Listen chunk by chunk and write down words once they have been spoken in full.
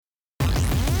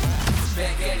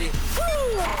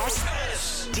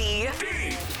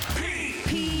S-S-D-P.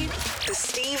 The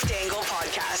Steve Dangle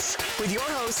Podcast. With your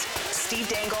hosts, Steve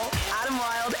Dangle, Adam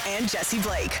Wilde, and Jesse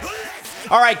Blake.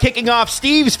 All right, kicking off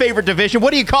Steve's favorite division.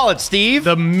 What do you call it, Steve?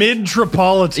 The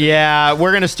Midtropolitan. Yeah,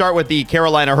 we're going to start with the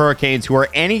Carolina Hurricanes, who are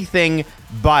anything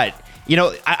but. You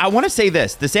know, I want to say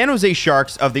this. The San Jose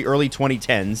Sharks of the early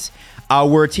 2010s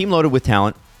were a team loaded with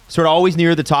talent, sort of always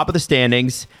near the top of the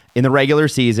standings in the regular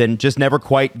season, just never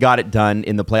quite got it done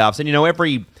in the playoffs. And, you know,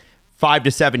 every 5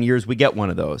 to 7 years, we get one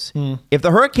of those. If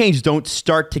the Hurricanes don't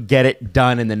start to get it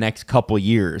done in the next couple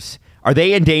years, are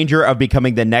they in danger of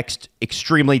becoming the next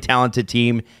extremely talented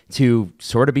team to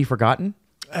sort of be forgotten?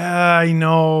 I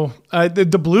know.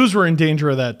 The Blues were in danger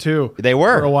of that, too. They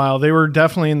were. For a while. They were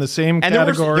definitely in the same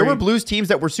category. There were Blues teams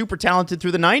that were super talented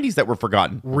through the 90s that were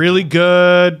forgotten. Really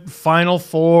good Final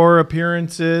Four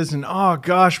appearances. And, oh,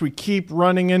 gosh, we keep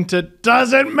running into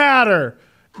doesn't matter.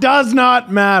 Does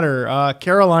not matter.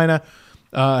 Carolina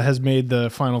has made the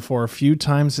Final Four a few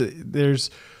times. There's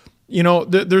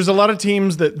a lot of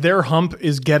teams that their hump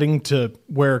is getting to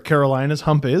where Carolina's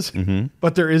hump is,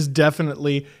 but there is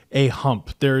definitely a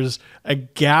hump. There's a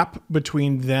gap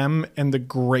between them and the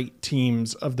great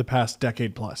teams of the past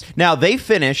decade plus. Now, they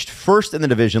finished first in the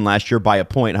division last year by a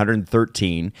point,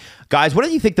 113. Guys, what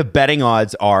do you think the betting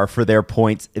odds are for their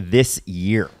points this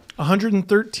year?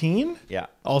 113? Yeah.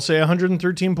 I'll say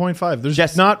 113.5. There's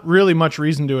just not really much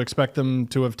reason to expect them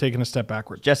to have taken a step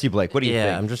backwards. Jesse Blake, what do you think?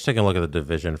 Yeah, I'm just taking a look at the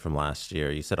division from last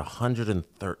year. You said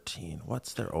 113.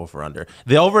 What's their over-under?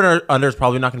 The over-under is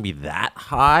probably not going to be that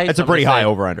high. That's a pretty high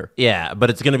over-under. Yeah, but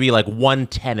it's going to be like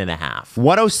 110.5.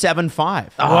 107.5.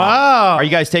 Wow. Are you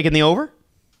guys taking the over?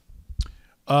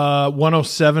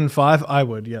 107.5. I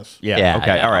would, yes. Yeah.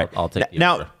 Okay. Yeah, all right. I'll take the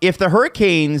now, over. if the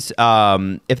Hurricanes,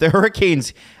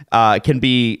 can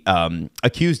be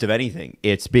accused of anything,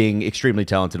 it's being extremely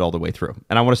talented all the way through.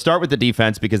 And I want to start with the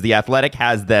defense because the Athletic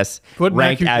has this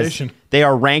ranked as they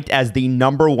are ranked as the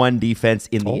number one defense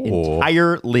in the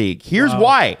entire league. Here's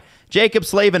why. Jacob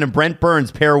Slavin and Brent Burns,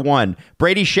 pair one.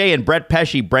 Brady Shea and Brett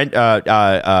Pesce, pairing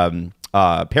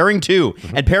two.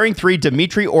 And pairing three,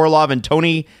 Dmitry Orlov and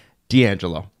Tony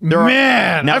DeAngelo. There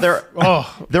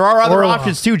are other Orlov.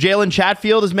 options too. Jalen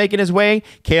Chatfield is making his way.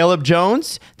 Caleb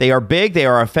Jones. They are big. They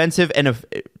are offensive, and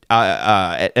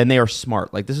they are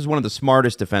smart. Like, this is one of the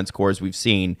smartest defense cores we've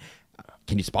seen.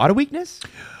 Can you spot a weakness?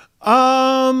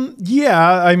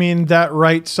 Yeah, I mean, that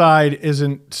right side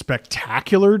isn't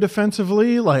spectacular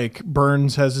defensively. Like,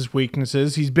 Burns has his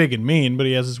weaknesses. He's big and mean, but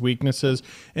he has his weaknesses.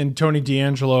 And Tony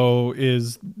DeAngelo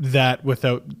is that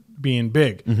without being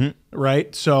big,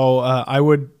 right? So I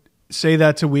would say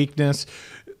that's a weakness.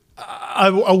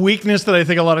 A weakness that I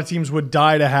think a lot of teams would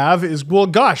die to have is, well,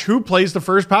 gosh, who plays the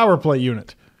first power play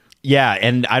unit? Yeah,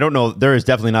 and I don't know. There is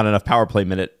definitely not enough power play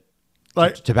minute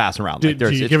to pass around. Do you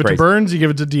give it to Burns? Do you give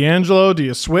it to DeAngelo? Do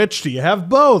you switch? Do you have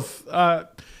both?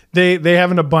 They have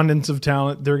an abundance of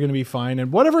talent. They're going to be fine.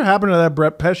 And whatever happened to that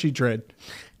Brett Pesce trade?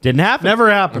 Didn't happen.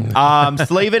 Never happened.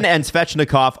 Slavin and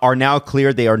Svechnikov are now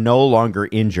cleared. They are no longer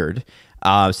injured.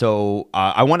 So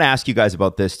I want to ask you guys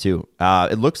about this too.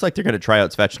 It looks like they're going to try out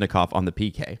Svechnikov on the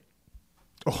PK.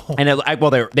 And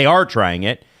they are trying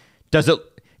it. Does it?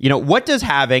 What does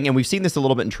having, and we've seen this a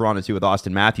little bit in Toronto too with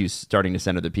Austin Matthews starting to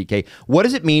center the PK. What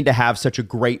does it mean to have such a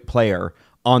great player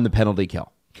on the penalty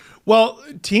kill? Well,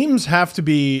 teams have to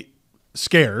be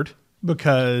scared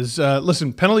because,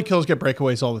 listen, penalty kills get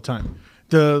breakaways all the time.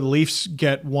 The Leafs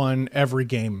get one every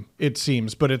game, it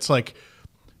seems, but it's like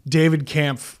David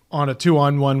Kampf on a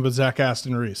 2-on-1 with Zach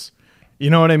Aston Reese. You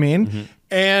know what I mean?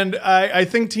 And I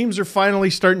think teams are finally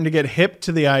starting to get hip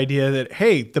to the idea that,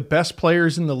 hey, the best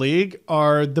players in the league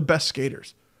are the best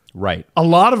skaters. Right. A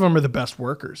lot of them are the best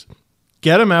workers.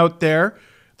 Get them out there.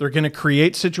 They're going to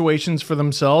create situations for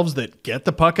themselves that get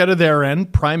the puck out of their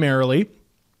end primarily,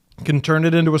 can turn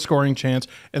it into a scoring chance,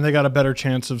 and they got a better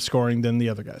chance of scoring than the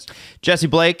other guys. Jesse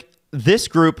Blake, this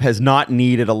group has not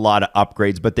needed a lot of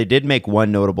upgrades, but they did make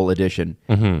one notable addition.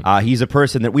 He's a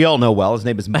person that we all know well. His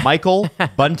name is Michael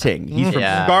Bunting. He's from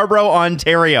Scarborough,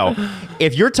 Ontario.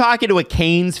 If you're talking to a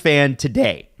Canes fan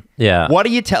today, what are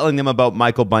you telling them about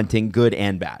Michael Bunting, good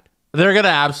and bad? They're going to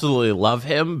absolutely love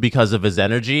him because of his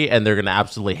energy, and they're going to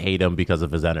absolutely hate him because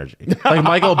of his energy. Like,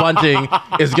 Michael Bunting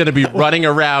is going to be running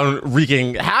around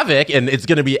wreaking havoc, and it's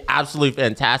going to be absolutely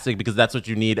fantastic because that's what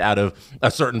you need out of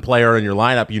a certain player in your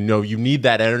lineup. You need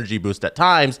that energy boost at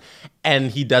times,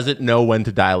 and he doesn't know when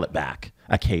to dial it back.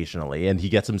 occasionally, and he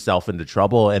gets himself into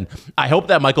trouble. And I hope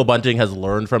that Michael Bunting has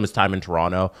learned from his time in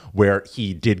Toronto, where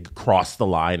he did cross the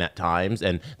line at times,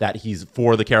 and that he's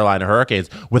for the Carolina Hurricanes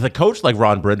with a coach like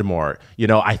Ron Brind'Amour.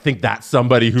 I think that's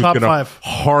somebody who's going to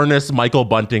harness Michael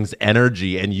Bunting's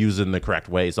energy and use it in the correct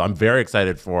way. So I'm very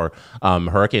excited for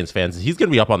Hurricanes fans. He's going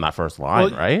to be up on that first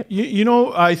line, right?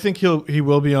 I think he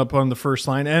will be up on the first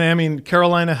line. And I mean,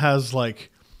 Carolina has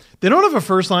they don't have a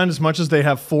first line as much as they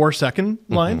have 4 second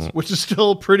lines, which is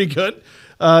still pretty good.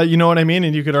 You know what I mean?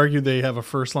 And you could argue they have a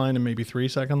first line and maybe 3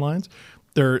 second lines.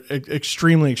 They're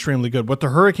extremely, extremely good. What the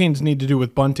Hurricanes need to do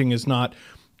with Bunting is not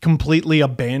completely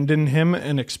abandon him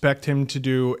and expect him to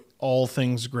do all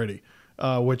things gritty,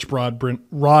 which Rod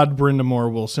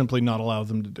Brind'Amour will simply not allow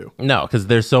them to do. No, because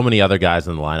there's so many other guys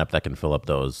in the lineup that can fill up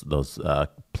those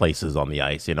places on the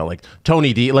ice. Like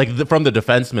Tony D, from the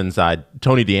defenseman side,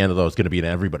 Tony DeAngelo is going to be in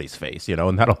everybody's face,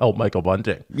 and that'll help Michael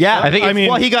Bunting. Yeah,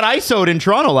 he got ISO'd in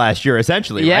Toronto last year,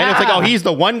 essentially. Yeah, right? It's like, he's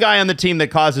the one guy on the team that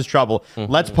causes trouble.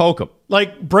 Let's poke him.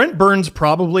 Brent Burns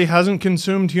probably hasn't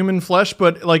consumed human flesh,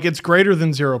 but it's greater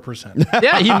than 0%.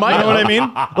 Yeah, he might. You know what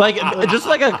I mean? Just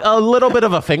a little bit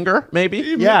of a finger, maybe.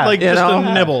 Yeah, just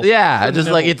a nibble. Yeah, just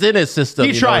it's in his system.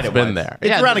 He tried it's been there.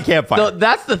 It's around a campfire. So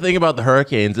that's the thing about the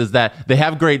Hurricanes is that they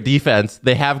have great defense,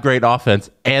 they have great offense,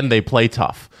 and they play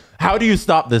tough. How do you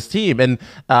stop this team? And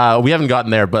we haven't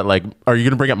gotten there, but are you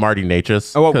going to bring up Marty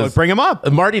Necas? Oh, well, bring him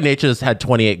up. Marty Necas had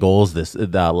 28 goals this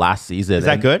last season. Is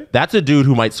that good? That's a dude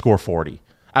who might score 40.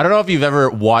 I don't know if you've ever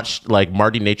watched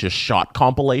Marty Necas shot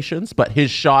compilations, but his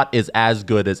shot is as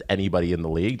good as anybody in the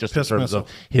league, just in terms of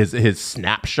his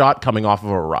snapshot coming off of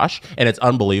a rush, and it's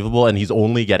unbelievable. And he's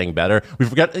only getting better. We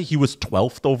forget that he was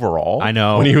 12th overall. I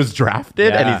know, when he was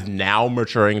drafted, and he's now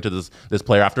maturing to this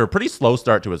player after a pretty slow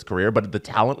start to his career, but the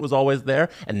talent was always there.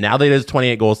 And now that his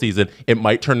 28 goal season, it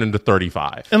might turn into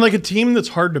 35. And a team that's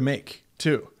hard to make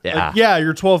too. Yeah,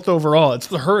 you're 12th overall. It's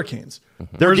the Hurricanes.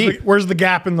 They're deep. Where's the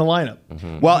gap in the lineup?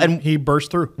 Well, and he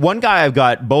burst through. One guy I've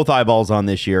got both eyeballs on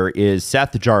this year is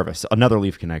Seth Jarvis, another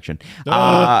Leaf connection.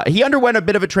 He underwent a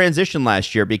bit of a transition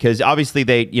last year because obviously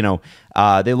they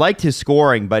liked his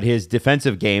scoring, but his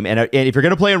defensive game. And if you're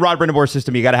going to play in Rod Brind'Amour's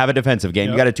system, you got to have a defensive game.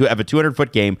 Yep. You got to have a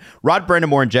 200-foot game. Rod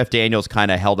Brind'Amour and Jeff Daniels kind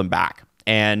of held him back,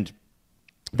 and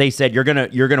they said you're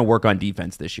gonna work on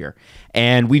defense this year.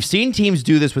 And we've seen teams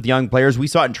do this with young players. We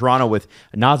saw it in Toronto with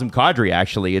Nazem Kadri,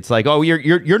 actually. It's like,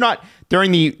 you're not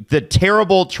during the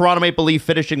terrible Toronto Maple Leaf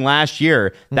finishing last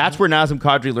year. That's where Nazem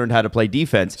Kadri learned how to play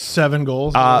defense. 7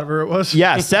 goals, whatever it was.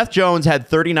 Yeah, Seth Jones had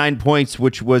 39 points,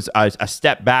 which was a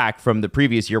step back from the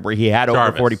previous year where he had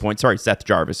over 40 points. Sorry, Seth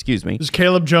Jarvis, excuse me. There's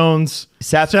Caleb Jones,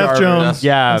 Seth Jones,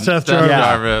 Seth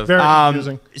Jarvis. Very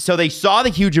confusing. So they saw the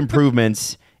huge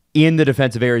improvements in the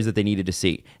defensive areas that they needed to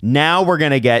see. Now we're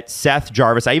going to get Seth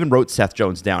Jarvis. I even wrote Seth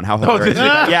Jones down. How hilarious.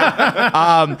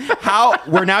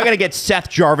 We're now going to get Seth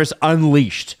Jarvis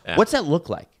unleashed. Yeah. What's that look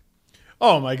like?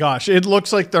 Oh my gosh. It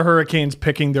looks like the Hurricanes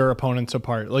picking their opponents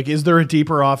apart. Is there a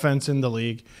deeper offense in the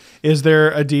league? Is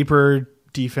there a deeper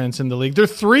defense in the league? There are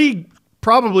 3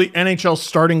 probably NHL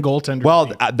starting goaltender.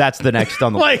 Well, that's the next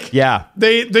on the list. Yeah.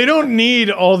 They don't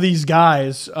need all these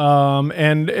guys.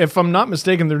 And if I'm not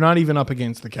mistaken, they're not even up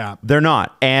against the cap. They're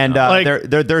not. And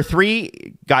they're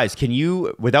 3 guys. Can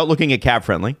you, without looking at cap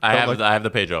friendly? I have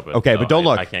the page open. Okay, but don't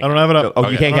look. I don't have it up. Oh,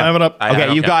 you can't have it up.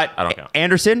 Okay, you've got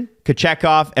Anderson,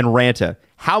 Kochetkov, and Ranta.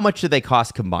 How much do they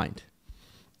cost combined?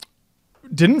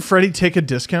 Didn't Freddie take a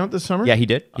discount this summer? Yeah, he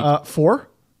did. 4?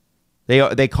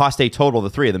 They cost a total, the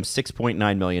 3 of them,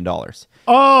 $6.9 million.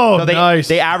 Oh, so nice.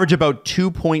 They average about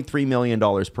 $2.3 million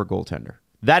per goaltender.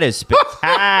 That is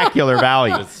spectacular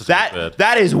value.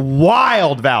 That is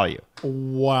wild value.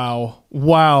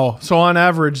 Wow. So on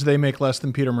average, they make less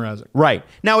than Peter Mrazek. Right.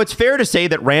 Now, it's fair to say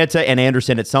that Ranta and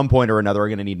Anderson at some point or another are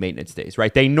going to need maintenance days,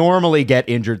 right? They normally get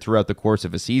injured throughout the course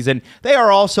of a season. They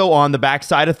are also on the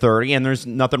backside of 30, and there's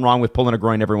nothing wrong with pulling a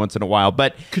groin every once in a while.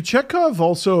 But Kochetkov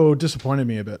also disappointed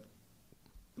me a bit.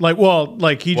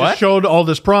 He just showed all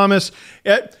this promise.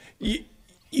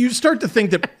 You start to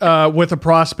think that with a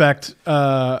prospect,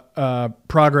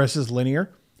 progress is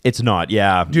linear. It's not,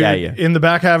 yeah. Dude, in the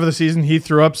back half of the season, he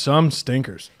threw up some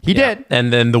stinkers. He did.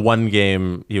 And then the one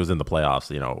game he was in the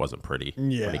playoffs, it wasn't pretty.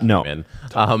 Yeah. No.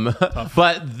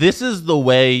 But this is the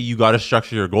way you got to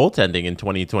structure your goaltending in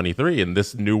 2023 in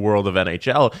this new world of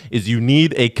NHL is you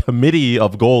need a committee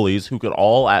of goalies who could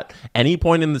all at any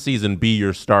point in the season be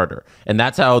your starter. And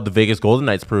that's how the Vegas Golden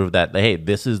Knights proved that, hey,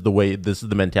 this is the way, this is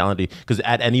the mentality. Because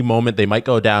at any moment they might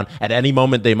go down, at any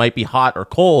moment they might be hot or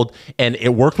cold. And it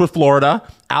worked with Florida.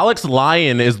 Alex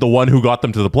Lyon is the one who got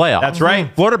them to the playoffs. That's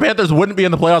right. Florida Panthers wouldn't be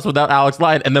in the playoffs without Alex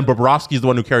Lyon, and then Bobrovsky's the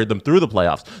one who carried them through the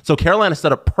playoffs. So Carolina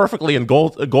set up perfectly in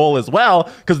goal as well,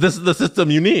 because this is the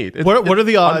system you need. What are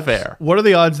the odds? Unfair. What are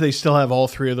the odds they still have all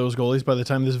three of those goalies by the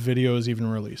time this video is even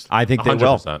released? I think they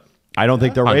will. 100%. I don't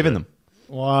think they're 100. waiving them.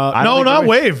 Well, I don't no, think not they're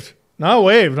waived. Not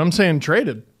waived. I'm saying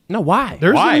traded. No, why?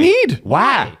 There's Why? a need.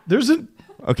 Why? There's a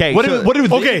Okay. What so- do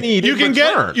they okay. need You in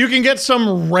can return? get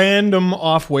some random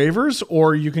off waivers,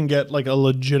 or you can get like a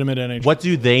legitimate NHL. What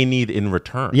do they need in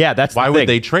return? Yeah, that's why the would thing.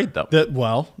 they trade them? That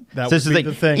So this is would be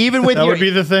the thing. Even with that would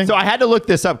be the thing. So I had to look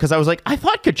this up because I was like, I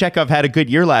thought Kochekov had a good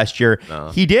year last year.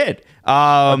 He did.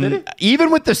 Did he?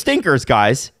 Even with the stinkers,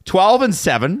 guys,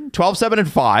 12-7,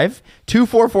 12-7-5,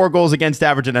 2.44 goals against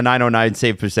average and a 909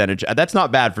 save percentage. That's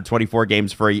not bad for 24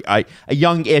 games for a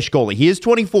young-ish goalie. He is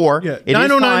 24. Yeah, It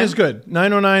 909 fine. is good.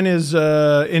 909 is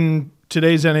in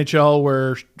today's NHL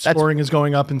where scoring is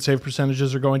going up and save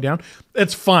percentages are going down.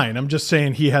 It's fine. I'm just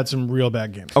saying he had some real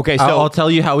bad games. Okay, so I'll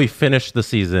tell you how he finished the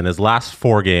season. His last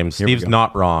 4 games, Steve's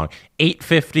not wrong.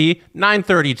 850,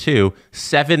 932,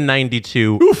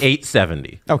 792,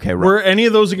 870. okay, right. Were any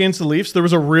of those against the Leafs? There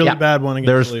was a really Yeah. bad one against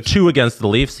There's the Leafs. 2 against the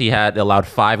Leafs. He had allowed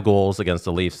 5 goals against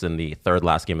the Leafs in the third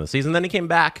last game of the season. Then he came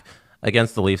back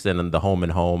against the Leafs in the home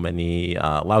and home, and he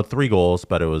allowed 3 goals,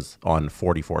 but it was on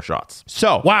 44 shots.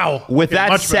 So, Wow. With Okay, that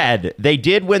much said, they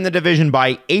did win the division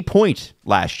by a point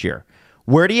last year.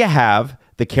 Where do you have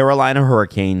the Carolina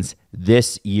Hurricanes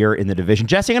this year in the division?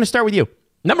 Jesse, I'm going to start with you.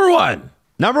 Number 1.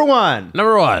 Number one.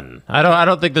 I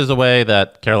don't think there's a way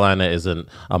that Carolina isn't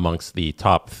amongst the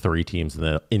top 3 teams in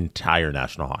the entire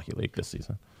National Hockey League this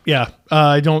season. Yeah,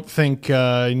 I don't think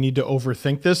I need to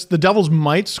overthink this. The Devils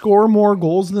might score more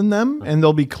goals than them, and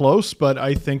they'll be close, but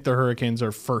I think the Hurricanes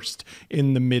are first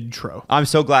in the mid-tro. I'm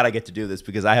so glad I get to do this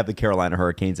because I have the Carolina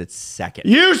Hurricanes at second.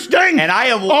 You stink! And I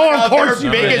am Oh, one of of course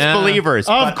their you do. biggest Yeah. believers.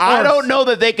 Of But I course. don't know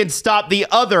that they can stop the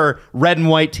other red and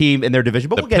white team in their division.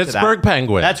 But The we'll get to Pittsburgh that.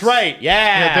 Penguins. That's right.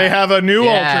 Yeah. They have a new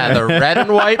Yeah, alternate. the red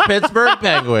and white Pittsburgh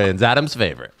Penguins, Adam's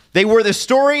favorite. They were the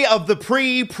story of the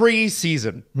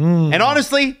preseason. And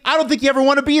honestly, I don't think you ever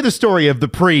want to be the story of the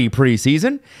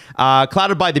preseason.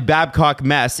 Clouded by the Babcock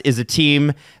mess is a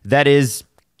team that is,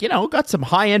 got some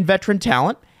high-end veteran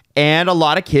talent and a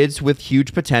lot of kids with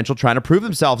huge potential trying to prove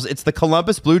themselves. It's the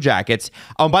Columbus Blue Jackets.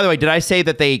 Oh, by the way, did I say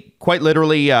that they quite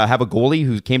literally have a goalie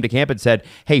who came to camp and said,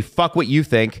 hey, fuck what you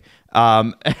think?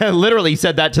 Literally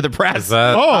said that to the press.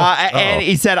 And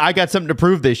he said, I got something to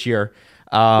prove this year.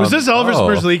 Was this Elvis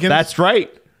Merzlikins? That's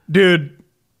right. Dude,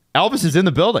 Elvis is in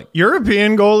the building.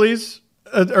 European goalies,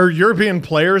 or European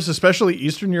players, especially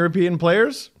Eastern European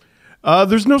players,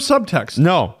 there's no subtext.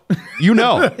 No,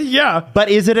 Yeah. But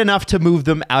is it enough to move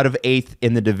them out of 8th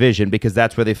in the division? Because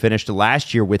that's where they finished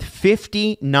last year with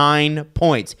 59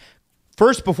 points.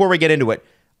 First, before we get into it,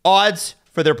 odds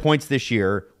for their points this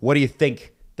year, what do you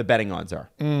think the betting odds are?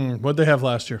 What'd they have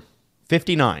last year?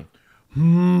 59.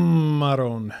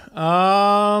 Maroon.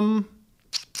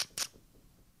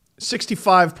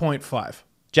 65.5.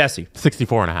 Jesse,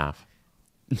 64 and a half.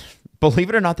 believe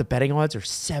it or not, the betting odds are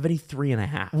 73 and a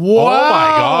half. Wow. Oh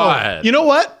my God. You know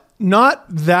what? Not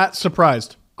that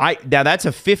surprised. Now that's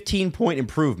a 15-point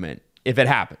improvement if it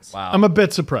happens. Wow. I'm a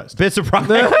bit surprised. Bit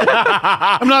surprised.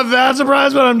 I'm not that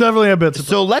surprised, but I'm definitely a bit surprised.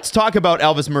 So let's talk about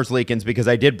Elvis Merzlikins because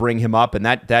I did bring him up, and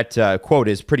that quote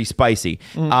is pretty spicy.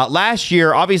 Last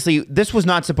year, obviously, this was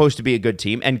not supposed to be a good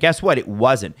team, and guess what? It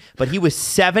wasn't. But he was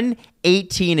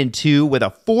 7-18-2 with a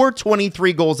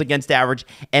 423 goals against average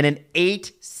and an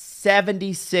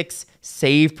 876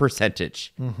 save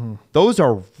percentage. Those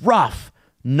are rough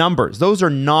numbers. Those are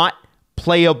not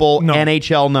playable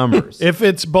NHL numbers. If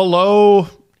it's below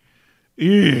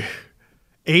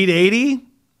 880,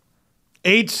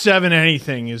 8.7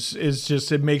 anything is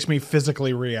just, it makes me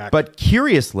physically react. But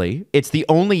curiously, it's the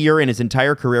only year in his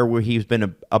entire career where he's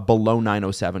been a below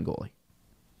 907 goalie.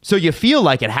 So you feel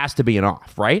like it has to be an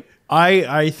off, right?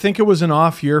 I think it was an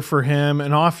off year for him,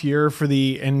 an off year for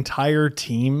the entire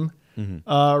team.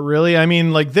 Really, I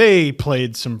mean, like they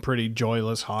played some pretty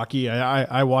joyless hockey.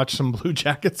 I watched some Blue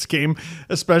Jackets game,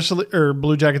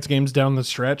 Blue Jackets games down the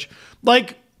stretch.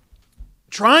 Like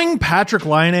trying Patrick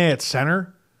Laine at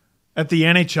center at the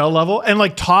NHL level and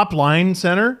like top line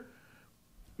center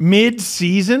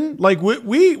mid-season. Like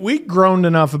we groaned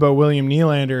enough about William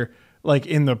Nylander like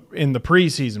in the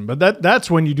preseason. But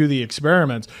that's when you do the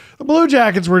experiments. The Blue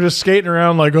Jackets were just skating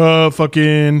around like,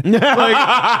 fucking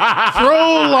like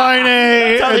throw line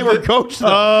A. That's how they were coached,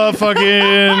 though. Fucking,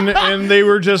 and they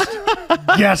were just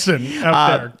guessing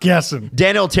out there, guessing.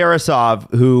 Daniel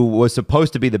Tarasov, who was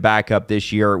supposed to be the backup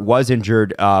this year, was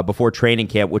injured before training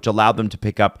camp, which allowed them to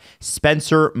pick up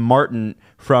Spencer Martin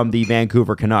from the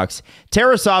Vancouver Canucks.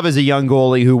 Tarasov is a young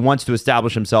goalie who wants to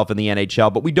establish himself in the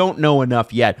NHL, but we don't know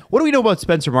enough yet. What do we know about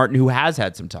Spencer Martin, who has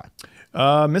had some time?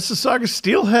 Mississauga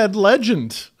Steelhead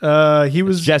legend. He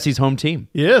was Jesse's home team.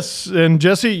 Yes, and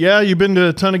Jesse, you've been to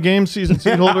a ton of games, season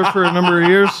seat holder for a number of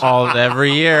years.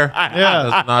 Every year. Yeah,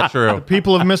 That's not true.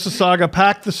 People of Mississauga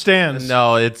pack the stands.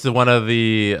 No, it's one of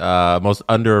the most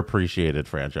underappreciated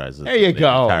franchises. There you in the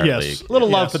go. entire Yes. league. Little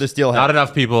love for the Steelhead. Not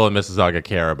enough people in Mississauga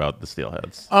care about the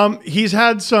Steelheads. He's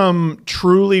had some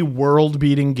truly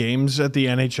world-beating games at the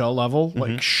NHL level,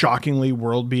 like shockingly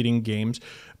world-beating games.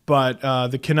 But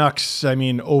the Canucks,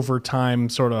 over time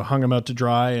sort of hung him out to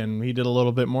dry, and he did a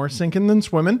little bit more sinking than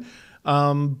swimming.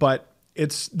 But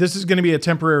this is going to be a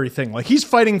temporary thing. Like, he's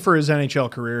fighting for his NHL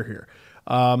career here.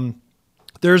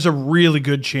 There's a really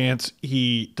good chance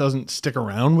he doesn't stick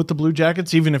around with the Blue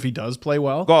Jackets, even if he does play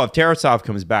well. Well, if Tarasov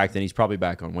comes back, then he's probably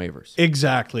back on waivers.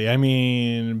 Exactly.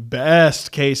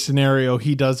 Best case scenario,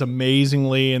 he does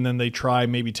amazingly, and then they try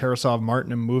maybe Tarasov,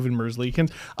 Martin, and move in Merzlikins.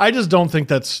 I just don't think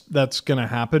that's going to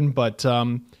happen, but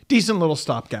decent little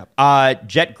stopgap.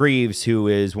 Jet Greaves, who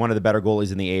is one of the better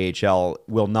goalies in the AHL,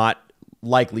 will not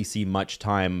likely see much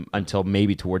time until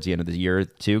maybe towards the end of the year,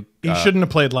 too. He shouldn't have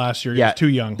played last year. He was too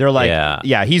young. They're like,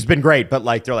 he's been great, but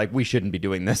they're like, we shouldn't be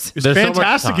doing this. He was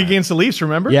fantastic against the Leafs,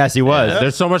 remember? Yes, he was.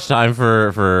 There's so much time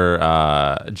for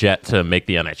Jet to make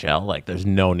the NHL. Like, there's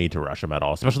no need to rush him at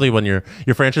all, especially when your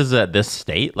franchise is at this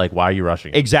state. Like, why are you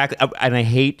rushing him? Exactly. And I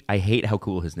hate how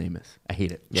cool his name is. I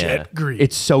hate it. Jet Greaves.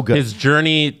 It's so good. His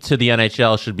journey to the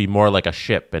NHL should be more like a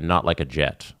ship and not like a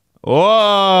jet.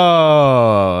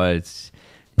 Oh,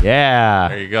 yeah.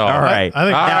 There you go. All right. I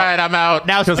think All right, I'm out.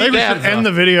 Now, I think we should end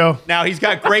the video. Now, he's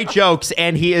got great jokes,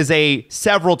 and he is a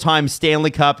several-time Stanley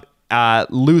Cup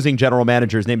losing general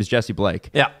manager. His name is Jesse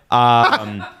Blake. Yeah.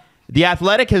 The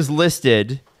Athletic has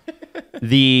listed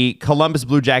the Columbus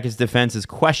Blue Jackets defense as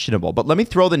questionable, but let me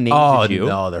throw the names at you.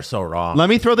 No, they're so wrong. Let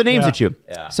me throw the names at you.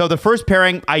 Yeah. So the first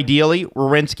pairing, ideally,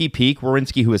 Werenski, Peak.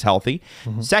 Werenski, who is healthy.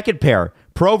 Second pair,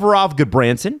 Provorov,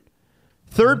 Goodbranson.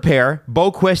 Third pair,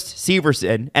 Boquist,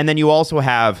 Severson, and then you also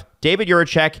have David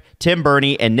Juracek, Tim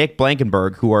Burney, and Nick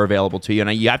Blankenberg, who are available to you.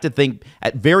 And you have to think,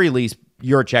 at very least,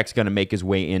 Juracek's going to make his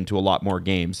way into a lot more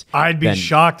games. I'd be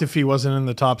shocked if he wasn't in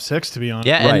the top 6, to be honest.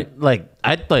 Yeah, Right. and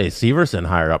I'd play Severson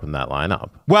higher up in that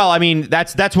lineup. Well,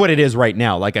 that's what it is right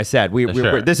now. Like I said,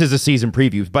 Sure. this is a season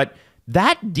preview, but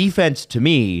that defense to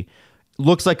me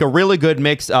looks like a really good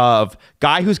mix of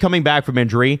guy who's coming back from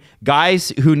injury,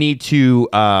 guys who need to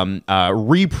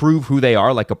reprove who they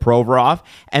are, like a Provorov,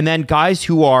 and then guys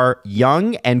who are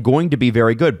young and going to be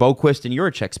very good. Boquist and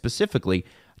Juracek specifically.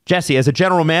 Jesse, as a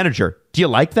general manager, do you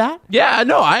like that? Yeah,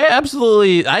 no,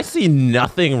 I see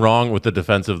nothing wrong with the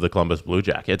defense of the Columbus Blue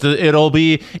Jackets.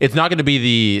 It's not going to be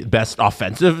the best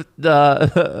offensive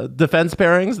defense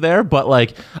pairings there, but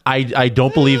I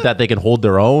don't believe that they can hold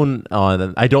their own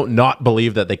on. I don't not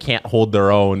believe that they can't hold their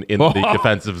own in the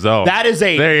defensive zone. That is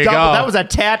there you double, go. That was a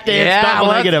tap dance, Yeah, double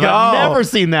let's negative. go. I've never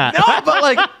seen that. No,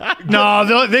 but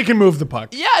No, they can move the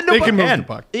puck. Yeah, no, they can move man. the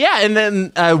puck. yeah, and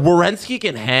then Werenski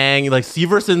can hang. Like,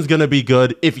 Severson's gonna be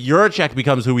good if Juracek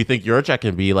becomes who we think Juracek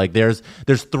can be. Like, there's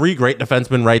 3 great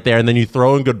defensemen right there, and then you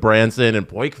throw in Goodbranson and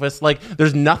Boyquist. Like,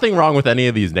 there's nothing wrong with any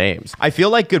of these names. I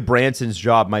feel like Goodbranson's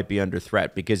job might be under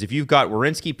threat because if you've got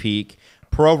Werenski, Peak,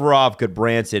 Provorov,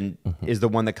 Goodbranson is the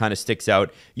one that kind of sticks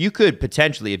out. You could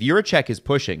potentially, if Juracek is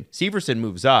pushing, Severson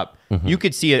moves up. You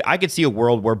could see it. I could see a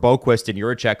world where Boquist and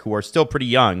Juracek, who are still pretty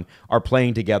young, are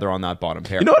playing together on that bottom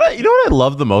pair. You know what I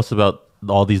love the most about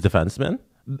all these defensemen?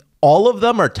 All of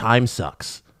them are time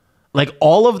sucks. Like,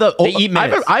 all of the... They eat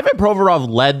minutes. Ivan Provorov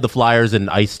led the Flyers in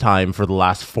ice time for the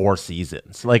last 4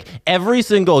 seasons. Like, every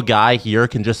single guy here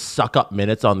can just suck up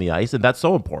minutes on the ice, and that's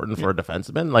so important for a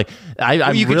defenseman. Like,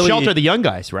 you can shelter the young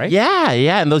guys, right? Yeah,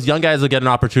 and those young guys will get an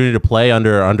opportunity to play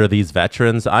under these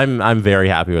veterans. I'm very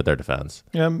happy with their defense.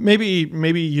 Yeah, maybe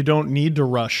you don't need to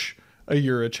rush a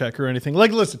Juracek or anything.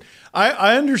 Like, listen,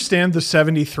 I understand the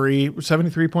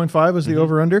 73.5 was the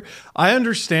over-under. I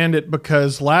understand it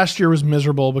because last year was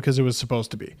miserable because it was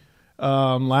supposed to be.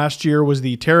 Last year was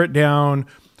the tear it down,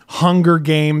 Hunger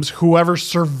Games, whoever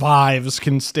survives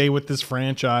can stay with this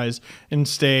franchise and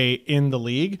stay in the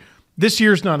league. This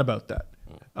year's not about that.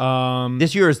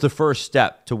 This year is the first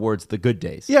step towards the good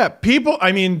days. Yeah, people.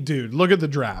 I mean, dude, look at the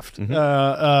draft.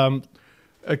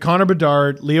 Connor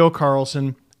Bedard, Leo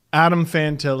Carlson, Adam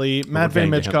Fantilli, Matt Van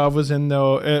Michkov was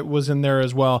in there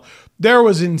as well. There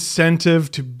was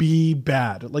incentive to be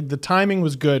bad. Like the timing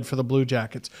was good for the Blue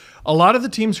Jackets. A lot of the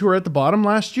teams who were at the bottom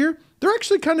last year, they're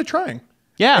actually kind of trying.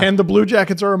 Yeah. And the Blue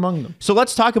Jackets are among them. So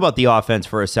let's talk about the offense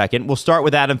for a second. We'll start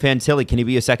with Adam Fantilli. Can he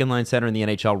be a second line center in the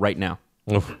NHL right now?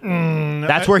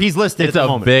 That's where he's listed It's at the a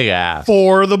moment. big ass.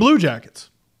 For the Blue Jackets.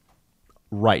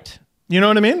 Right. You know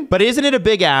what I mean? But isn't it a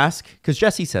big ask? Because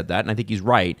Jesse said that, and I think he's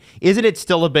right. Isn't it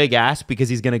still a big ask because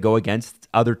he's going to go against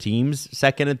other teams'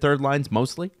 second and third lines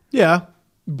mostly? Yeah.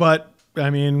 But, I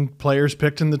mean, players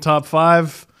picked in the top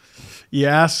 5. You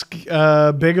ask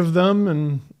big of them,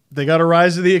 and they got to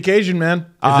rise to the occasion, man.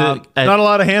 Not a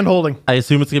lot of hand-holding. I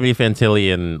assume it's going to be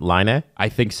Fantilli and Line. I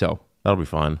think so. That'll be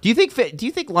fun. Do you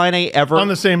think Line ever On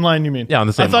the same line, you mean? Yeah, on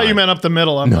the same I thought you line. meant up the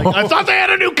middle. I'm like, I thought they had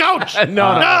a new coach.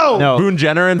 No. Boone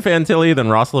Jenner and Fantilli, then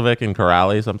Roslovic and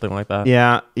Corrali, something like that.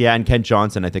 Yeah, and Kent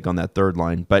Johnson, I think, on that third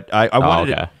line. But I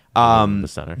wanted okay. to, The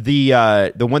center.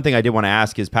 the one thing I did want to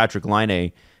ask is Patrick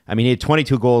Laine. I mean, he had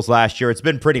 22 goals last year. It's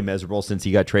been pretty miserable since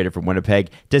he got traded from Winnipeg.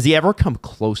 Does he ever come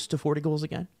close to 40 goals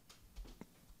again?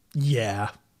 Yeah.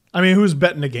 I mean, who's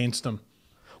betting against him?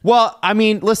 Well, I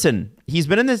mean, listen, he's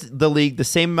been in the league the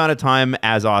same amount of time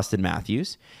as Austin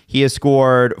Matthews. He has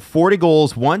scored 40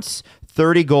 goals once,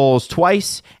 30 goals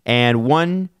twice, and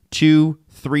 1, 2,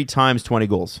 3 times 20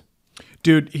 goals.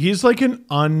 Dude, he's like an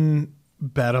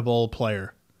unbettable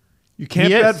player. You can't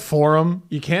He is. bet for him.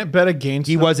 You can't bet against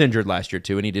He him. was injured last year,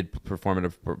 too, and he did perform at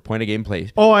a point-a-game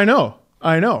play. Oh, I know.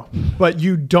 But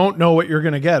you don't know what you're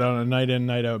going to get on a night-in,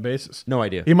 night-out basis. No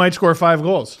idea. He might score 5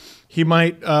 goals. He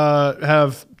might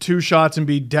have 2 shots and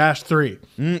be -3.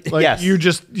 Yes.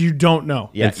 You don't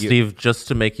know. Yeah, And Steve, just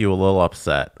to make you a little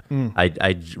upset,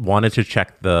 I wanted to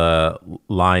check the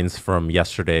lines from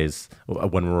yesterday's,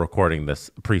 when we're recording this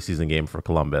preseason game for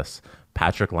Columbus.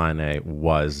 Patrick Laine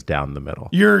was down the middle.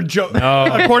 You're joking.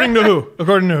 According to who?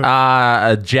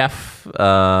 Jeff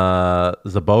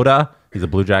Zaboda, he's a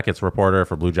Blue Jackets reporter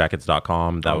for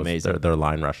BlueJackets.com. That was amazing. their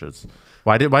line rushers.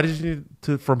 Why did you need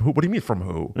to from who? What do you mean from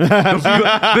who?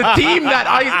 the team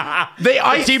that they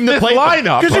iced this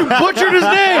lineup. Because you butchered his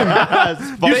name.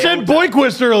 You said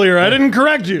Boyquist earlier. I didn't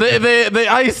correct you. They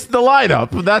iced the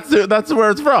lineup. That's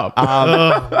where it's from.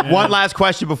 One last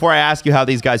question before I ask you how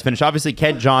these guys finish. Obviously,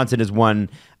 Kent Johnson is one.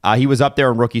 He was up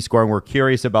there in rookie scoring. We're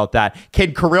curious about that.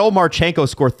 Can Kirill Marchenko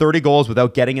score 30 goals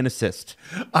without getting an assist?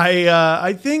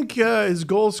 I think his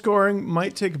goal scoring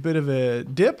might take a bit of a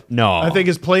dip. No. I think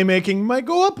his playmaking might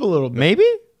go up a little bit. Maybe?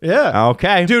 Yeah.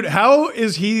 Okay. Dude, how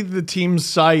is he the team's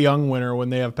Cy Young winner when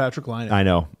they have Patrick Laine? I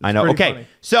know. pretty Okay. funny.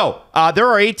 So there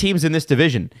are 8 teams in this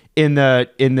division in the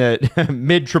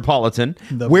mid-Metropolitan.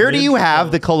 Where do you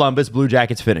have the Columbus Blue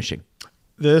Jackets finishing?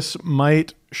 This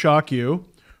might shock you.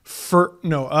 Can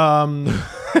you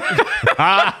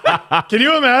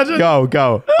imagine?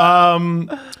 Go.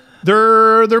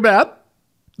 They're bad.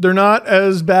 They're not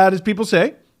as bad as people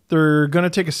say. They're going to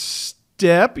take a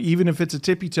step, even if it's a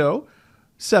tippy toe.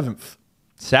 7th.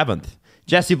 7th.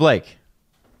 Jesse Blake.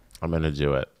 I'm gonna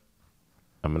do it.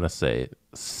 I'm gonna say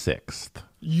 6th.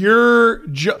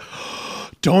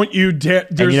 Don't you dare.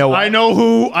 you know what? I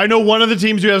know one of the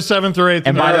teams you have 7th or 8th.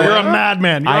 And by the way, you're a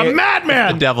madman. You're a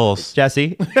madman. The Devils.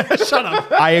 Jesse. Shut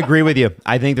up. I agree with you.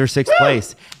 I think they're 6th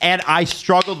place. And I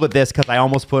struggled with this because I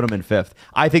almost put them in 5th.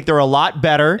 I think they're a lot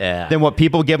better than what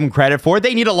people give them credit for.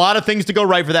 They need a lot of things to go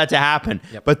right for that to happen.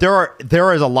 Yep. But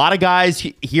there is a lot of guys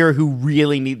here who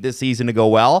really need this season to go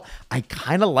well. I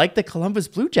kind of like the Columbus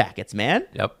Blue Jackets, man.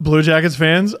 Yep. Blue Jackets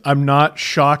fans, I'm not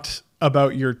shocked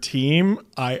about your team.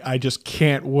 I just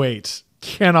cannot wait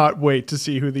to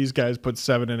see who these guys put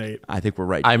 7 and 8. I think we're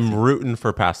right. I'm rooting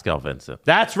for Pascal Vincent.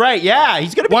 That's right. Yeah,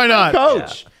 he's going to be Why not?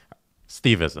 coach.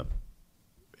 Steve isn't.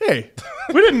 Hey,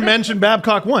 we didn't mention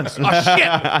Babcock once. Oh,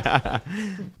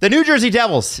 shit. The New Jersey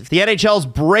Devils, the NHL's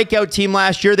breakout team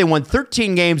last year, they won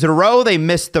 13 games in a row. They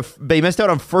missed out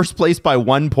on first place by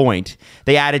 1 point.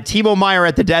 They added Timo Meier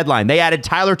at the deadline. They added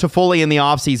Tyler Toffoli in the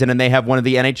offseason, and they have one of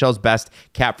the NHL's best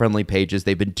cap-friendly pages.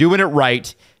 They've been doing it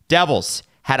right. Devils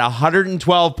had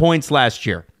 112 points last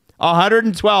year.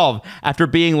 112 after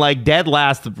being like dead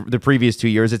last the previous 2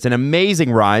 years. It's an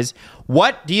amazing rise.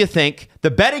 What do you think the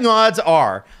betting odds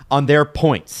are on their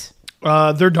points?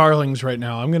 They're darlings right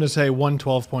now. I'm going to say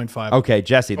 112.5. Okay,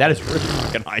 Jesse, that is really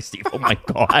fucking high, Steve. Oh my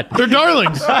God. They're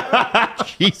darlings.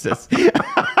 Jesus.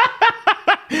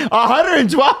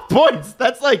 112 points.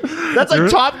 That's like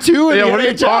top two in the what are you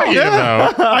NHL. talking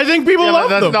about? I think people love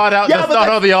That's them. not how, Yeah, that's but not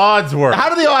how the odds work. How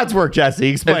do the odds work, Jesse?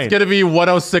 Explain. It's going to be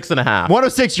 106 and a half.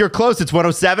 106, you're close. It's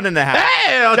 107 and a half.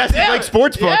 Hey, Jesse damn Blake it.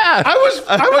 Sportsbook. Yeah. I was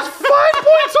 5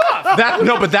 points off.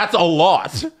 No, but that's a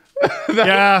lot.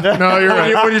 Yeah, no, you're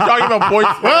right. When you're talking about points.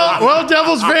 Well,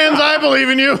 Devils fans, I believe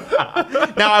in you.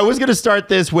 Now, I was going to start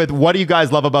this with what do you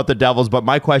guys love about the Devils, but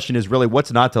my question is really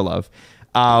what's not to love?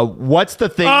 What's the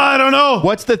thing? I don't know.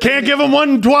 What's the thing? Can't give them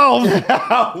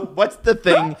 112. What's the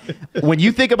thing when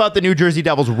you think about the New Jersey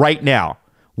Devils right now?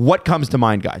 What comes to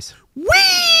mind, guys?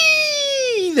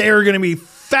 Whee! They're going to be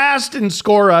fast and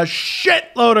score a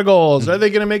shitload of goals. Are they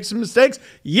going to make some mistakes?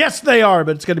 Yes, they are,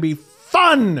 but it's going to be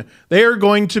fun. They are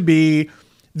going to be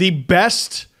the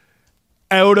best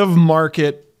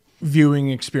out-of-market viewing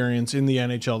experience in the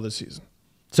NHL this season.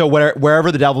 So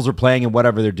wherever the Devils are playing and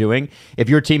whatever they're doing, if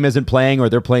your team isn't playing or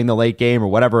they're playing the late game or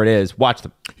whatever it is, watch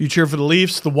them. You cheer for the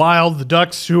Leafs, the Wild, the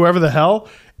Ducks, whoever the hell,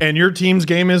 and your team's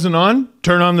game isn't on,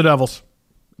 turn on the Devils.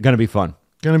 Going to be fun.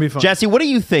 Going to be fun. Jesse, what do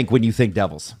you think when you think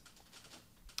Devils?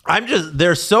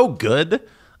 They're so good.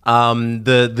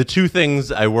 The two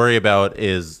things I worry about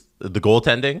is the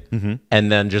goaltending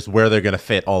and then just where they're going to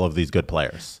fit all of these good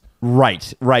players. Right.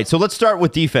 So let's start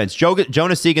with defense. Jonas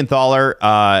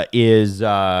Siegenthaler is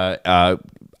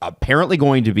apparently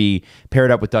going to be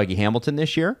paired up with Dougie Hamilton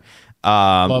this year.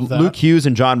 Love that. Luke Hughes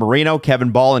and John Marino,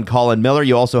 Kevin Ball and Colin Miller.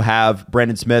 You also have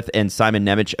Brandon Smith and Simon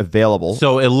Nemec available.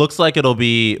 So it looks like it'll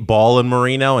be Ball and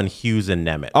Marino and Hughes and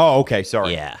Nemec. Oh, okay.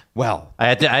 Sorry. Yeah. Well, I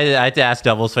had to ask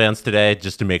Devils fans today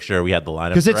just to make sure we had the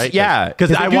lineup 'Cause it's- right. yeah, because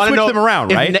 'cause I they do want to switch know them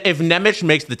around, if, right? If Nemec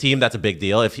makes the team, that's a big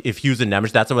deal. If Hughes and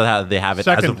Nemec, that's how they have it as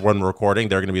Second. of when we're recording.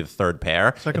 They're going to be the third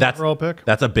pair. Second that's overall pick.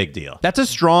 That's a big deal. that's a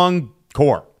strong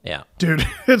core. Yeah. Dude,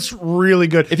 it's really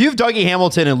good. If you have Dougie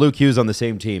Hamilton and Luke Hughes on the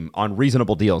same team on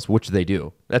reasonable deals, which they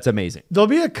do, that's amazing. They'll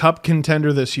be a cup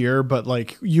contender this year, but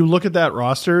like you look at that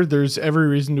roster, there's every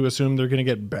reason to assume they're going to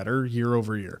get better year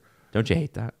over year. Don't you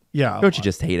hate that? Yeah, a Don't you lot.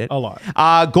 just hate it? A lot.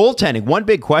 Goaltending. One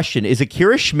big question. Is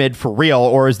Akira Schmid for real,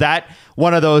 or is that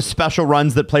one of those special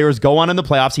runs that players go on in the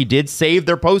playoffs? He did save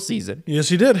their postseason Yes,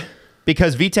 he did.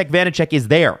 because Vitek Vanacek is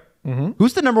there.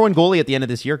 Who's the number one goalie at the end of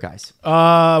this year, guys?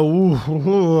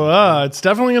 It's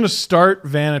definitely going to start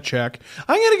Vanacek.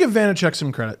 I'm going to give Vanacek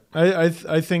some credit.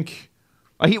 I think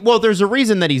Well, there's a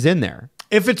reason that he's in there.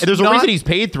 if it's There's a not, reason he's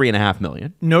paid $3.5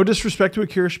 million. no disrespect to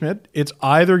Akira Schmid, it's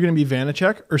either going to be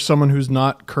Vanacek or someone who's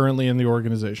not currently in the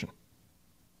organization.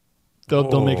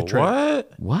 They'll make a trade.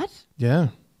 What? What? Yeah.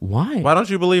 Why? Why don't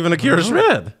you believe in Akira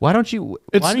Schmid? Why don't you?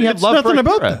 It's, why do you have it's love nothing for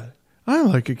about Akira? that. I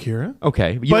like Akira.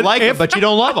 Okay, you But like him, if- but you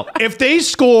don't love him. If they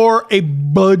score a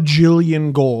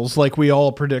bajillion goals like we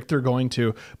all predict they're going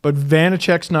to, but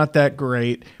Vanacek's not that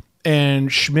great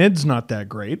and Schmid's not that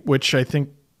great, which I think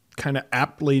kind of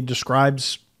aptly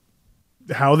describes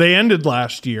how they ended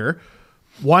last year,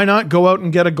 why not go out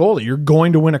and get a goalie? You're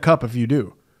going to win a cup if you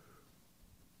do.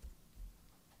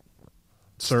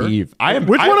 Sir? Steve,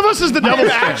 Which one of us is the Devils I'm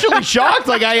fan? actually shocked.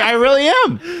 Like I really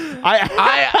am.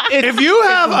 If you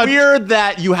have weird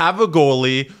that you have a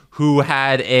goalie who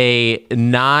had a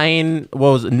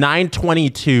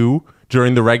 922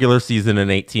 during the regular season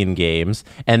in 18 games,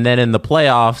 and then in the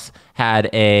playoffs had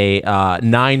a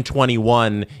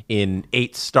 921 in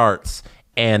 8 starts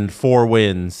and 4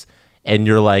 wins, and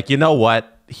you're like, you know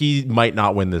what? He might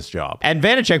not win this job. And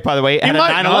Vanacek, by the way, had a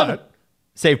might 9/11 not.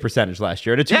 save percentage last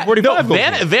year. And a Yeah, 245 no,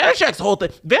 goal. Vanacek's whole thing.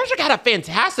 Vanacek had a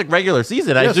fantastic regular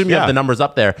season. I Yes, assume you yeah. have the numbers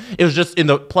up there. It was just in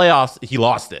the playoffs, he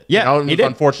lost it. Yeah, it he was did.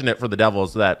 unfortunate for the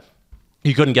Devils that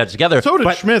he couldn't get it together. So did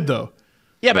But- Schmid, though.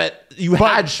 Yeah, but you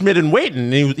had Schmid and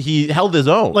Waiton. And he held his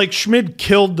own. Like Schmid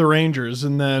killed the Rangers,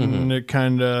 and then it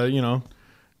kind of,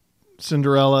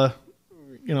 Cinderella,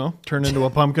 turned into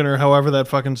a pumpkin, or however that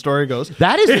fucking story goes.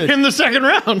 That is a- in the second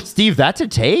round. Steve, that's a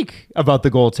take about the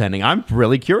goaltending. I'm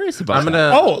really curious about. I'm that.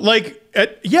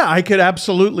 gonna. I could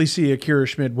absolutely see Akira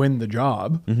Schmid win the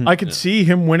job. I could see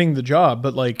him winning the job,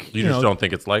 but You just don't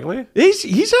think it's likely?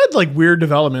 he's had like weird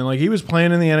development. Like he was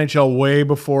playing in the NHL way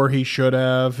before he should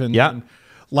have, and Yeah. and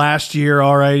last year,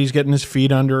 all right, he's getting his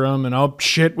feet under him, and oh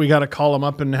shit, we got to call him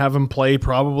up and have him play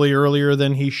probably earlier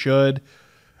than he should.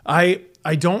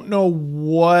 I don't know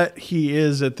what he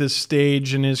is at this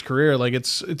stage in his career. Like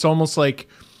it's almost like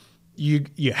you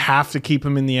have to keep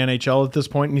him in the NHL at this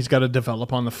point, and he's got to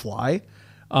develop on the fly.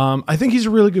 I think he's a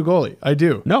really good goalie. I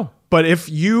do. No. But if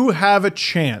you have a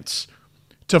chance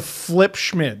to flip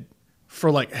Schmid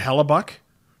for like Hellebuck,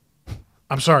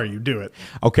 I'm sorry, you do it.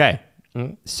 Okay.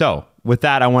 So with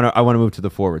that, I want to move to the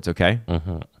forwards. Okay.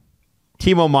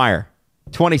 Timo Meyer,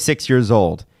 26 years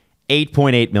old,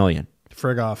 $8.8 million.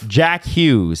 Frig off. Jack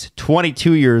Hughes,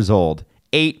 22 years old,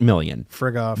 $8 million.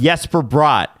 Frig off. Jesper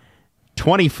Bratt,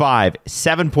 25,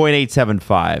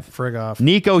 7.875. Frig off.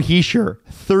 Nico Heischer,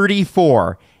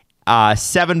 34,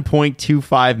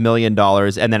 $7.25 million.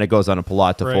 And then it goes on a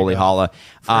Palat to Frig Foley off.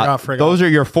 Holla. Frig Those off. are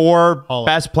your four Holla.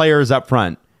 best players up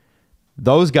front.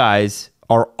 Those guys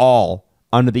are all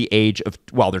under the age of,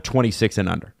 well, they're 26 and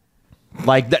under.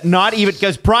 Like, that, not even,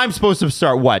 because Prime's supposed to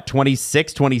start, what,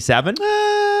 26, 27?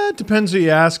 It depends who you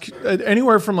ask.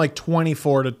 Anywhere from like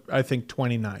 24 to, I think,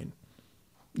 29.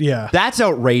 Yeah. That's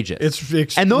outrageous.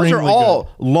 It's and those are extremely all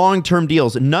good. long-term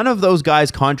deals. None of those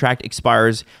guys' contract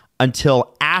expires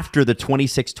until after the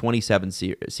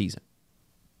 26-27 season.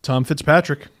 Tom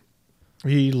Fitzpatrick.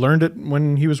 He learned it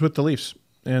when he was with the Leafs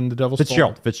and the Devils.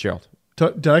 Fitzgerald.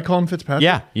 Did I call him Fitzpatrick?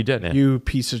 Yeah, you did. Yeah. You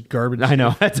piece of garbage. I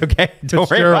know. That's okay. Don't worry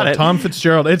Fitzgerald. about it. Tom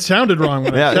Fitzgerald. It sounded wrong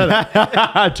when I said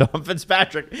it. Tom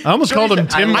Fitzpatrick. I almost called him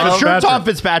Tim I'm sure Fitzpatrick. Tom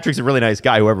Fitzpatrick's a really nice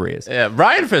guy, whoever he is. Yeah,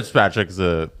 Ryan Fitzpatrick's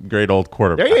a great old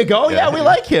quarterback. There you go. Yeah, we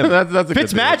like him. That's a good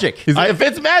Fitzmagic. deal.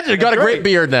 Fitzmagic got a great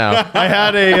beard now. I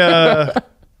had a.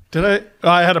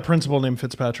 I had a principal named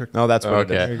Fitzpatrick. Oh, that's what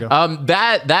it is. There you go.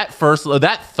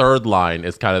 That third line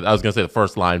is kind of, I was gonna say the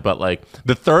first line, but like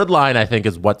the third line, I think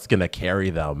is what's gonna carry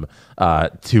them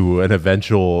to an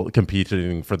eventual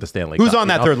competing for the Stanley Cup. Who's on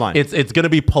that third line? It's gonna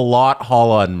be Palat,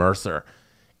 Holla, and Mercer.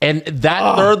 And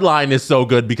that third line is so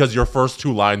good because your first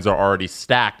two lines are already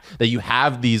stacked, that you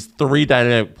have these three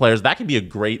dynamic players. That can be a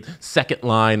great second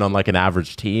line on like an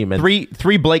average team. And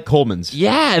Three Blake Colemans.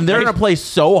 yeah, and they're going to play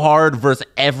so hard versus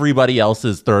everybody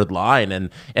else's third line.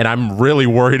 And I'm really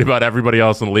worried about everybody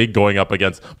else in the league going up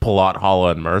against Palat,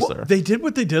 Holla, and Mercer. They did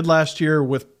what they did last year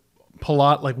with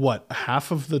Palat, like what,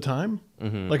 half of the time?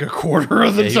 Like a quarter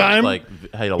of the time?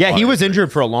 He was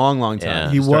injured for a long, long time. Yeah.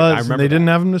 He I was, remember and they that. didn't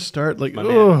have him to start. Like,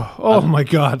 oh my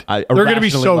God. I They're going to be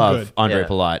irrationally so love good. Andre Yeah.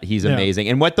 Palat. He's amazing.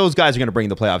 And what those guys are going to bring in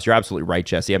the playoffs, you're absolutely right,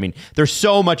 Jesse. I mean, there's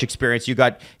so much experience. You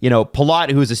got,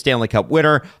 Palat, who's a Stanley Cup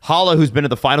winner, Holla, who's been to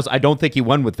the finals. I don't think he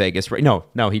won with Vegas. Right? No,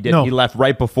 he didn't. No. He left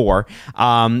right before.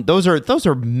 Those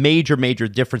are major, major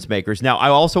difference makers. Now, I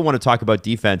also want to talk about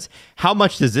defense. How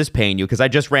much does this pain you? Because I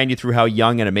just ran you through how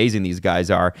young and amazing these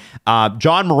guys are.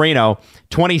 John Moreno,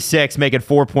 26, making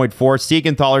 4.4.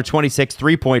 Siegenthaler, 26,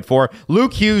 3.4.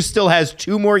 Luke Hughes still has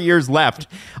 2 more years left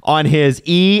on his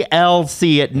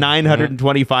ELC at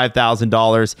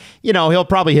 $925,000. He'll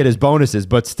probably hit his bonuses,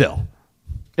 but still.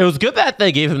 It was good that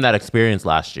they gave him that experience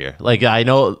last year. Like, I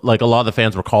know, like, a lot of the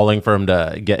fans were calling for him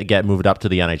to get moved up to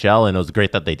the NHL, and it was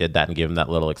great that they did that and gave him that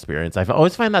little experience. I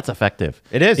always find that's effective.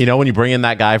 It is. When you bring in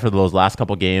that guy for those last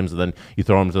couple games, and then you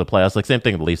throw him to the playoffs. Like, same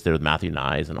thing at least did with Matthew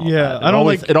Nyes and all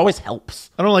that. It always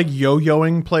helps. I don't like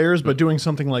yo-yoing players, but doing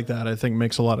something like that, I think,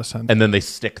 makes a lot of sense. And then they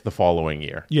stick the following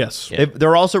year. Yes.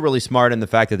 They're also really smart in the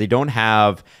fact that they don't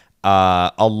have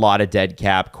a lot of dead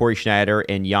cap. Corey Schneider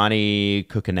and Yanni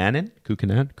Kukkonen.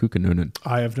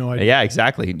 I have no idea. Yeah,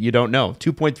 exactly. You don't know.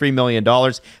 $2.3 million.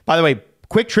 By the way,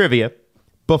 quick trivia.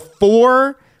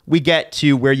 Before we get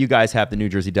to where you guys have the New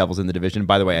Jersey Devils in the division,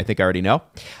 by the way, I think I already know.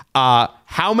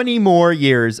 How many more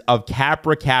years of cap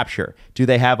recapture do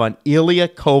they have on Ilya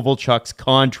Kovalchuk's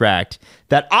contract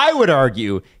that I would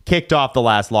argue kicked off the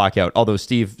last lockout? Although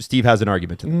Steve has an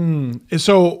argument to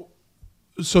that.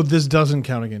 So this doesn't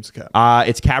count against the cap.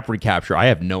 It's cap recapture. I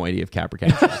have no idea if cap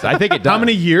recapture. I think it does. How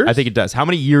many years? I think it does. How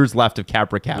many years left of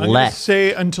cap recapture? I'm going to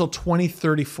say until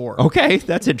 2034. Okay,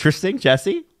 that's interesting,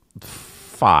 Jesse.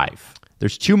 5.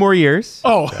 There's 2 more years.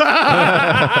 Oh,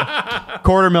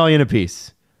 $250,000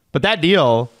 apiece. But that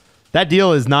deal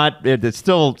is not. It's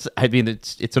still. I mean,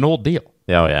 it's an old deal.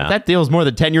 Oh, yeah. That deal is more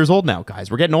than 10 years old now,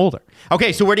 guys. We're getting older.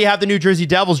 Okay, so where do you have the New Jersey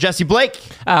Devils, Jesse Blake?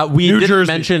 We New didn't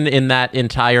Jersey. mention in that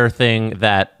entire thing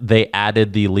that they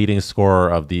added the leading scorer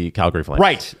of the Calgary Flames.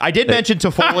 Right. I did mention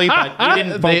Toffoli, but we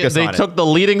didn't focus They on took it. the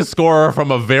leading scorer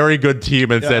from a very good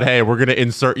team and said, hey, we're going to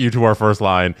insert you to our first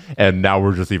line, and now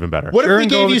we're just even better. What if we Sharon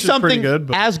gave you Govich is pretty something good,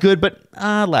 but- as good, but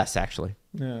less, actually?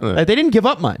 They didn't give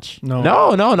up much. no.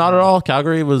 No, not at all.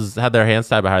 Calgary had their hands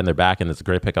tied behind their back, and it's a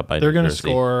great pickup by They're New going to Jersey.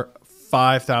 score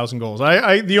 5,000 goals.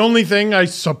 The only thing I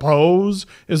suppose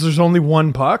is there's only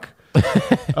one puck.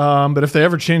 But if they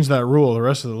ever change that rule, the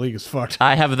rest of the league is fucked.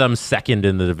 I have them second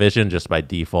in the division just by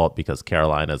default because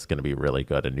Carolina's going to be really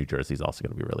good and New Jersey's also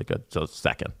going to be really good. So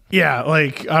second. Yeah,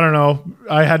 like, I don't know.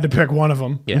 I had to pick one of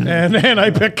them. Yeah. And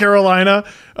I picked Carolina.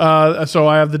 So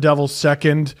I have the Devils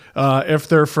second. If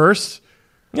they're first,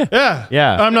 Yeah.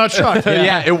 Yeah. I'm not shocked.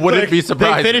 Yeah, it wouldn't be They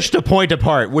surprising. finished a point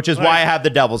apart, which is why I have the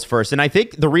Devils first. And I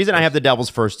think the reason I have the Devils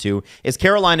first too is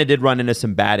Carolina did run into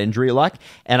some bad injury luck,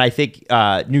 and I think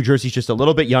New Jersey's just a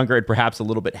little bit younger and perhaps a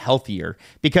little bit healthier.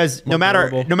 Because no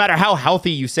matter how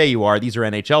healthy you say you are, these are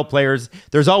NHL players.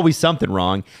 There's always something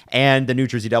wrong, and the New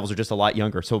Jersey Devils are just a lot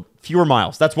younger, so fewer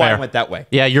miles. That's why I Fair. went that way.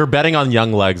 Yeah, you're betting on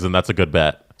young legs, and that's a good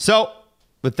bet. So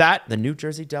with that, the New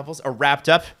Jersey Devils are wrapped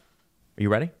up. Are you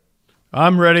ready?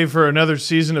 I'm ready for another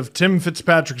season of Tim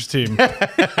Fitzpatrick's team.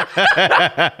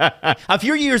 A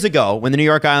few years ago, when the New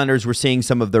York Islanders were seeing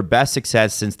some of their best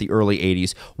success since the early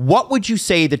 80s, what would you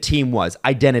say the team was,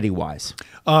 identity-wise?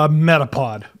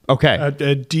 Metapod. Okay.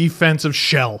 A defensive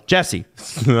shell. Jesse.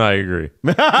 I agree.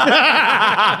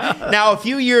 Now, a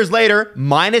few years later,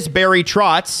 minus Barry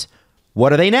Trotz,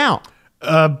 what are they now?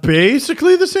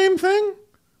 Basically the same thing.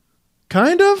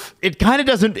 Kind of. It kind of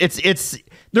doesn't, it's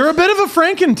They're a bit of a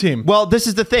Franken team. well, this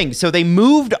is the thing. So they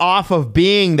moved off of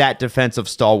being that defensive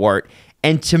stalwart,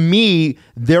 and to me,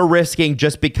 they're risking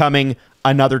just becoming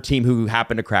another team who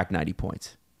happened to crack 90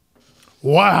 points.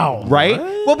 Wow. Right?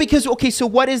 Well, because, okay, so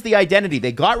what is the identity?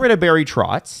 They got rid of Barry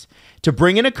Trotz to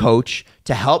bring in a coach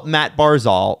to help Matt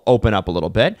Barzal open up a little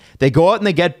bit. They go out and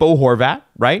they get Bo Horvat,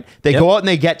 right? They go out and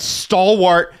they get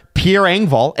stalwart Pierre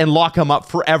Engvall and lock him up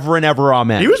forever and ever,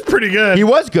 amen. He was pretty good. He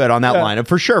was good on that lineup,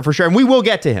 for sure. And we will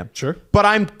get to him. Sure. But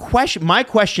my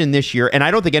question this year, and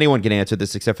I don't think anyone can answer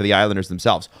this except for the Islanders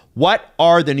themselves. What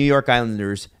are the New York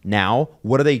Islanders now?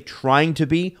 What are they trying to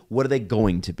be? What are they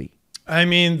going to be? I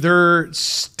mean, they're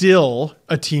still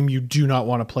a team you do not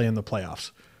want to play in the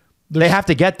playoffs. They have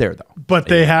to get there, though. But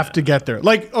they have to get there.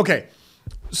 Like, okay,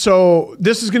 so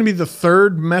this is going to be the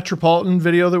third Metropolitan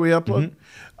video that we upload.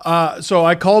 So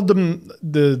I called them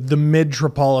the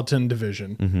Mid-Tropolitan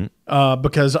Division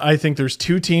because I think there's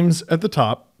two teams at the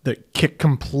top that kick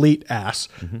complete ass.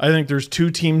 I think there's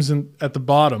two teams at the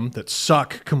bottom that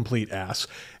suck complete ass.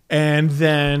 And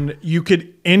then you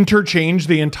could interchange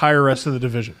the entire rest of the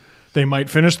division. They might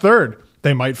finish third.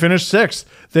 They might finish sixth.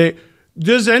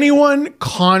 Does anyone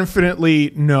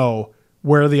confidently know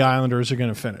where the Islanders are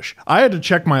going to finish? I had to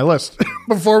check my list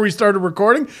before we started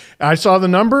recording. I saw the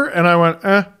number and I went,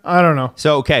 I don't know.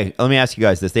 So, okay, let me ask you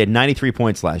guys this. They had 93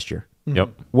 points last year. Yep.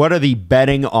 What are the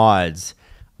betting odds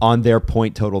on their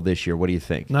point total this year? What do you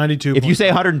think? 92. If you say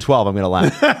 112, I'm going to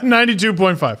laugh.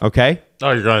 92.5. Okay?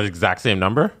 Oh, you're going the exact same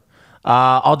number?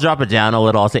 I'll drop it down a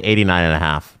little. I'll say 89 and a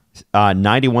half.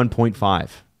 91.5.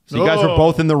 So you guys were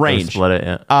both in the range. Split it,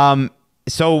 yeah.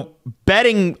 So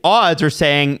betting odds are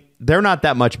saying they're not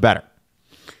that much better.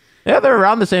 Yeah, they're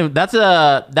around the same.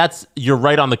 That's you're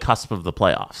right on the cusp of the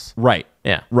playoffs. Right.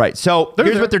 Yeah. Right. So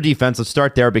here's there. what their defense. Let's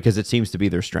start there because it seems to be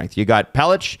their strength. You got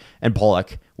Pelech and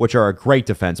Pollock, which are a great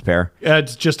defense pair.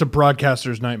 It's just a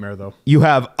broadcaster's nightmare, though. You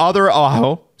have other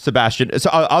Sebastian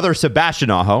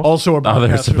Aho. Also a Other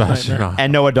broadcaster's Sebastian. nightmare.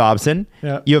 And Noah Dobson.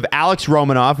 Yeah. You have Alex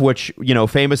Romanov, which,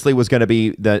 famously was going to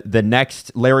be the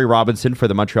next Larry Robinson for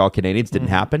the Montreal Canadiens. Didn't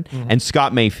happen. And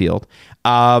Scott Mayfield.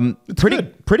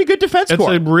 Pretty good defense It's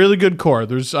core. a really good core.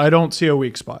 I don't see a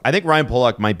weak spot. I think Ryan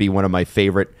Pollock might be one of my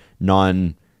favorite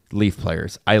non-Leaf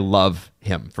players. I love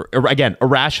him. Again,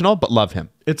 irrational, but love him.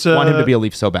 Want him to be a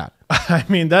Leaf so bad. I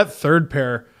mean, that third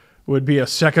pair would be a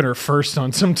second or first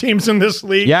on some teams in this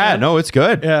league. Yeah, no, it's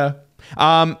good. Yeah.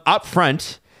 Up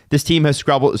front, this team has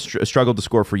struggled to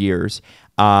score for years.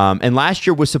 And last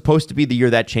year was supposed to be the year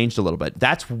that changed a little bit.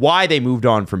 That's why they moved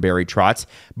on from Barry Trotz,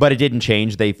 but it didn't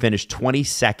change. They finished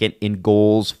 22nd in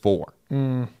goals for.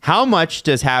 How much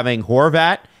does having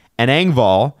Horvat and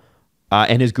Engvall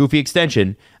and his goofy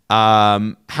extension,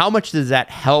 how much does that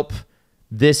help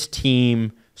this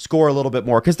team score a little bit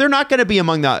more? Because they're not going to be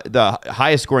among the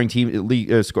highest scoring teams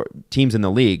in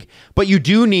the league, but you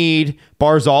do need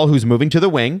Barzal, who's moving to the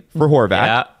wing for Horvat.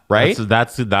 Yeah. Right?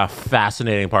 That's the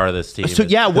fascinating part of this team. So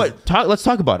yeah, let's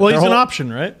talk about it. Well, he's Their an whole-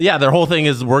 option, right? Yeah, their whole thing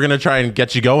is we're going to try and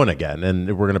get you going again, and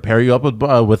we're going to pair you up with Bo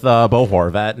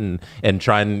Horvat and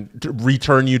try and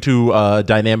return you to a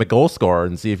dynamic goal scorer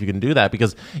and see if you can do that.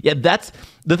 Because that's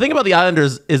the thing about the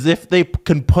Islanders is if they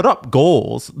can put up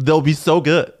goals, they'll be so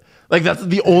good. Like that's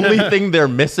the only thing they're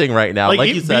missing right now.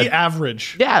 Like you said, be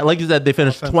average. yeah, like you said, they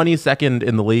finished 22nd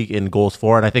in the league in goals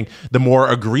for, and I think the more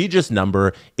egregious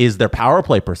number is their power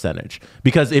play percentage.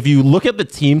 Because if you look at the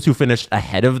teams who finished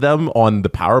ahead of them on the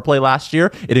power play last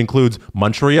year, it includes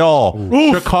Montreal,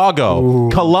 Chicago,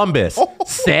 Columbus,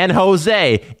 San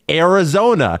Jose,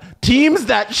 Arizona, teams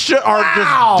that are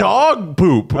just dog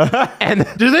poop. And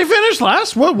Did they finish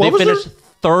last? What they was finished it?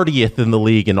 30th in the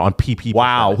league and on PP.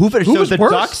 Wow. percentage. Who finished? Who So was the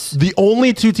worse? Ducks? The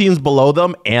only two teams below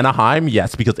them, Anaheim,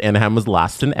 yes, because Anaheim was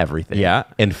last in everything. Yeah.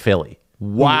 And Philly.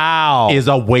 Wow. is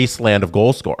a wasteland of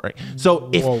goal scoring. So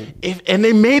if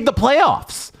they made the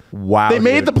playoffs. Wow. They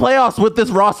made the playoffs with this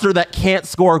roster that can't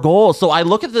score goals. So I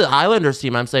look at the Islanders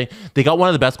team, I'm saying they got one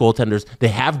of the best goaltenders. They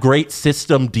have great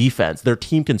system defense. Their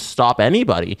team can stop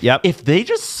anybody. Yep. If they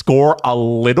just score a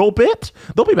little bit,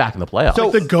 they'll be back in the playoffs.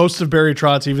 Like the ghost of Barry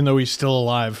Trotz, even though he's still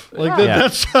alive. Like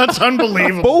that's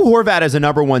unbelievable. Bo Horvat as a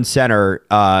number one center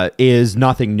is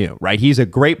nothing new, right? He's a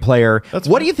great player.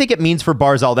 What do you think it means for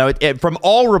Barzal? Now, from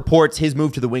all reports, his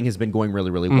move to the wing has been going really,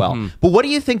 really well. But what do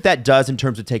you think that does in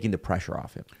terms of taking the pressure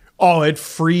off him? Oh, it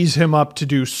frees him up to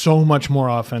do so much more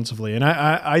offensively. And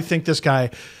I think this guy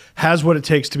has what it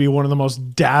takes to be one of the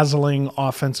most dazzling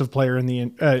offensive player in the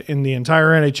entire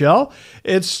NHL.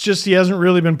 It's just he hasn't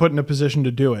really been put in a position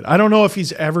to do it. I don't know if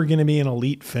he's ever going to be an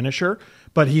elite finisher,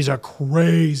 but he's a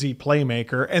crazy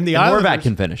playmaker. And Horvat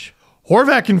can finish.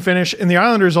 Horvat can finish, and the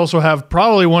Islanders also have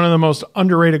probably one of the most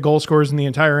underrated goal scorers in the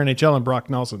entire NHL in Brock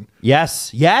Nelson.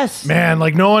 Yes. Man,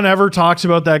 like no one ever talks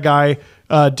about that guy.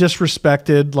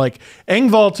 Disrespected. Like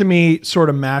Engvall to me sort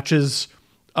of matches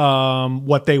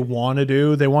what they want to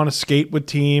do. They want to skate with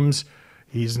teams.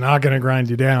 He's not going to grind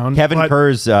you down. Kevin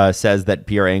Kurz says that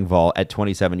Pierre Engvall at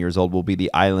 27 years old will be the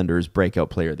Islanders breakout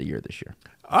player of the year this year.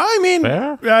 I mean,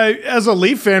 as a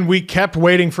Leaf fan, we kept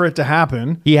waiting for it to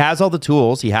happen. He has all the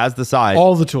tools. He has the size.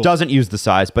 All the tools. Doesn't use the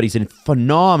size, but he's in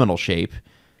phenomenal shape.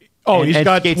 Oh, he's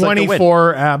got skates like the wind.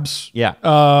 24 abs.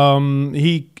 Yeah.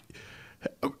 He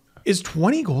is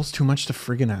 20 goals too much to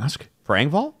friggin' ask? For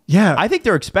Engvall? Yeah. I think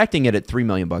they're expecting it at $3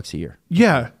 million a year.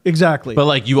 Yeah, exactly. But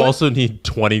like you also need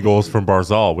 20 goals from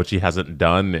Barzal, which he hasn't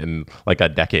done in like a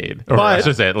decade. Or I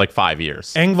should say like 5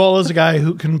 years. Engvall is a guy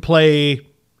who can play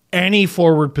any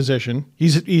forward position.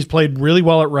 He's played really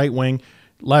well at right wing,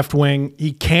 left wing.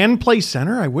 He can play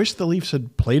center. I wish the Leafs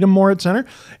had played him more at center.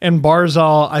 And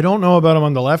Barzal, I don't know about him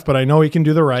on the left, but I know he can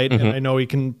do the right, and I know he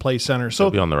can play center. So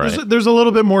be on the right. There's a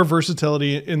little bit more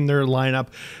versatility in their lineup.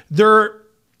 They're,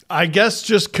 I guess,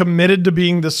 just committed to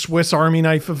being the Swiss Army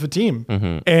knife of a team.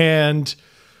 And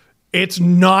it's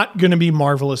not going to be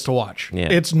marvelous to watch. Yeah.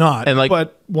 It's not. And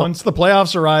but once the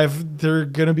playoffs arrive, they're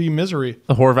going to be misery.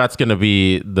 The Horvat's going to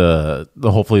be the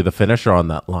hopefully the finisher on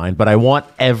that line, but I want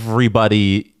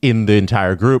everybody in the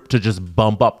entire group to just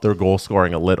bump up their goal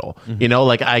scoring a little. You know,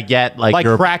 like I get like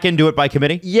Kraken do it by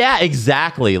committee? Yeah,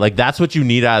 exactly. Like that's what you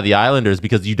need out of the Islanders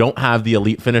because you don't have the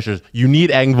elite finishers. You need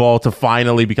Engvall to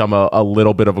finally become a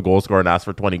little bit of a goal scorer and ask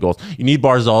for 20 goals. You need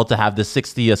Barzal to have the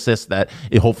 60 assists that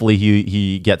hopefully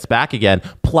he gets back again.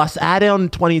 Plus add on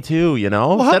 22, you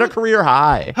know? Set a career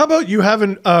high. How about you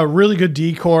having a really good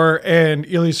D-core and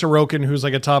Ilya Sorokin, who's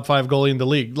like a top 5 goalie in the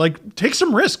league? Like, take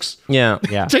some risks. Yeah.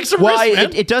 Take some risks,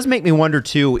 man. It does make me wonder,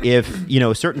 too, if,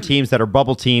 certain teams that are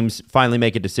bubble teams finally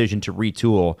make a decision to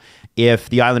retool if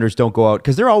the Islanders don't go out,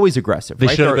 because they're always aggressive. They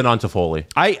should have been on Toffoli.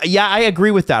 I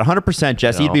agree with that 100%,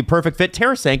 Jesse. He'd be a perfect fit.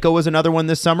 Tarasenko was another one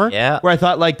this summer where I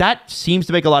thought, like, that seems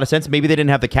to make a lot of sense. Maybe they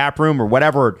didn't have the cap room or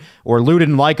whatever, or Lou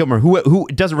didn't like him, or who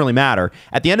it doesn't really matter.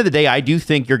 At the end of the day, I do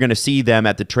think you're going to see them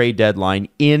at the trade deadline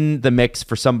in the mix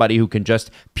for somebody who can just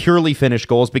purely finish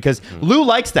goals, because Lou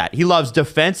likes that. He loves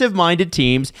defensive-minded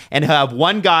teams and have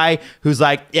one guy who's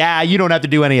like, yeah, you don't have to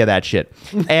do any of that shit.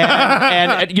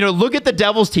 And look at the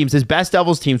Devils teams, his best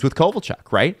Devils teams with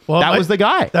Kovalchuk, right? Well, that was the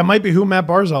guy. That might be who Matt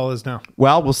Barzal is now.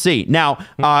 Well, we'll see. Now,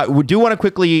 we do want to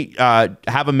quickly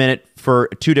have a minute for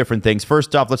two different things.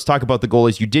 First off, let's talk about the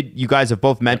goalies. You guys have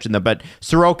both mentioned them, but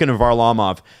Sorokin and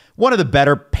Varlamov, one of the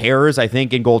better pairs, I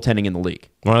think, in goaltending in the league.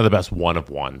 One of the best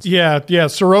one-of-ones. Yeah.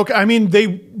 Sorokin, I mean,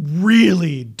 they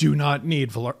really do not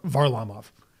need Varlamov.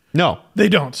 No. They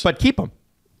don't. But keep him.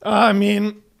 I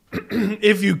mean,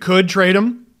 if you could trade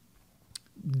him,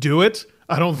 do it.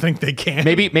 I don't think they can.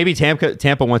 Maybe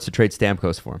Tampa wants to trade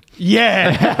Stamkos for him.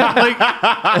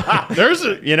 Yeah. There's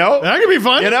a, that could be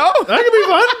fun. That could be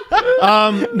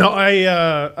fun. No,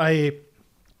 I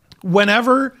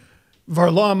whenever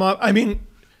Varlamov, I mean,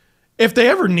 if they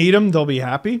ever need him, they'll be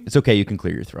happy. It's okay. You can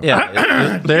clear your throat.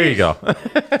 Yeah. There you go.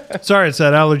 Sorry, it's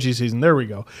that allergy season. There we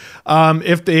go.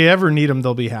 If they ever need him,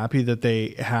 they'll be happy that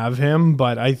they have him.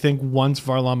 But I think once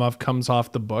Varlamov comes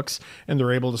off the books and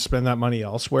they're able to spend that money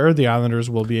elsewhere, the Islanders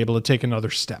will be able to take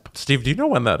another step. Steve, do you know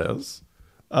when that is?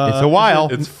 It's a while.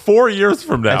 It's 4 years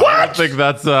from now. What? I don't think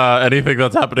that's anything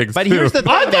that's happening But soon. here's the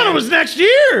thing. I thought it was next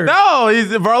year. No,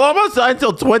 Varlamov signed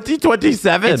until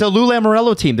 2027. It's a Lou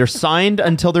Lamoriello team. They're signed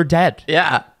until they're dead.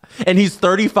 Yeah. And he's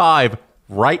 35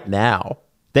 right now.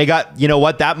 They got, you know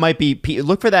what? That might be,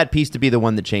 look for that piece to be the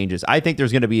one that changes. I think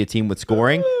there's going to be a team with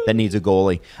scoring that needs a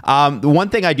goalie. The one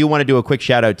thing I do want to do a quick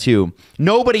shout out to,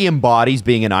 nobody embodies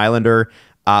being an Islander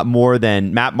more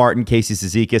than Matt Martin, Casey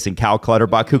Cizikas, and Cal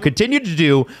Clutterbuck, who continue to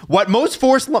do what most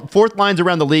fourth lines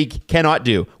around the league cannot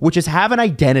do, which is have an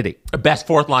identity. Best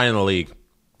fourth line in the league.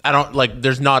 I don't like.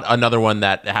 There's not another one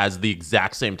that has the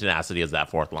exact same tenacity as that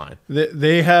fourth line.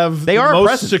 They have the are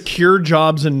most secure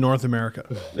jobs in North America.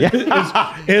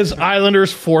 is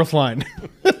Islanders' fourth line.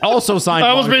 Also signed. I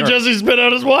almost made Jesse spit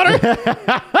out his water.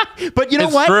 But you know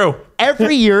It's what? true.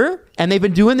 Every year, and they've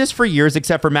been doing this for years,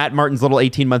 except for Matt Martin's little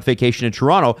 18-month vacation in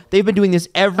Toronto. They've been doing this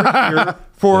every year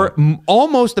for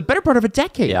almost the better part of a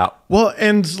decade. Yeah. Well,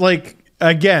 and like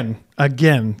again,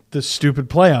 the stupid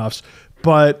playoffs.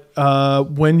 But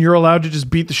when you're allowed to just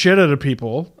beat the shit out of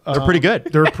people, They're pretty good.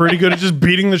 They're pretty good at just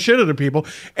beating the shit out of people.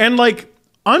 And like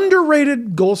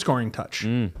underrated goal scoring touch.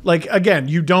 Like again,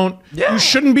 you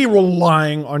shouldn't be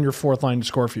relying on your fourth line to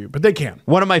score for you, but they can.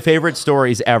 One of my favorite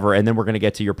stories ever, and then we're going to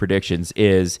get to your predictions,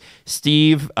 is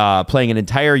Steve playing an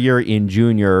entire year in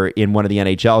junior in one of the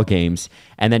NHL games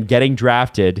and then getting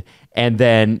drafted. And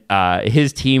then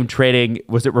his team trading,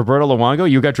 was it Roberto Luongo?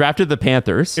 You got drafted to the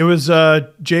Panthers. It was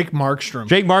Jake Markstrom.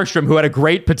 Jake Markstrom, who had a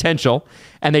great potential,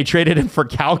 and they traded him for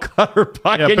Cal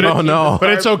Clutterbuck. Yeah, but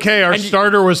it's okay. Our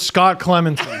starter was Scott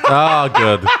Clemenson. Oh,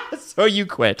 good. So you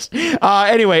quit.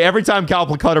 Anyway, every time Cal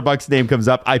Clutterbuck's name comes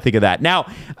up, I think of that. Now,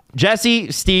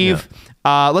 Jesse, Steve,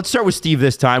 let's start with Steve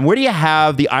this time. Where do you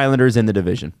have the Islanders in the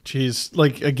division? Jeez,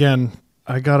 like again,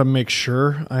 I got to make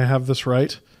sure I have this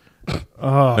right.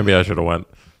 Maybe I should have went.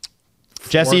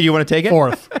 Jesse, do you want to take it?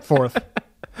 Fourth.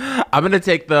 I'm going to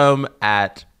take them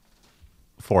at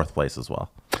fourth place as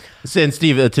well. And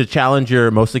Steve, to challenge your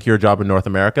most secure job in North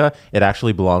America, it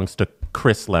actually belongs to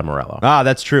Chris Lamorello. Ah,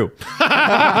 that's true. Chris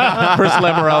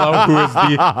Lamorello, who is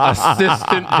the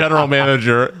assistant general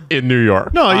manager in New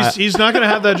York. No, he's not going to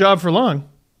have that job for long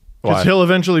because Why? he'll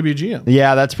eventually be GM.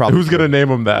 Yeah, that's probably Who's going to name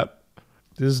him that?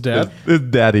 His dad. His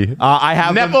daddy. I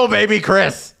have Nepo baby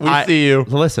Chris. We see you.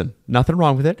 Listen, nothing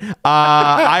wrong with it.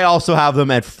 I also have them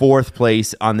at fourth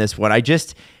place on this one. I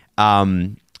just,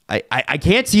 I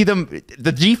can't see them.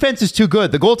 The defense is too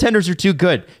good. The goaltenders are too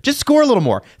good. Just score a little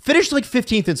more. Finish like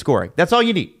 15th in scoring. That's all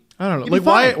you need. I don't know. You'll be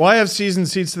Like fine. why have season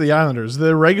seats to the Islanders?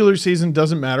 The regular season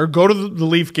doesn't matter. Go to the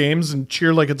Leaf games and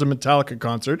cheer like it's a Metallica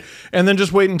concert, and then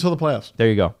just wait until the playoffs. There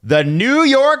you go. The New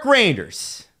York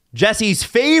Rangers. Jesse's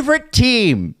favorite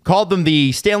team called them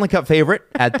the Stanley Cup favorite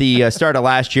at the start of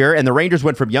last year, and the Rangers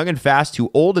went from young and fast to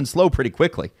old and slow pretty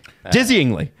quickly.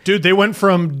 Dizzyingly. Dude, they went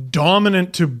from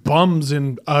dominant to bums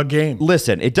in a game.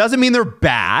 Listen, it doesn't mean they're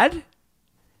bad.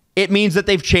 It means that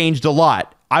they've changed a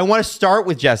lot. I want to start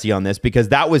with Jesse on this because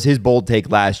that was his bold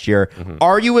take last year. Mm-hmm.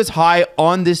 Are you as high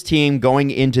on this team going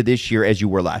into this year as you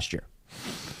were last year?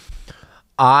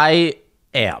 I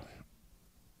am.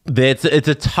 It's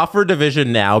a tougher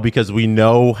division now because we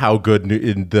know how good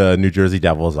the New Jersey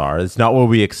Devils are. It's not what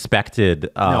we expected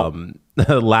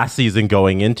last season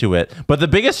going into it. But the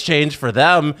biggest change for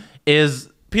them is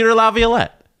Peter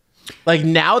Laviolette. Like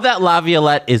now that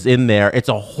Laviolette is in there, it's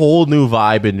a whole new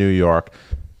vibe in New York.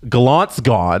 Gallant's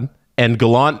gone, and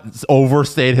Gallant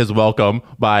overstayed his welcome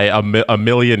by a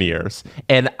million years.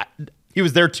 And he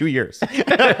was there 2 years.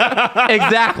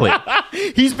 Exactly.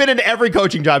 He's been in every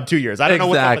coaching job 2 years. I don't know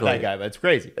what's up with that guy, but it's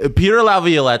crazy. Peter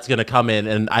Laviolette's going to come in,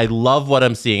 and I love what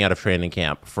I'm seeing out of training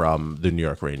camp from the New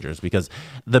York Rangers because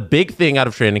the big thing out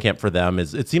of training camp for them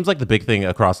is it seems like the big thing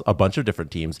across a bunch of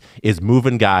different teams is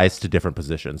moving guys to different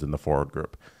positions in the forward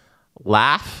group.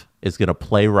 Laff is going to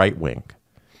play right wing,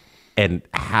 and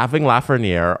having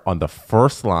Lafreniere on the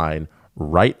first line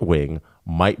right wing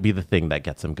might be the thing that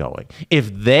gets him going.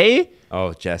 If they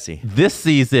Jesse, this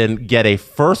season get a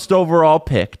first overall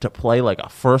pick to play like a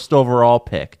first overall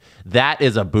pick, that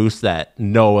is a boost that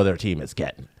no other team is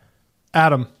getting.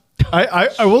 Adam, I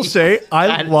will say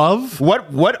I love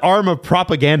what arm of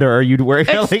propaganda are you wearing?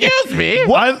 Excuse me.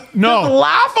 No. Does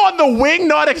Laugh on the wing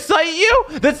not excite you?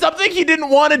 That's something he didn't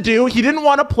want to do. He didn't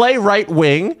want to play right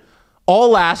wing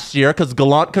all last year because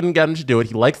Gallant couldn't get him to do it.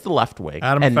 He likes the left wing.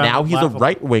 Adam and found now it he's laughable. a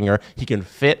right winger. He can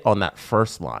fit on that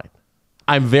first line.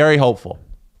 I'm very hopeful.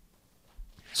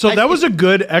 So that was a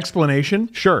good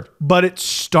explanation. Sure. But it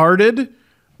started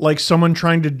like someone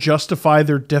trying to justify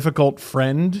their difficult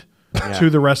friend to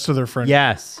the rest of their friends.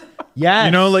 Yes. Yes.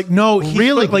 You know, like, no, he's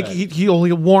Really like good.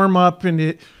 he'll warm up and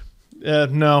it.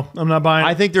 No, I'm not buying it.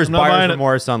 I think there's I'm not buyer's buying it.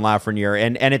 remorse on Lafreniere,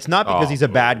 and it's not because he's a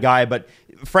bad guy, but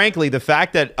frankly, the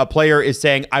fact that a player is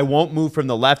saying, I won't move from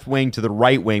the left wing to the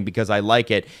right wing because I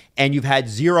like it, and you've had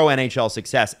zero NHL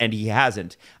success, and he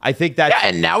hasn't. I think that's... Yeah,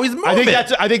 and now he's moving.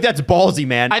 I think that's ballsy,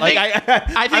 man.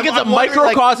 I think it's a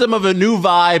microcosm of a new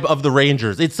vibe of the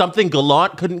Rangers. It's something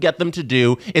Gallant couldn't get them to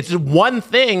do. It's one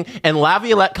thing, and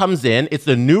Laviolette comes in. It's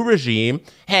the new regime.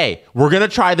 Hey, we're going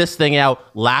to try this thing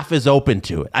out. Laugh is open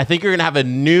to it. I think you're going to have a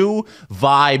new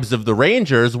vibes of the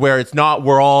Rangers where it's not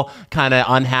we're all kind of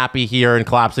unhappy here and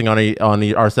collapsing on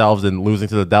ourselves and losing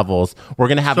to the Devils. We're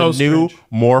going to have a new,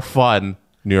 more fun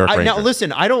New York Rangers. Now,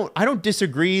 listen, I don't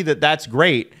disagree that that's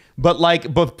great, but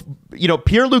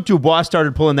Pierre-Luc Dubois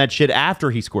started pulling that shit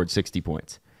after he scored 60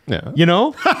 points. Yeah. You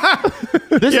know?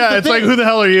 It's like, who the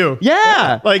hell are you?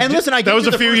 Yeah. Like, and listen, I that was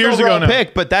a few years ago now.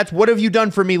 Pick, but that's what have you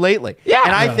done for me lately? Yeah.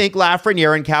 And I think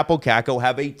Lafreniere and Capo Caco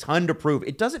have a ton to prove.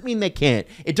 It doesn't mean they can't.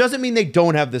 It doesn't mean they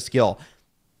don't have the skill.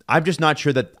 I'm just not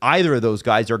sure that either of those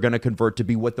guys are going to convert to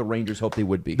be what the Rangers hope they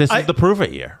would be. This is the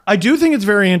prove-it year. I do think it's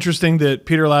very interesting that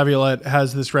Peter Laviolette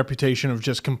has this reputation of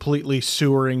just completely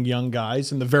sewering young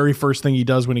guys. And the very first thing he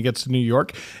does when he gets to New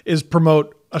York is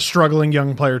promote a struggling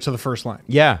young player to the first line.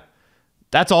 Yeah.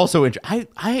 That's also interesting.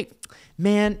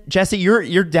 Man, Jesse,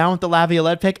 you're down with the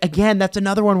Laviolette pick. Again, that's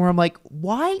another one where I'm like,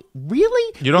 why?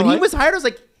 Really? When he was hired, I was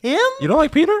like, him? You don't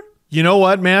like Peter? You know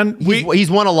what, man? He's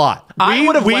won a lot. I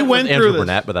would have went went with through Andrew this.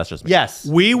 Burnett, but that's just me. Yes.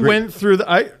 We went through the...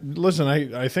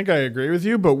 I think I agree with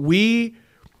you, but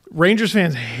Rangers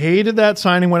fans hated that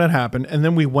signing when it happened, and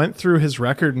then we went through his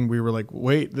record and we were like,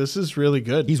 wait, this is really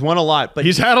good. He's won a lot, but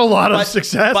he's had a lot of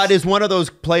success. But is one of those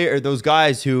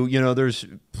guys who, there's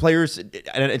players, and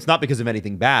it's not because of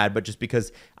anything bad, but just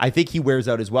because I think he wears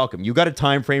out his welcome. You got a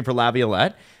time frame for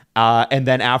Laviolette, and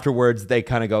then afterwards they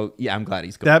kind of go, yeah, I'm glad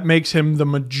he's gone. That makes him the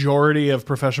majority of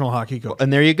professional hockey coaches.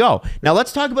 And there you go. Now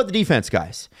let's talk about the defense,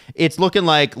 guys. It's looking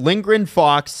like Lindgren,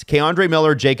 Fox, Keandre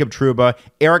Miller, Jacob Trouba,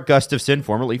 Eric Gustafson,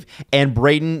 former Leaf, and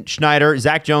Braden Schneider,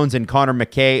 Zach Jones, and Connor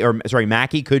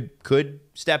Mackey could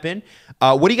step in.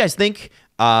 What do you guys think?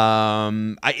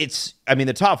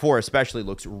 The top four especially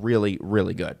looks really,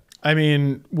 really good. I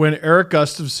mean, when Eric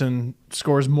Gustafson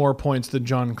scores more points than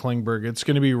John Klingberg, it's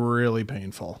going to be really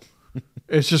painful.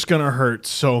 It's just going to hurt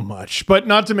so much. But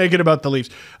not to make it about the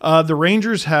Leafs. The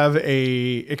Rangers have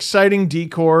a exciting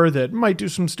decor that might do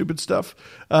some stupid stuff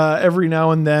every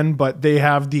now and then, but they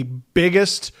have the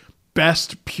biggest,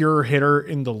 best pure hitter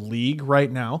in the league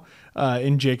right now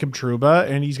in Jacob Trouba,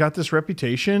 and he's got this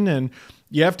reputation, and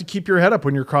you have to keep your head up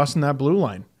when you're crossing that blue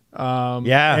line.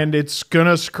 And it's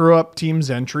gonna screw up teams'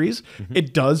 entries. Mm-hmm.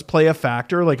 It does play a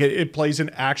factor. Like it plays an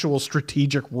actual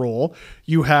strategic role.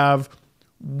 You have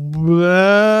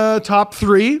top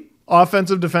three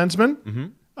offensive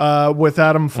defensemen with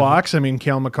Adam Fox. I mean,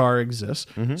 Cale Makar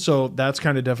exists, so that's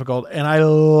kind of difficult. And I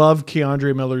love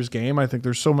Keandre Miller's game. I think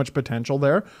there's so much potential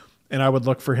there, and I would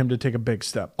look for him to take a big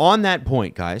step. On that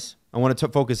point, guys, I want to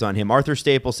focus on him. Arthur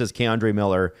Staples says Keandre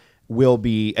Miller will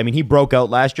be, he broke out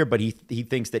last year, but he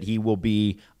thinks that he will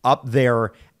be up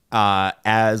there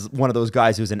as one of those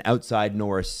guys who's an outside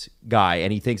Norris guy,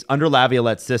 and he thinks under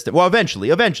Laviolette's system, well, eventually,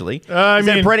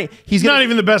 he's not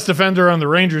even the best defender on the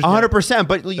Rangers. 100%,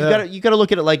 but you got to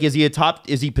look at it like, is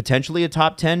he potentially a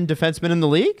top 10 defenseman in the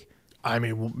league? I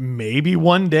mean, maybe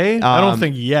one day. I don't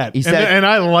think yet. He said, and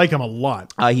I like him a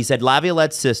lot. He said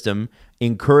Laviolette's system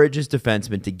encourages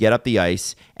defensemen to get up the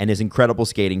ice, and his incredible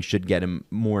skating should get him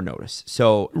more notice.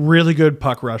 So really good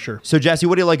puck rusher. So Jesse,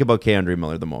 what do you like about Keandre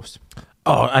Miller the most?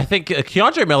 Oh, I think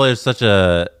Keandre Miller is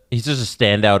he's just a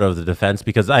standout of the defense,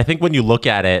 because I think when you look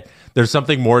at it, there's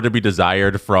something more to be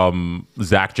desired from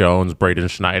Zach Jones, Braden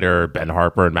Schneider, Ben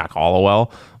Harper, and Mac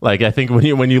Hollowell. Like, I think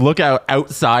when you look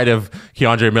outside of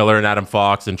Keandre Miller and Adam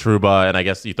Fox and Trouba, and I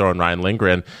guess you throw in Ryan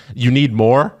Lindgren, you need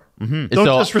more. Mm-hmm.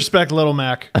 Don't disrespect Little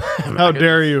Mac. How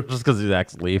dare you? Just because he's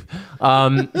ex-Leaf.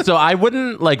 So I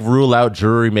wouldn't rule out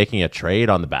Drury making a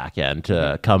trade on the back end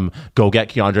to go get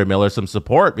Keandre Miller some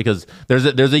support, because there's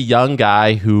a young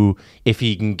guy who, if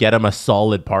he can get him a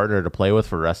solid partner to play with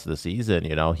for the rest of the season,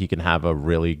 he can have a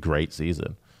really great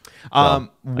season. So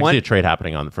I see a trade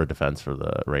happening for defense for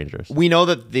the Rangers. We know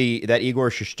that that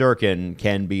Igor Shesterkin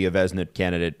can be a Vezina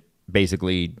candidate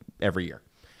basically every year.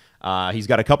 He's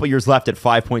got a couple years left at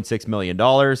 $5.6 million.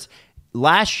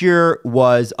 Last year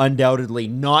was undoubtedly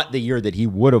not the year that he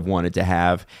would have wanted to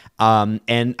have.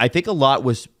 And I think a lot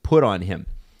was put on him.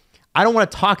 I don't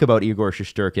want to talk about Igor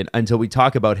Shesterkin until we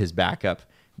talk about his backup,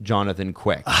 Jonathan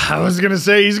Quick. I was going to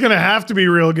say, he's going to have to be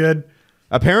real good.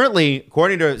 Apparently,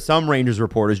 according to some Rangers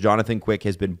reporters, Jonathan Quick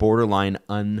has been borderline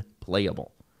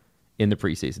unplayable in the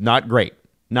preseason. Not great.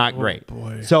 Not great.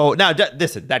 boy. So now,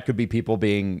 listen, that could be people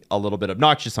being a little bit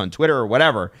obnoxious on Twitter or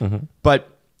whatever.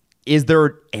 But is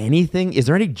there any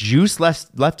juice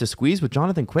left to squeeze with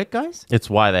Jonathan Quick, guys? It's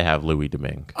why they have Louis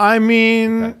Domingue. I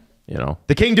mean, You know,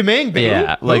 The King Domingue, baby.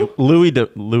 yeah, like Louis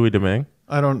Domingue.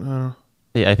 I don't know.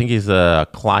 Yeah, I think he's a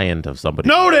client of somebody.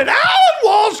 Noted Alan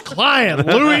Wall's client,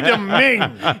 Louis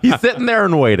Domingue. He's sitting there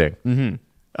and waiting.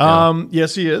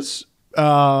 Yes, he is.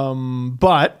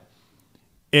 But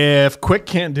if Quick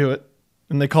can't do it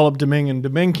and they call up Domingue and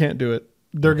Domingue can't do it,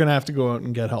 they're going to have to go out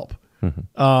and get help.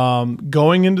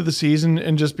 Going into the season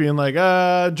and just being like,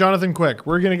 Jonathan Quick,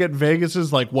 we're going to get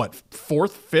Vegas's like what,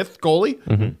 4th, 5th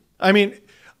goalie? I mean,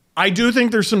 I do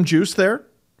think there's some juice there.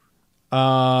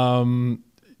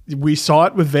 We saw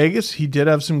it with Vegas. He did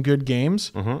have some good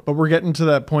games, but we're getting to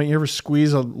that point. You ever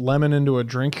squeeze a lemon into a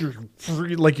drink? Your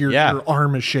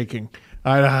arm is shaking.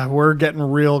 We're getting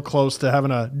real close to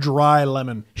having a dry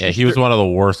lemon. Yeah, he was one of the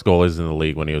worst goalies in the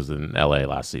league when he was in LA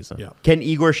last season. Yeah. Can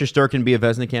Igor Shesterkin be a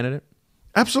Vezina candidate?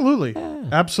 Absolutely.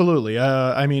 Absolutely.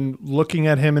 I mean, looking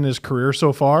at him in his career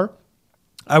so far,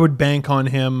 I would bank on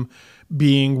him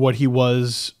being what he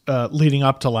was leading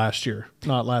up to last year.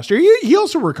 Not last year. He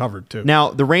also recovered too.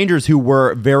 Now, the Rangers, who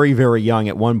were very, very young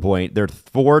at one point, they're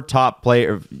four top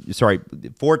players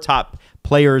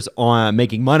on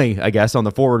making money, I guess, on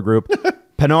the forward group.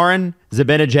 Panarin,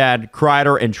 Zibanejad,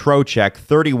 Kreider, and Trocheck,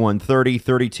 31, 30,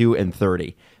 32, and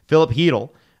 30. Philip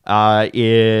Hedl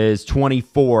is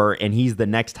 24, and he's the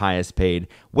next highest paid.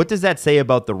 What does that say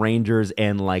about the Rangers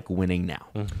and like winning now?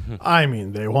 I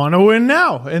mean, they want to win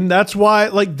now, and that's why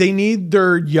like they need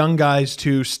their young guys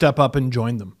to step up and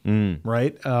join them,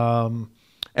 right? And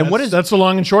that's the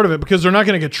long and short of it, because they're not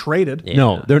going to get traded. Yeah.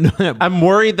 No, they're not. I'm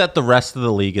worried that the rest of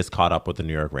the league is caught up with the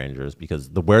New York Rangers, because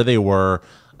where they were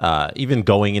even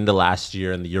going into last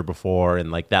year and the year before,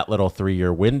 and like that little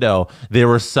 3-year window, they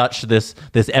were such this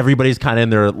everybody's kind of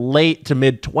in their late to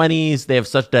mid 20s. They have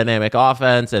such dynamic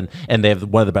offense, and they have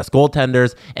one of the best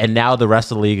goaltenders. And now the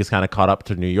rest of the league is kind of caught up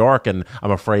to New York, and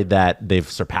I'm afraid that they've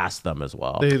surpassed them as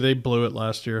well. They blew it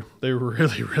last year. They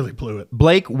really, really blew it.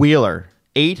 Blake Wheeler,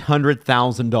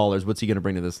 $800,000. What's he going to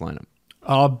bring to this lineup?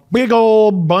 A big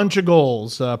old bunch of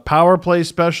goals. Power play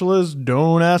specialist.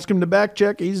 Don't ask him to back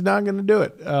check. He's not going to do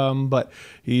it. But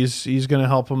he's going to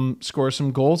help him score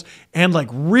some goals. And like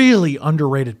really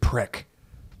underrated prick.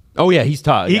 Oh, yeah, he's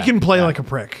tough. He can play like a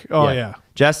prick. Oh, yeah.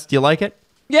 Jess, do you like it?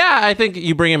 Yeah, I think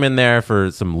you bring him in there for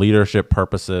some leadership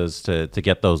purposes to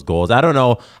get those goals. I don't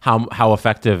know how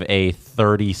effective a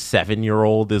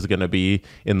 37-year-old is going to be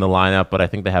in the lineup, but I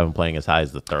think they have him playing as high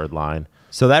as the third line.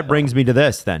 So that brings me to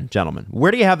this then, gentlemen.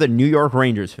 Where do you have the New York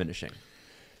Rangers finishing?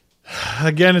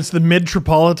 Again, it's the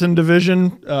Metropolitan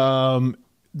Division.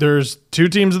 There's 2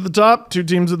 teams at the top, 2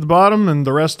 teams at the bottom, and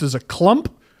the rest is a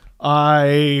clump.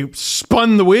 I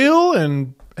spun the wheel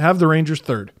and have the Rangers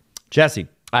third. Jesse.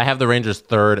 I have the Rangers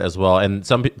third as well, and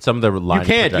some of the line. You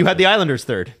can't. You had the Islanders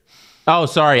third. Oh,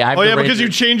 sorry. I have the Because Rangers. you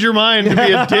changed your mind to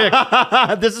be a dick.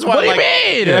 This is why. What do you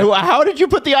mean? How did you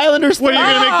put the Islanders third? What, you're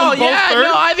gonna make them both third?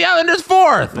 No, I have the Islanders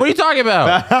fourth. What are you talking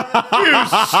about? You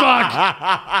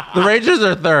suck. The Rangers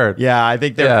are third. Yeah, I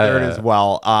think they're third as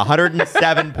well.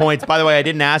 107 points. By the way, I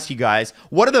didn't ask you guys.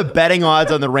 What are the betting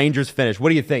odds on the Rangers finish? What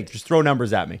do you think? Just throw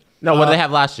numbers at me. No, what did they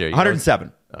have last year?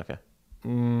 107. Okay.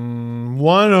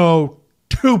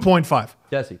 102.5.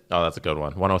 Jesse. Oh, that's a good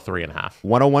one. 103.5.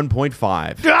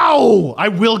 101.5. No, I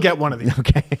will get one of these.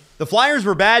 Okay. The Flyers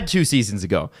were bad 2 seasons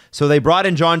ago, so they brought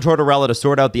in John Tortorella to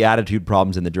sort out the attitude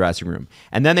problems in the dressing room.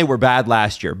 And then they were bad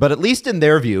last year. But at least in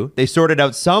their view, they sorted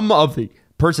out some of the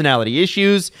personality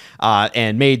issues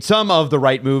and made some of the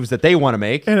right moves that they want to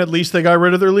make. And at least they got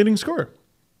rid of their leading scorer.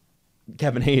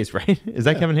 Kevin Hayes, right? Is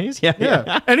that Kevin Hayes?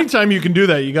 Yeah. Anytime you can do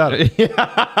that, you got it.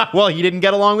 Well, he didn't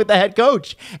get along with the head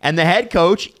coach. And the head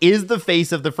coach is the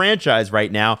face of the franchise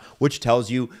right now, which tells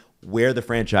you where the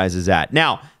franchise is at.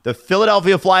 Now, the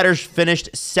Philadelphia Flyers finished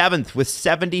 7th with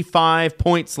 75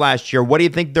 points last year. What do you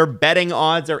think their betting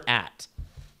odds are at?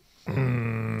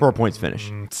 4 points finish.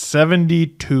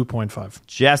 72.5.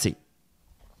 Jesse.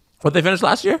 What they finished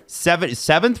last year?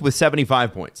 7th with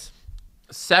 75 points.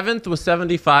 7th with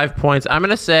 75 points. I'm going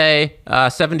to say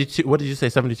 72. What did you say?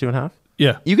 72.5?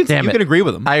 Yeah. You can Damn it. can agree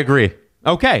with them. I agree.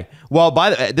 Okay. Well,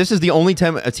 this is the only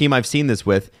team I've seen this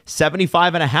with.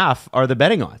 75.5 are the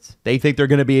betting odds. They think they're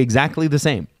going to be exactly the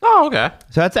same. Oh, okay.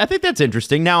 So I think that's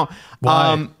interesting. Now,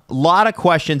 a lot of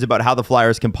questions about how the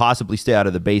Flyers can possibly stay out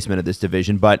of the basement of this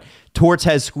division, but Torts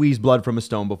has squeezed blood from a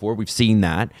stone before. We've seen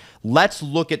that. Let's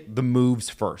look at the moves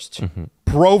first.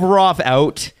 Provorov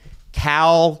out,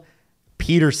 Cal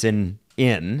Peterson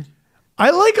in. I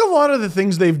like a lot of the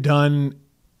things they've done,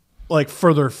 like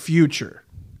for their future.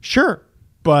 Sure.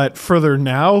 But further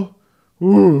now,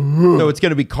 So it's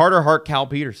going to be Carter Hart, Cal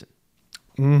Peterson.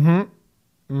 and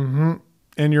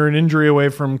you're an injury away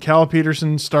from Cal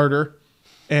Peterson starter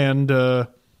and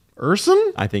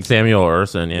Urson? I think. Samuel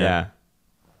Urson, Yeah.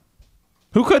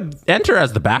 who could enter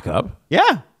as the backup.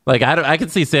 Yeah. Like I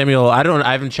could see Samuel. I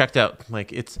haven't checked out.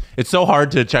 Like it's so hard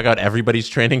to check out everybody's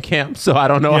training camp. So I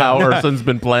don't know how Urson's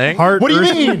been playing. Hart, What do you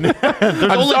Urson? mean? There's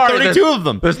only 32 of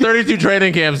them. There's 32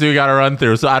 training camps we got to run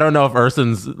through. So I don't know if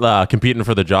Urson's competing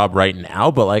for the job right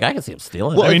now. But like I can see him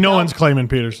stealing. I it. mean, no one's claiming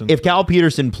Peterson. If Cal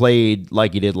Peterson played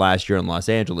like he did last year in Los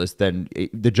Angeles, then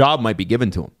the job might be given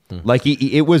to him. Like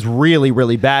it was really,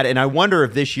 really bad. And I wonder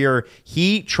if this year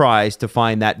he tries to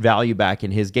find that value back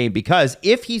in his game, because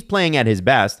if he's playing at his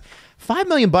best, $5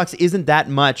 million isn't that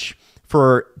much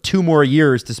for 2 more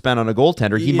years to spend on a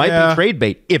goaltender. He might be trade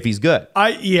bait if he's good.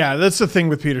 That's the thing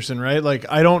with Peterson, right? Like,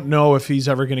 I don't know if he's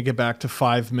ever going to get back to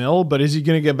 $5 million, but is he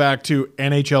going to get back to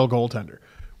NHL goaltender,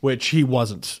 which he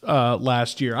wasn't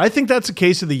last year? I think that's a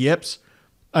case of the yips.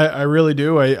 I really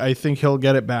do. I think he'll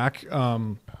get it back.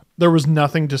 There was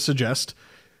nothing to suggest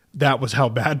that was how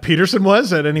bad Peterson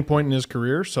was at any point in his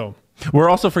career. So We're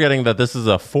also forgetting that this is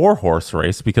a 4-horse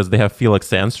race because they have Felix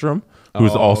Sandstrom,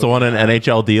 who's also on an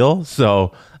NHL deal.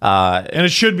 So, and it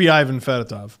should be Ivan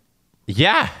Fedotov.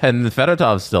 yeah, and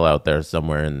Fedotov's still out there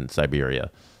somewhere in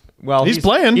Siberia. Well, He's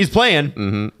playing. He's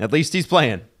playing. At least he's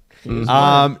playing.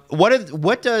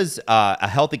 What does a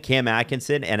healthy Cam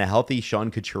Atkinson and a healthy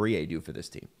Sean Couturier do for this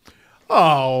team?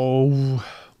 Oh,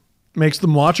 makes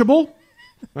them watchable.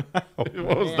 What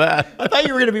was that? I thought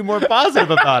you were going to be more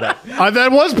positive about it.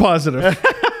 That was positive.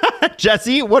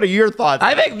 Jesse, what are your thoughts?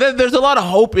 I think that there's a lot of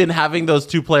hope in having those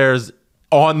two players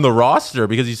on the roster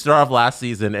because you start off last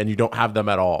season and you don't have them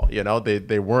at all. You know,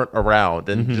 they weren't around.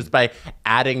 And just by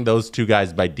adding those two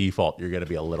guys by default, you're going to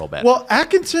be a little better. Well,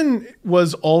 Atkinson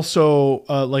was also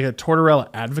like a Tortorella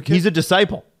advocate. He's a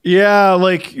disciple. Yeah,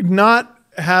 like not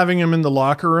having him in the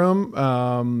locker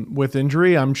room with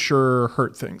injury, I'm sure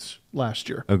hurt things last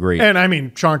year. Agreed. And I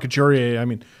mean, Sean Couturier,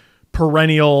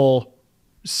 perennial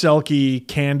Selke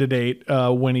candidate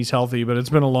when he's healthy, but it's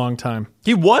been a long time.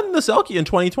 He won the Selke in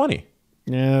 2020.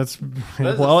 Yeah, it's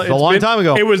a long time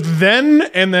ago. It was then,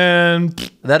 and then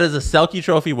That is a Selke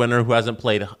Trophy winner who hasn't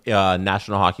played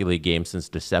National Hockey League game since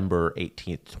December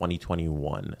 18th,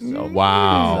 2021. So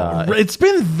Wow. it's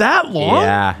been that long.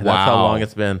 yeah, that's how Wow. long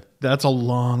it's been. That's a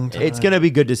long time. It's going to be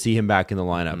good to see him back in the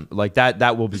lineup. Like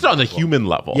that will be. It's on the cool. human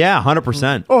level. Yeah,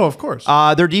 100%. Oh, of course.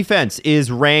 Their defense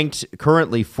is ranked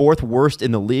currently 4th worst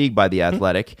in the league by The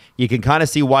Athletic. You can kind of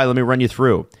see why. Let me run you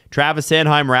through. Travis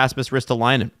Sanheim, Rasmus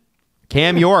Ristolainen,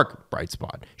 Cam York, bright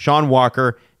spot, Sean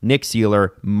Walker, Nick Seeler,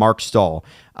 Mark Stahl.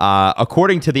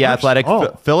 According to The Athletic,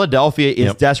 Stahl. Philadelphia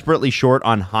is desperately short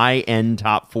on high-end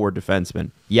top 4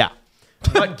 defensemen. Yeah.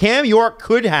 But Cam York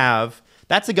could have.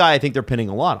 That's a guy I think they're pinning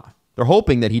a lot on. They're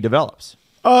hoping that he develops.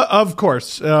 Of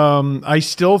course. I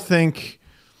still think,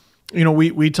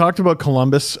 we talked about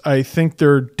Columbus. I think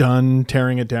they're done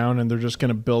tearing it down and they're just going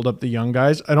to build up the young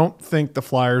guys. I don't think the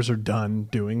Flyers are done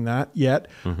doing that yet.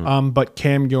 But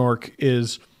Cam York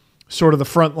is sort of the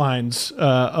front lines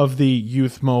of the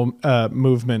youth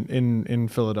movement in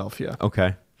Philadelphia.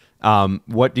 Okay.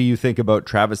 What do you think about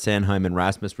Travis Sanheim and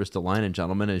Rasmus Ristolainen,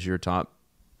 gentlemen, as your top?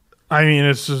 I mean,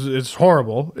 it's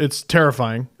horrible. It's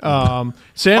terrifying.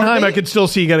 Sanheim, I could still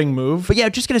see getting moved. But yeah,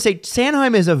 just going to say,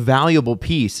 Sanheim is a valuable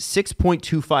piece,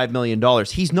 $6.25 million.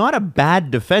 He's not a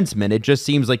bad defenseman. It just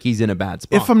seems like he's in a bad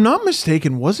spot. If I'm not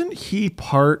mistaken, wasn't he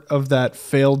part of that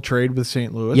failed trade with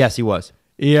St. Louis? Yes, he was.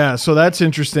 Yeah, so that's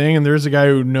interesting. And there's a guy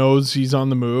who knows he's on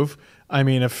the move. I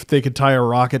mean, if they could tie a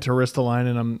rocket to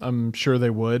Ristolainen, I'm sure they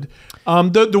would.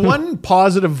 The one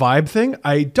positive vibe thing,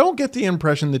 I don't get the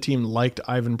impression the team liked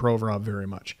Ivan Provorov very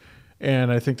much. And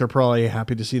I think they're probably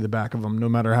happy to see the back of him, no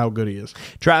matter how good he is.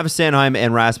 Travis Sanheim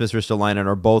and Rasmus Ristolainen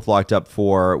are both locked up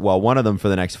for, one of them for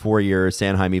the next 4 years,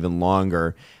 Sanheim even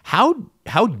longer. How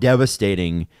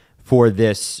devastating for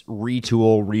this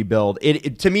retool, rebuild.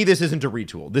 To me, this isn't a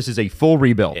retool. This is a full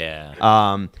rebuild. Yeah.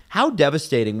 How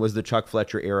devastating was the Chuck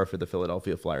Fletcher era for the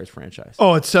Philadelphia Flyers franchise?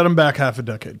 Oh, it set him back half a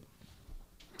decade.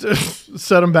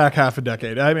 Set him back half a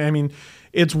decade. I mean,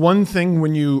 it's one thing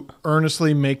when you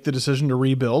earnestly make the decision to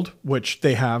rebuild, which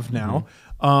they have now.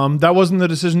 That wasn't the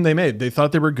decision they made. They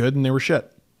thought they were good and they were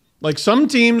shit. Like some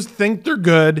teams think they're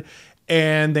good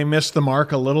and they miss the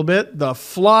mark a little bit. The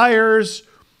Flyers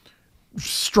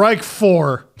strike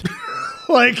 4.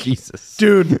 Like, Jesus.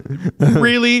 Dude,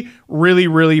 really, really,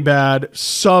 really bad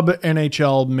sub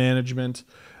NHL management.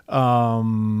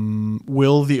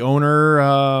 Will the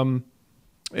owner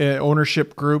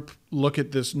ownership group look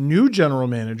at this new general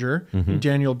manager,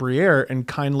 Daniel Briere, and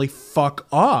kindly fuck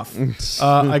off.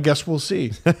 I guess we'll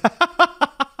see.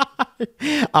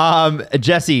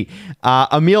 Jesse,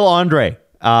 Emile Andre,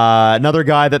 another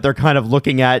guy that they're kind of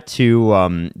looking at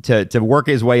to work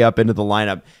his way up into the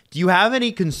lineup. Do you have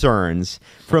any concerns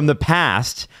from the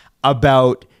past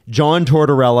about John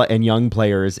Tortorella and young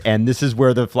players, and this is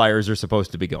where the Flyers are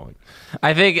supposed to be going?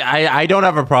 I think I don't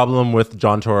have a problem with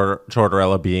John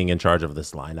Tortorella being in charge of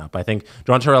this lineup. I think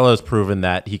John Tortorella has proven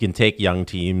that he can take young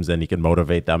teams and he can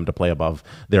motivate them to play above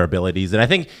their abilities. And I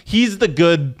think he's the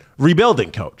good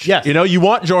rebuilding coach. Yes. You know, you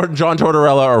want John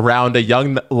Tortorella around a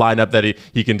young lineup that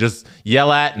he can just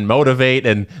yell at and motivate,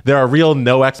 and there are real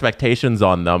no expectations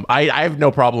on them. I have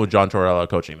no problem with John Tortorella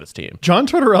coaching this team. John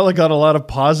Tortorella got a lot of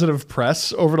positive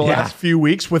press over the last few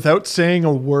weeks without saying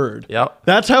a word. Yep.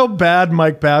 That's how bad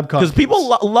Mike Babcock is. Because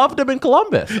people loved him in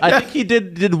Columbus. I think he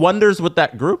did wonders with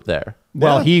that group there.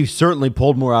 Well, he certainly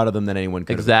pulled more out of them than anyone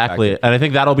could. Exactly. And I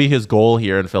think that'll be his goal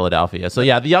here in Philadelphia. So,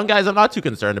 yeah, the young guys, I'm not too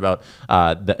concerned about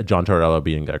John Tortorella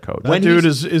being their coach. That dude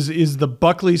is the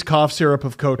Buckley's cough syrup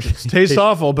of coaches. Tastes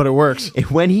awful, but it works.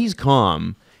 When he's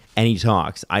calm and he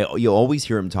talks, you always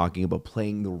hear him talking about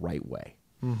playing the right way.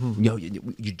 You know,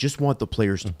 you just want the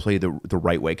players to play the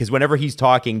right way, because whenever he's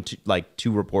talking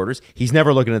to reporters, he's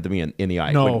never looking at them in the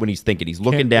eye. No. When he's thinking, he's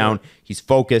looking down, he's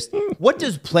focused. What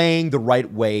does playing the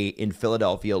right way in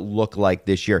Philadelphia look like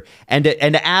this year? And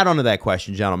to add on to that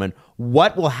question, gentlemen,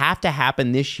 what will have to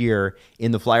happen this year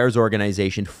in the Flyers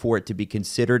organization for it to be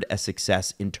considered a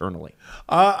success internally?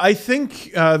 I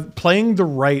think playing the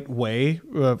right way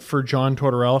for John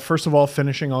Tortorella, first of all,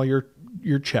 finishing all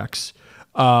your checks.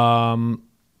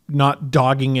 Not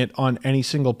dogging it on any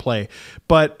single play.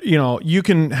 But, you know, you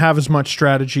can have as much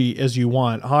strategy as you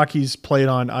want. Hockey's played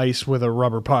on ice with a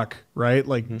rubber puck, right?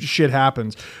 Like, shit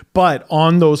happens. But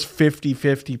on those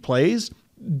 50-50 plays,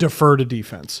 defer to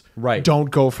defense. Right. Don't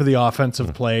go for the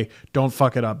offensive play. Don't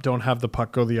fuck it up. Don't have the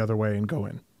puck go the other way and go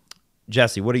in.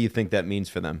 Jesse, what do you think that means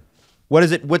for them?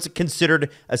 What's considered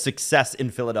a success in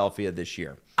Philadelphia this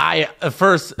year?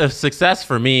 First, a success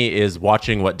for me is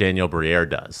watching what Daniel Briere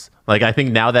does. Like, I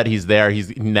think now that he's there, he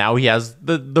has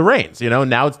the reins. You know,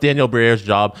 now it's Daniel Briere's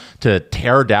job to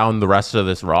tear down the rest of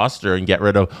this roster and get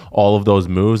rid of all of those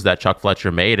moves that Chuck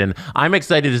Fletcher made. And I'm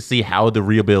excited to see how the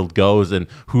rebuild goes and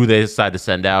who they decide to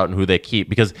send out and who they keep,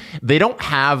 because they don't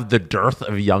have the dearth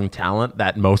of young talent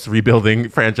that most rebuilding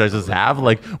franchises have.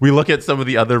 Like, we look at some of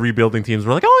the other rebuilding teams,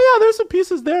 we're like, oh yeah, there's some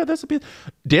pieces there. There's some pieces.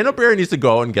 Daniel Briere needs to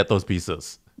go out and get those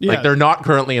pieces. Yeah. Like, they're not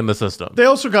currently in the system. They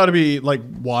also got to be like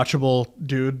watchable,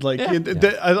 dude. Like,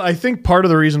 I think part of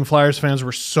the reason Flyers fans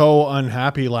were so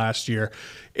unhappy last year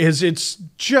is it's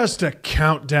just a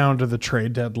countdown to the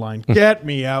trade deadline. Get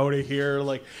me out of here.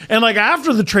 Like, and like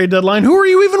after the trade deadline, who are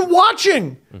you even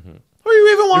watching? Who are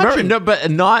you even watching? No, but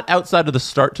not outside of the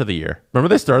start to the year. Remember,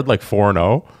 they started like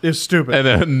 4-0. It's stupid.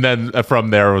 And then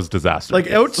from there was disaster. Like,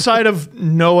 outside of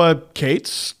Noah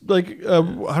Cates, like, I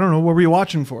don't know, what were you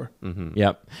watching for?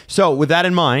 Yep. So with that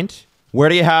in mind, where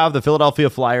do you have the Philadelphia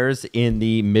Flyers in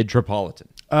the Midtropolitan?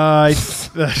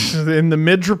 In the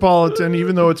Midtropolitan,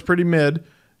 even though it's pretty mid,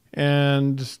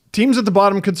 and teams at the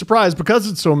bottom could surprise because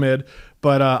it's so mid,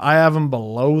 but I have them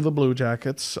below the Blue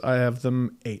Jackets. I have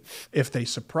them 8th. If they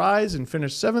surprise and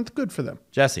finish 7th, good for them.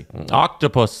 Jesse.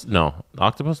 Octopus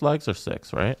legs are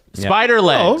 6, right? Yeah. Spider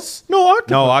legs. No,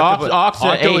 Octopus. No,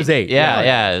 Octo is 8.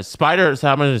 Yeah. Spiders,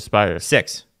 how many is spiders?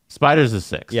 6. Spiders is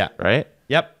 6. Yeah. Right?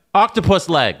 Yep. Octopus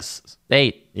legs,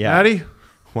 8. Yeah. Maddie?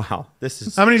 Wow. This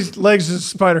is... How many legs does a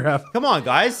spider have? Come on,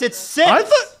 guys. It's 6. I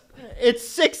thought... It's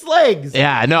 6 legs.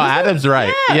 Yeah, no, Adam's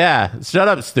right. Yeah. Shut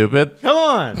up, stupid. Come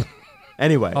on.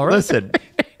 Anyway, listen.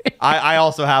 I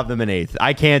also have them in 8th.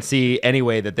 I can't see any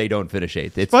way that they don't finish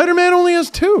 8th. Spider-Man only has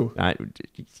 2.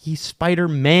 He's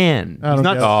Spider-Man. He's not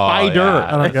get it. Spider. Yeah.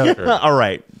 I don't get it. All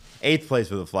right. 8th place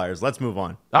for the Flyers. Let's move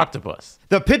on. Octopus.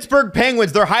 The Pittsburgh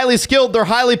Penguins, they're highly skilled. They're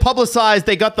highly publicized.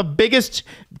 They got the biggest,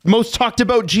 most talked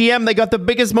about GM. They got the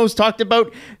biggest, most talked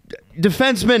about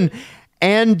defenseman.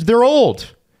 And they're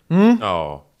old.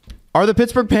 Oh. Are the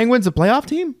Pittsburgh Penguins a playoff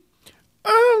team?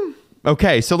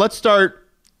 Okay, so let's start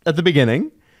at the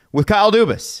beginning with Kyle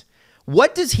Dubas.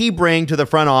 What does he bring to the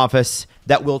front office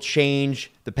that will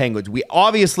change the Penguins? We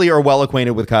obviously are well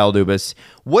acquainted with Kyle Dubas.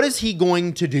 What is he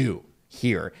going to do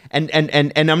here? And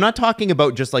I'm not talking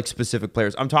about just like specific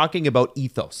players. I'm talking about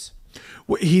ethos.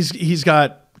 He's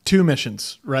got 2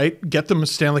 missions, right? Get them a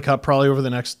Stanley Cup probably over the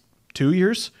next 2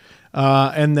 years.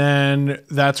 And then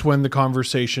that's when the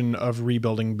conversation of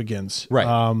rebuilding begins. Right.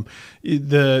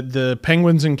 The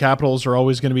Penguins and Capitals are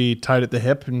always going to be tied at the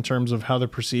hip in terms of how they're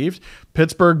perceived.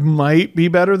 Pittsburgh might be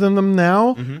better than them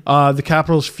now. The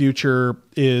Capitals' future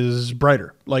is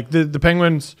brighter. Like the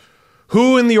Penguins,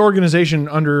 who in the organization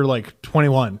under like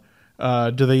 21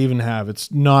 do they even have?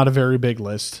 It's not a very big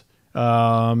list.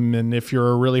 And if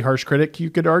you're a really harsh critic, you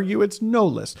could argue it's no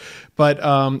list.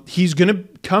 But he's going to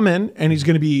come in and he's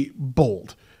going to be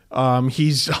bold.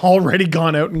 He's already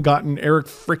gone out and gotten Erik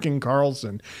freaking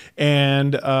Karlsson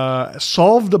and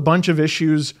solved a bunch of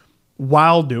issues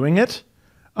while doing it.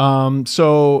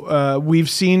 So we've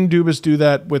seen Dubas do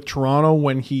that with Toronto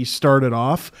when he started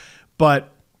off.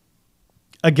 But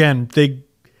again, they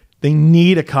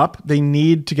need a cup. They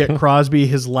need to get Crosby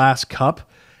his last cup.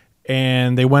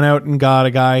 And they went out and got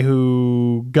a guy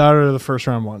who got out of the first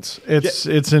round once.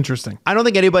 It's interesting. I don't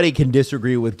think anybody can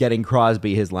disagree with getting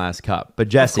Crosby his last cup. But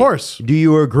Jesse, Of course. do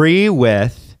you agree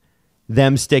with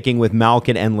them sticking with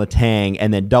Malkin and Letang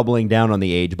and then doubling down on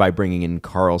the age by bringing in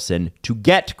Karlsson to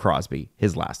get Crosby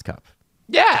his last cup?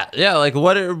 Yeah. Like,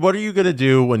 what are you gonna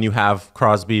do when you have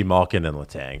Crosby, Malkin, and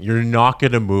Letang? You're not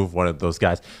gonna move one of those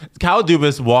guys. Kyle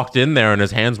Dubas walked in there and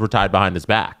his hands were tied behind his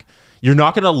back. You're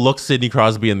not going to look Sidney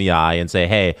Crosby in the eye and say,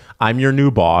 hey, I'm your new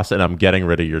boss and I'm getting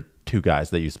rid of your two guys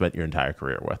that you spent your entire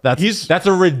career with. That's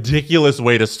a ridiculous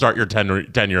way to start your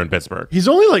tenure in Pittsburgh. He's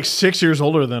only like 6 years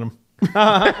older than him.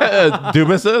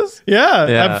 Dubas is? Yeah,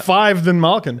 Yeah. at 5 than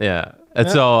Malkin. Yeah. And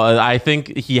so I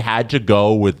think he had to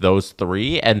go with those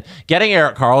three. And getting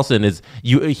Erik Karlsson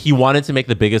he wanted to make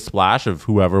the biggest splash of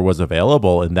whoever was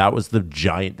available, and that was the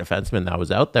giant defenseman that was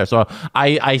out there. So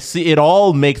I see it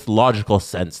all makes logical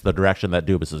sense, the direction that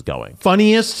Dubas is going.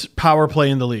 Funniest power play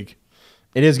in the league.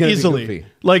 It is going to be Easily. goofy.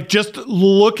 Like, just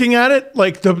looking at it,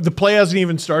 like the play hasn't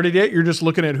even started yet. You're just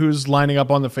looking at who's lining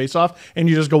up on the faceoff, and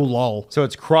you just go lol. So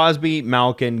it's Crosby,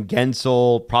 Malkin,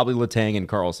 Gensel, probably Letang, and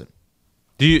Karlsson.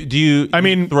 Do you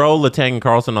throw Letang and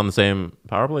Karlsson on the same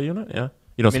power play unit? Yeah.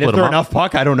 You don't I mean, split if them they're up? enough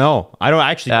puck, I don't know. I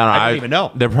don't even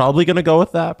know. They're probably going to go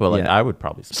with that, but Yeah. I would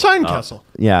probably Sign Kessel.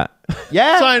 Yeah.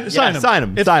 Yeah. Sign him. Sign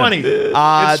him. It's Sign funny. him.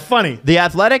 It's funny. The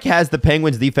Athletic has the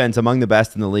Penguins defense among the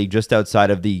best in the league, just outside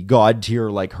of the god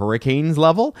tier, like Hurricanes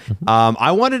level.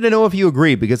 I wanted to know if you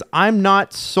agree because I'm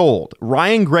not sold.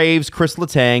 Ryan Graves, Chris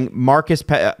Letang, Marcus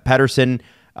Pettersson,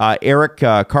 Erik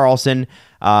Karlsson,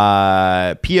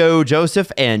 P.O.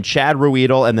 Joseph, and Chad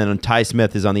Ruedel, and then Ty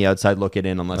Smith is on the outside looking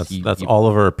in unless that's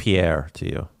Oliver Pierre to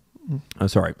you. I'm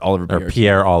sorry, Oliver Or Pierre.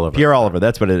 Pierre Oliver. Pierre Oliver,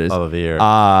 that's what it is. Olivier.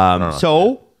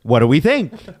 So, what do we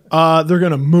think? They're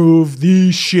going to move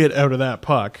the shit out of that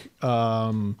puck.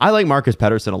 I like Marcus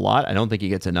Pettersson a lot. I don't think he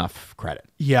gets enough credit.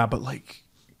 Yeah, but like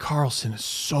Karlsson is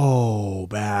so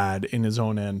bad in his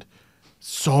own end.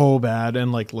 So bad.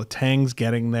 And like Letang's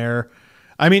getting there.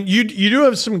 I mean, you do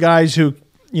have some guys who,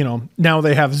 now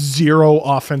they have zero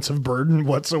offensive burden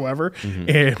whatsoever.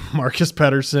 And Marcus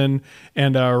Pettersson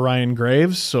and Ryan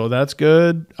Graves. So that's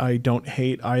good. I don't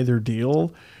hate either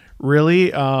deal, really.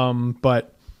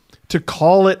 But to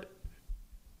call it,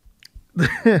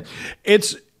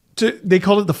 they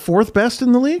called it the fourth best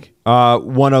in the league?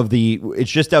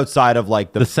 It's just outside of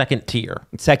like the second tier.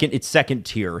 It's second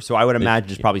tier. So I would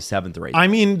imagine it's probably seventh or eighth. I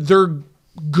mean, they're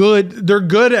good. They're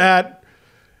good at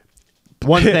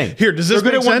one thing. Here, does this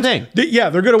They're good make at one sense? thing. Yeah,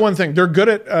 they're good at one thing. They're good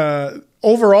at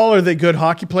overall. Are they good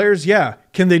hockey players? Yeah.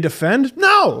 Can they defend?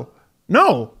 No,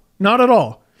 not at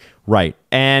all. Right.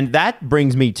 And that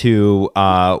brings me to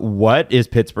what is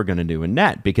Pittsburgh going to do in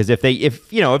net? Because if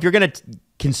you're going to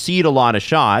concede a lot of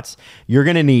shots, you're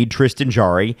going to need Tristan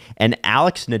Jarry and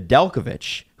Alex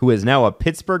Nedeljkovic, who is now a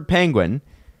Pittsburgh Penguin,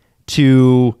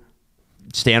 to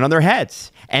stand on their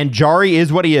heads. And Jarry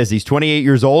is what he is. He's 28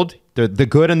 years old. The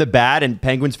good and the bad, and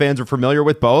Penguins fans are familiar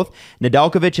with both.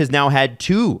 Nedeljkovic has now had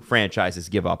 2 franchises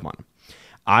give up on him.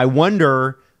 I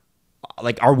wonder,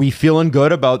 are we feeling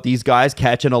good about these guys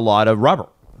catching a lot of rubber?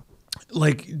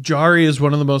 Like, Jarry is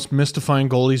one of the most mystifying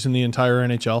goalies in the entire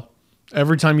NHL.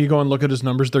 Every time you go and look at his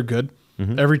numbers, they're good.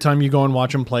 Every time you go and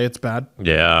watch him play, it's bad.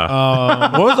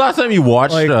 Yeah. When was the last time you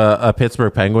watched a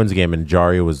Pittsburgh Penguins game and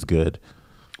Jarry was good?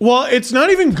 Well, it's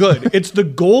not even good. It's the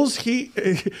goals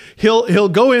he'll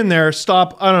go in there,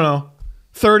 stop, I don't know,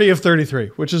 30 of 33,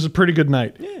 which is a pretty good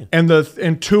night. Yeah.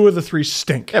 And 2 of the 3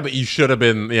 stink. Yeah, but you should have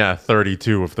been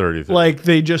 32 of 33. Like,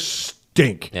 they just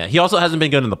stink. Yeah, he also hasn't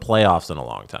been good in the playoffs in a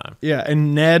long time. Yeah,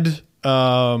 and Ned,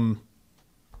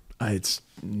 it's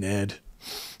Ned.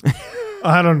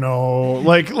 I don't know.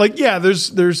 Like yeah,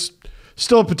 there's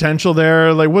still potential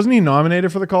there. Like, wasn't he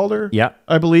nominated for the Calder? Yeah.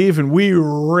 I believe. And we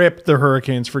ripped the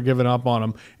Hurricanes for giving up on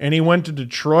him. And he went to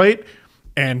Detroit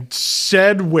and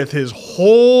said with his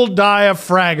whole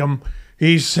diaphragm,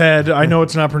 he said, I know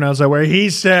it's not pronounced that way. He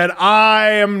said,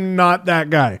 I am not that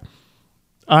guy.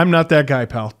 I'm not that guy,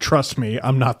 pal. Trust me,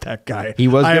 I'm not that guy. He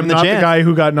was I given am the not chance. the guy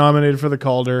who got nominated for the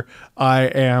Calder. I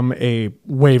am a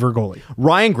waiver goalie.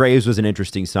 Ryan Graves was an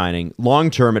interesting signing, long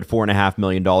term at $4.5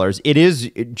 million. It is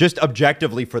just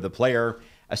objectively for the player,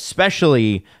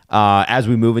 especially as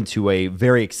we move into a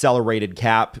very accelerated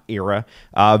cap era.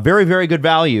 Very, very good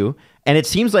value. And it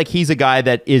seems like he's a guy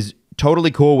that is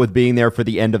totally cool with being there for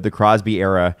the end of the Crosby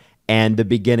era and the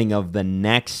beginning of the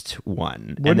next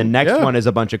one. And the next one is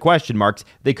a bunch of question marks.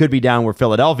 They could be down where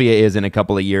Philadelphia is in a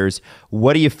couple of years.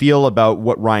 What do you feel about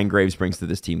what Ryan Graves brings to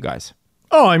this team, guys?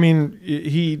 Oh, I mean,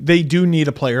 they do need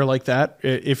a player like that.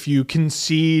 If you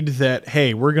concede that,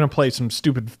 hey, we're going to play some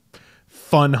stupid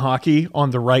fun hockey on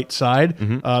the right side,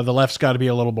 the left's got to be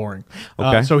a little boring.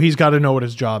 Okay. So he's got to know what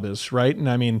his job is, right? And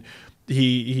I mean,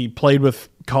 he played with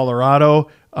Colorado.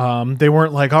 They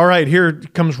weren't like, all right, here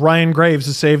comes Ryan Graves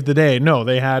to save the day. No,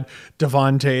 they had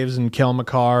Devon Taves and Kel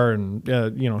McCarr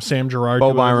and Sam Girard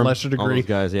Bo to Byram, a lesser degree. all those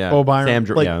guys, yeah. Bo Byram, Sam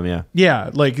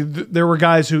there were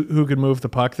guys who could move the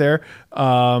puck there.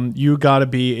 You got to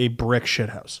be a brick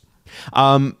shithouse.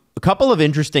 A couple of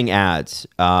interesting ads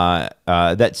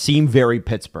that seem very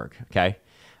Pittsburgh, okay?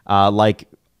 Like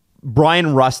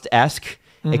Brian Rust-esque,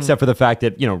 except for the fact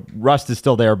that, Rust is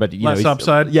still there, but, Less he's,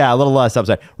 upside? Yeah, a little less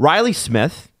upside. Riley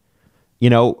Smith,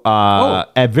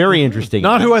 a very interesting.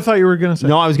 Not who I thought you were going to say.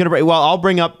 No, I was going to bring, well, I'll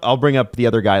bring up the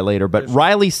other guy later, but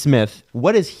Riley Smith,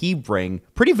 what does he bring?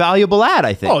 Pretty valuable ad,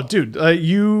 I think. Oh, dude,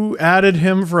 you added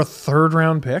him for a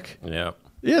 3rd-round pick? Yeah.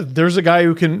 Yeah, there's a guy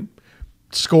who can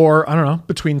score, I don't know,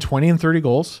 between 20 and 30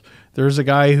 goals. There's a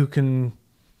guy who can,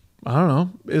 I don't know,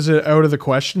 is it out of the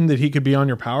question that he could be on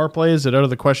your power play? Is it out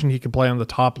of the question he could play on the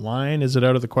top line? Is it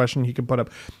out of the question he could put up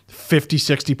 50,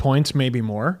 60 points, maybe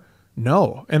more?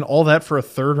 No. And all that for a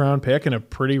 3rd-round pick and a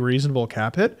pretty reasonable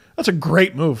cap hit? That's a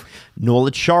great move. Noel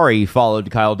Acciari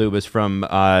followed Kyle Dubas from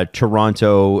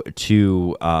Toronto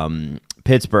to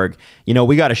Pittsburgh.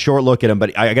 We got a short look at him,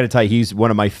 but I got to tell you, he's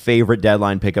one of my favorite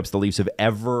deadline pickups the Leafs have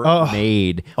ever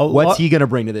made. What's he going to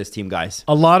bring to this team, guys?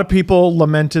 A lot of people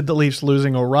lamented the Leafs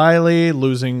losing O'Reilly,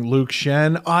 losing Luke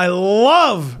Schenn. I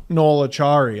love Noel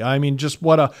Acciari. I mean, just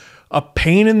what a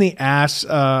pain in the ass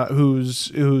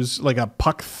who's like a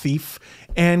puck thief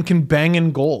and can bang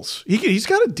in goals. He's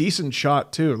got a decent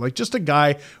shot too. Like just a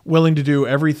guy willing to do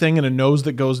everything and a nose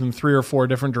that goes in 3 or 4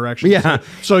 different directions. Yeah.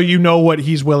 So you know what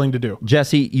he's willing to do.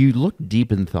 Jesse, you look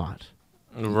deep in thought.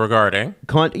 Regarding?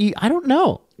 I don't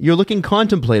know. You're looking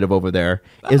contemplative over there.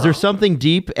 Is there something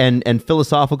deep and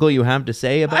philosophical you have to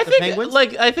say about the Penguins?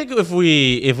 I think if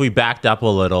we backed up a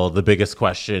little, the biggest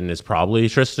question is probably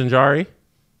Tristan Jarry.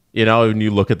 When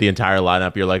you look at the entire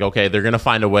lineup, you're like, okay, they're going to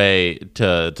find a way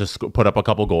to put up a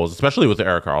couple goals, especially with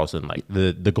Erik Karlsson. Like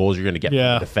the goals you're going to get from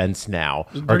the defense now.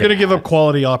 They're going to give up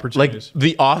quality opportunities.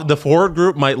 Like the forward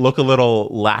group might look a little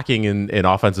lacking in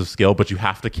offensive skill, but you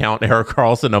have to count Erik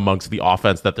Karlsson amongst the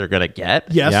offense that they're going to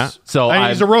get. Yes. Yeah. So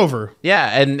he's a rover.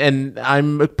 Yeah, and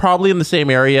I'm probably in the same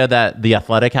area that the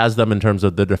Athletic has them in terms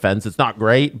of the defense. It's not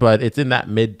great, but it's in that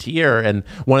mid tier. And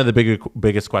one of the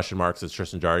biggest question marks is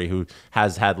Tristan Jarry, who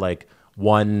has had like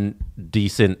one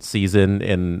decent season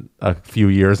in a few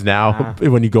years now.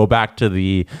 When you go back to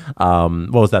the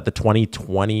the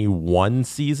 2021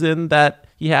 season that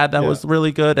he had that was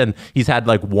really good, and he's had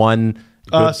like one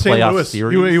good St. playoff Louis.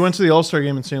 series. He went to the All-Star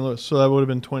game in St. Louis, so that would have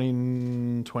been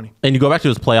 2020. And you go back to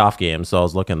his playoff games, so I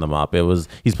was looking them up.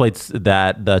 He's played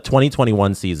the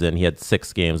 2021 season. He had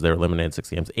 6 games. They were eliminated 6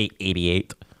 games,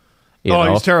 888.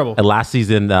 He's terrible. And last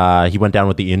season, he went down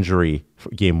with the injury for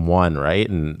game 1, right?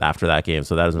 And after that game,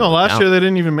 so that doesn't. No, last year they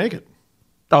didn't even make it.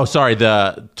 Oh, sorry,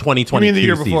 the 2022 You mean the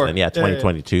year season. before? Yeah,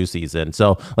 2022 season.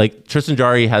 So, like, Tristan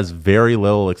Jarry has very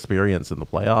little experience in the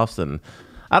playoffs, and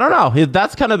I don't know.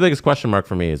 That's kind of the biggest question mark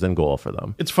for me is in goal for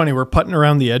them. It's funny. We're putting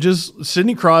around the edges.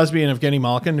 Sidney Crosby and Evgeny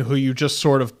Malkin, who you just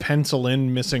sort of pencil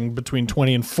in missing between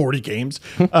 20 and 40 games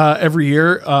every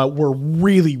year, were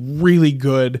really, really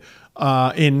good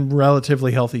in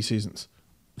relatively healthy seasons.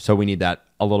 So we need a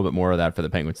little bit more of that for the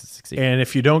Penguins to succeed. And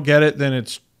if you don't get it, then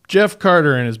it's Jeff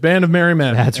Carter and his band of merry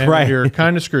men. That's and right. You're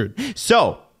kind of screwed.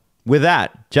 So with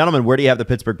that, gentlemen, where do you have the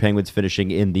Pittsburgh Penguins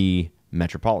finishing in the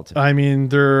Metropolitan? I mean,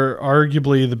 they're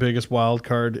arguably the biggest wild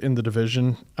card in the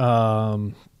division. 5th.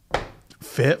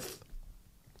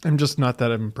 I'm just not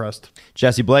that impressed.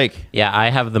 Jesse Blake. Yeah, I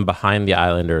have them behind the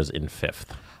Islanders in 5th.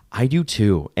 I do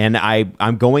too. And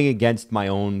I'm going against my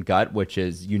own gut, which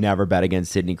is you never bet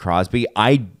against Sidney Crosby.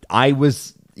 I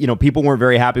was people weren't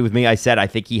very happy with me. I said I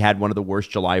think he had one of the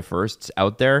worst July 1sts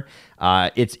out there.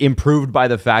 It's improved by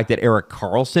the fact that Erik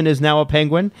Karlsson is now a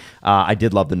Penguin. I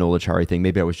did love the Nola Chari thing.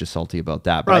 Maybe I was just salty about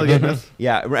that. But Riley Smith.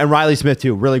 Yeah, and Riley Smith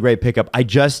too. Really great pickup. I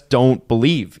just don't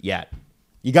believe yet.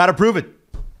 You got to prove it.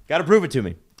 Got to prove it to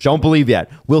me. Don't believe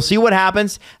yet. We'll see what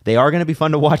happens. They are going to be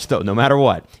fun to watch, though, no matter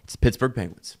what. It's Pittsburgh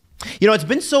Penguins. It's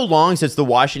been so long since the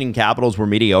Washington Capitals were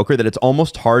mediocre that it's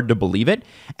almost hard to believe it.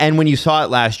 And when you saw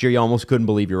it last year, you almost couldn't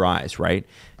believe your eyes, right?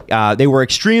 They were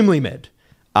extremely mid.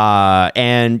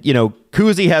 And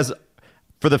Kuzi has,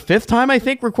 for the 5th time, I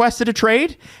think, requested a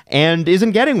trade and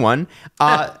isn't getting one.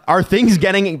 Are things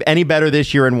getting any better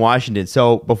this year in Washington?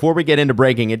 So before we get into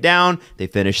breaking it down, they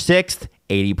finished 6th,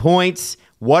 80 points.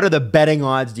 What are the betting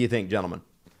odds, do you think, gentlemen?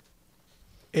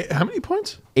 How many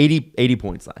points? 80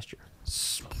 points last year.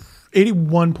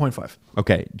 81.5.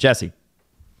 Okay, Jesse.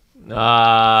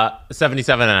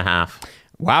 77.5.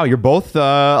 Wow, you're both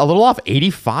a little off.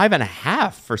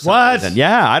 85.5 for some What? reason.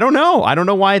 Yeah, I don't know. I don't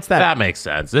know why it's that. That makes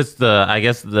sense. I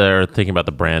guess they're thinking about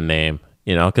the brand name,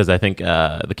 because I think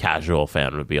the casual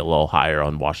fan would be a little higher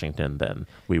on Washington than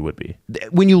we would be.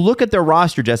 When you look at their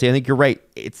roster, Jesse, I think you're right.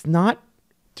 It's not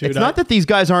not that these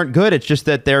guys aren't good. It's just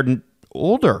that they're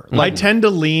older. I tend to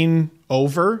lean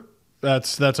over.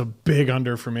 That's a big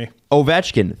under for me.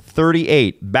 Ovechkin,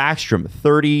 38. Backstrom,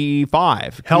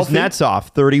 35. Healthy. Kuznetsov,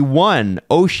 31.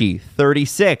 Oshie,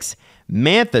 36.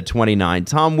 Mantha, 29.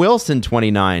 Tom Wilson,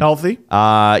 29. Healthy.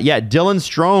 Dylan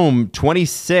Strome,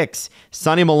 26.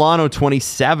 Sonny Milano,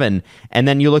 27. And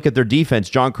then you look at their defense.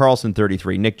 John Carlson,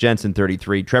 33. Nick Jensen,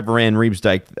 33. Trevor Van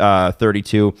Riemsdyk,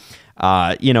 32.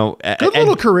 Good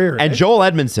little career. And Joel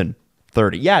Edmondson,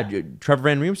 30. Yeah, Trevor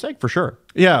Van Riemsdyk, for sure.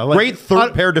 Yeah. Great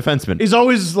third pair defenseman. He's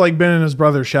always been in his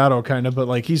brother's shadow, kind of,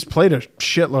 but he's played a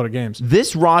shitload of games.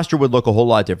 This roster would look a whole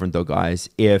lot different, though, guys,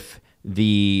 if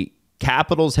the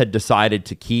Capitals had decided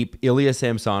to keep Ilya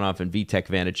Samsonov and Vitek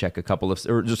Vanacek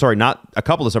not a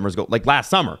couple of summers ago, like last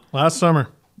summer. Last summer.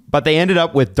 But they ended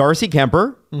up with Darcy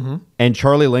Kemper and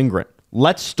Charlie Lindgren.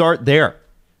 Let's start there.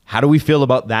 How do we feel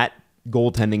about that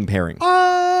goaltending pairing?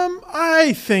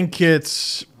 I think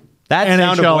it's... That NHL,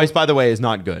 sound of voice, by the way, is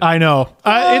not good. I know.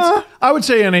 I would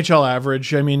say NHL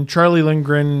average. I mean, Charlie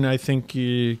Lindgren, I think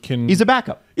he can... He's a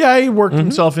backup. Yeah, he worked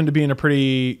himself into being a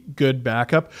pretty good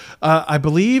backup. I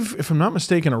believe, if I'm not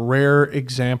mistaken, a rare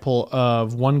example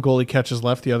of one goalie catches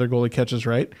left, the other goalie catches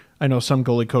right. I know some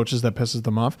goalie coaches that pisses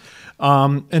them off.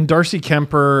 And Darcy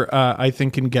Kemper, I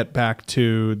think, can get back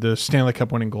to the Stanley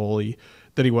Cup winning goalie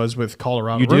that he was with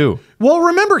Colorado. You do. Well,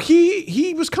 remember,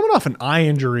 he was coming off an eye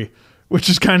injury, which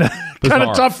is kind of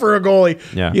Bizarre. tough for a goalie.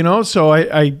 Yeah. So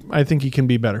I think he can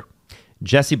be better.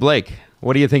 Jesse Blake,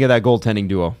 what do you think of that goaltending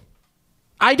duo?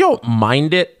 I don't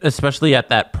mind it, especially at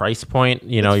that price point.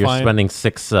 You're fine. spending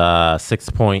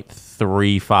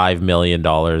 $6.35 million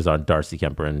on Darcy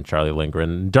Kemper and Charlie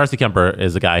Lindgren. Darcy Kemper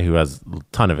is a guy who has a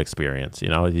ton of experience.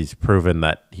 He's proven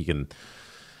that he can.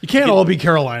 You can't all be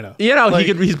Carolina.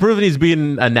 He's proven he's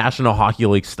been a National Hockey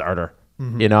League starter.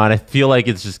 And I feel like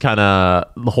it's just kind of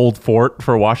hold fort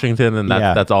for Washington, and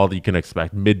that's all that you can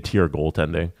expect. Mid-tier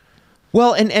goaltending.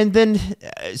 Well, and then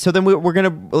we're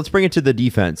gonna let's bring it to the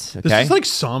defense. Okay, This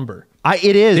is somber.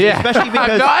 It is, especially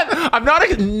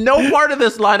because no part of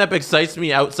this lineup excites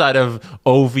me outside of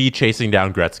OV chasing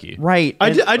down Gretzky. right.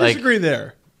 I disagree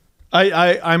there.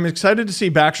 I'm excited to see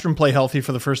Backstrom play healthy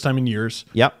for the first time in years.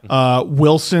 Yep.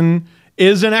 Wilson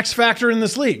is an X factor in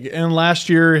this league, and last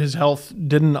year his health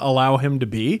didn't allow him to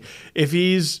be. If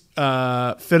he's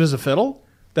fit as a fiddle,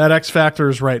 that X factor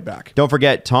is right back. Don't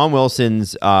forget, Tom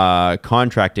Wilson's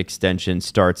contract extension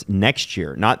starts next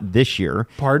year, not this year.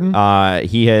 Pardon?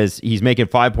 He's making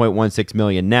 $5.16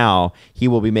 million now. He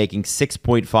will be making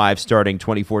 $6.5 starting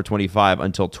 24-25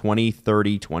 until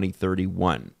 2030,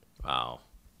 2031. Wow.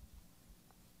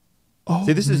 Oh,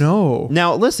 See, this is no.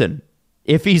 Now listen,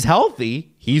 if he's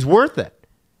healthy, he's worth it.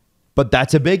 But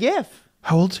that's a big if.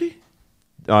 How old's he?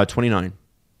 29.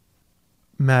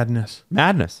 Madness.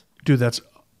 Madness. Dude, that's...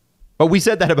 But we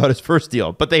said that about his first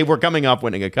deal. But they were coming off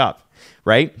winning a cup,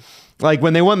 right? Like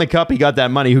when they won the cup, he got that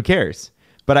money. Who cares?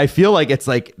 But I feel like it's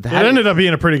like that. It ended up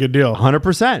being a pretty good deal.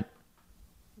 100%.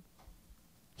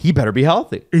 He better be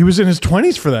healthy. He was in his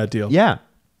 20s for that deal. Yeah.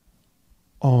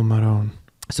 Oh, Maroon.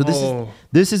 So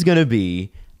this is going to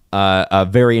be a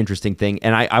very interesting thing.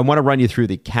 And I want to run you through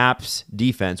the Caps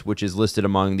defense, which is listed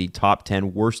among the top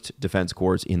 10 worst defense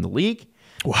scores in the league.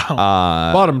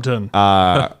 Wow. Bottom 10.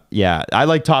 Yeah, I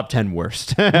like top 10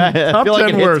 worst. I Top feel like 10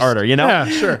 it hits worst. harder, Yeah,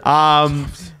 sure.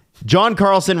 John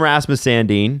Carlson, Rasmus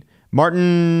Sandin,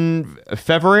 Martin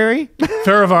February?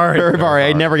 Ferravari.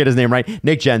 I never get his name right.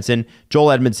 Nick Jensen,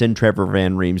 Joel Edmondson, Trevor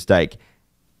Van Riemsdyk.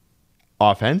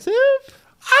 Offensive?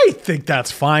 I think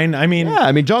that's fine. I mean, Yeah,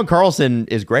 I mean, John Carlson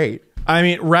is great.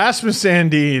 Rasmus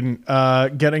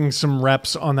Sandin getting some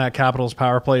reps on that Capitals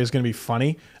power play is going to be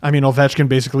funny. I mean, Ovechkin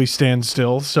basically stands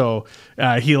still, so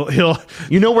he'll.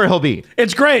 You know where he'll be.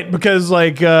 It's great because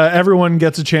everyone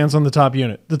gets a chance on the top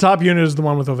unit. The top unit is the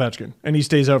one with Ovechkin, and he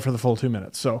stays out for the full 2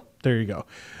 minutes. So there you go.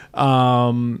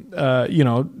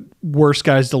 Worse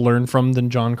guys to learn from than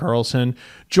John Carlson.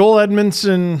 Joel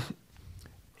Edmondson,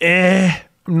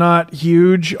 I'm not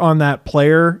huge on that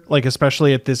player,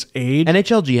 especially at this age.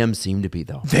 NHL GMs seem to be,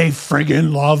 though. They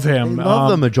friggin' love him.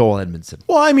 Love them, Joel Edmondson.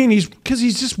 Well, I mean, he's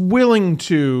just willing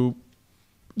to.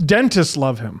 Dentists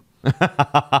love him.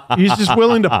 He's just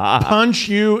willing to punch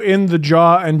you in the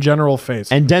jaw and general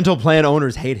face. And dental plan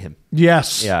owners hate him.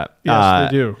 Yes. Yeah.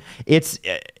 Yes, they do.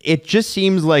 It just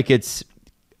seems like it's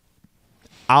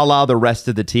a la the rest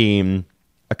of the team.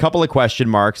 A couple of question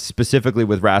marks, specifically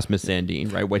with Rasmus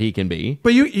Sandin, right? What he can be.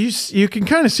 But you can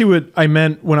kind of see what I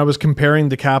meant when I was comparing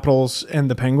the Capitals and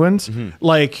the Penguins.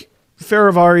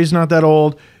 Ferravari's not that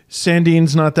old.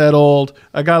 Sandin's not that old.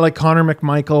 A guy like Connor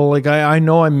McMichael. I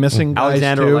know I'm missing guys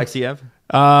Alexander too. Alexiev.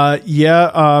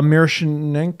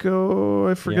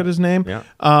 Miroshnichenko, I forget his name. Yeah.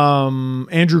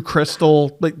 Andrew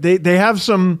Crystal. They have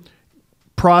some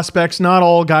prospects, not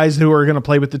all guys who are going to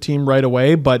play with the team right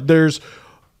away, but there's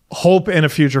hope and a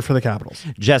future for the Capitals.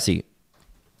 Jesse.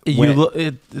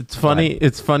 It's funny.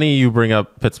 It's funny you bring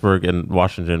up Pittsburgh and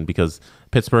Washington because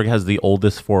Pittsburgh has the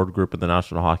oldest forward group in the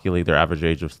National Hockey League. Their average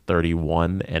age is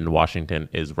 31, and Washington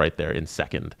is right there in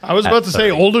second. I was about to say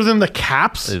older than the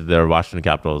Caps. Their Washington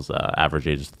Capitals average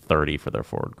age is 30 for their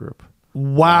forward group.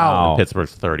 Wow. And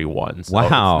Pittsburgh's 31. So Wow.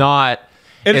 It's not.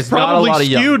 It's probably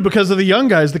skewed because of the young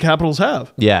guys the Capitals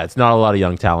have. Yeah, it's not a lot of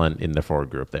young talent in the forward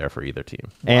group there for either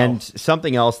team. And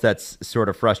something else that's sort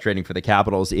of frustrating for the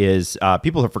Capitals is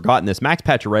people have forgotten this. Max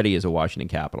Pacioretty is a Washington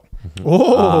Capital.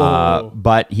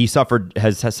 But he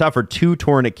has suffered 2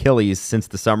 torn Achilles since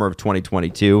the summer of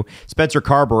 2022. Spencer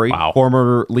Carberry,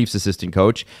 former Leafs assistant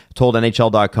coach, told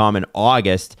NHL.com in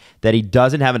August that he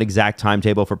doesn't have an exact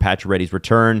timetable for Pacioretty's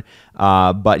return,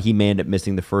 but he may end up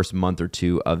missing the first month or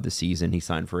two of the season. He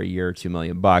signed for a year, $2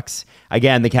 million.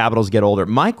 Again, the Capitals get older.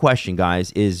 My question,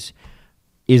 guys, is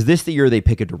this the year they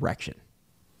pick a direction?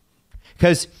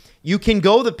 Because you can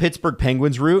go the Pittsburgh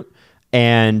Penguins route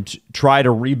and try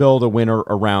to rebuild a winner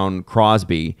around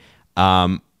Crosby.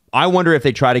 I wonder if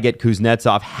they try to get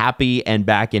Kuznetsov happy and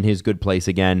back in his good place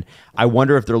again. I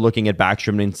wonder if they're looking at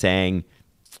Backstrom and saying,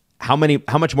 how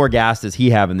much more gas does he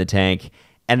have in the tank?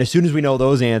 And as soon as we know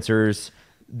those answers,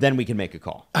 then we can make a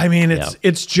call. I mean,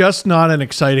 it's just not an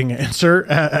exciting answer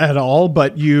at all,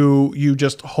 but you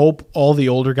just hope all the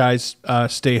older guys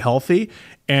stay healthy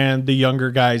and the younger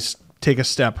guys take a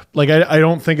step. I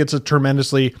don't think it's a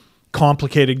tremendously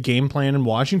complicated game plan in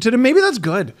Washington, and maybe that's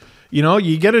good.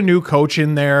 You get a new coach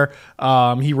in there.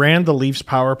 He ran the Leafs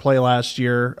power play last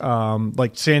year.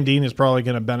 Sandin is probably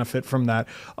going to benefit from that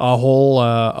a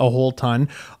whole ton.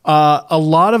 A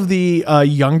lot of the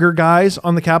younger guys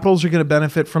on the Capitals are going to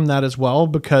benefit from that as well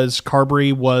because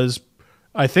Carberry was,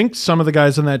 I think, some of the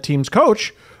guys on that team's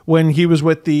coach when he was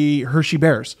with the Hershey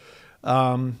Bears.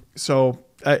 So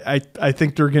I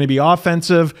think they're going to be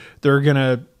offensive. They're going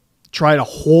to try to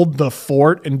hold the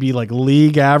fort and be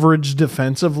league average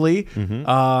defensively,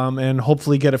 and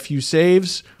hopefully get a few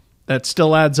saves. That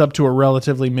still adds up to a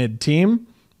relatively mid team,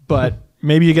 but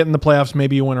maybe you get in the playoffs,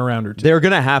 maybe you win a round or two. They're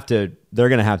gonna have to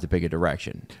pick a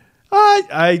direction.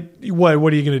 What are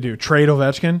you going to do? Trade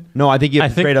Ovechkin? No, I think you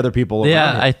have to trade other people.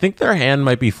 Yeah, I think their hand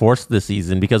might be forced this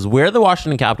season because where the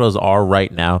Washington Capitals are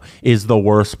right now is the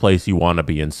worst place you want to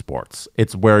be in sports.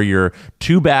 It's where you're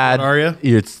too bad. What are you?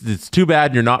 It's too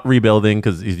bad you're not rebuilding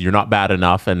because you're not bad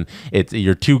enough, and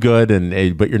you're too good,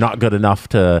 but you're not good enough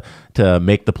to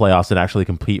make the playoffs and actually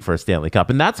compete for a Stanley Cup.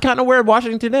 And that's kind of where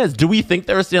Washington is. Do we think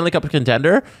they're a Stanley Cup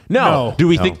contender? No. Do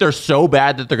we think they're so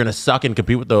bad that they're going to suck and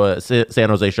compete with the San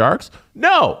Jose Sharks?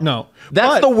 No.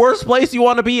 That's the worst place you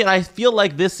want to be. And I feel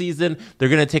like this season they're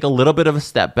going to take a little bit of a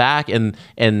step back and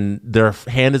their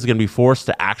hand is going to be forced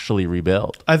to actually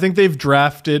rebuild. I think they've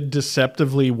drafted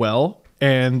deceptively well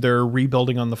and they're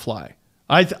rebuilding on the fly.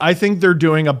 I think they're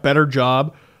doing a better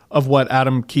job of what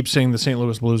Adam keeps saying the St.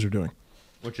 Louis Blues are doing.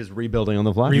 Which is rebuilding on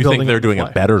the fly. You think they're doing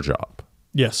a better job?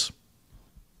 Yes.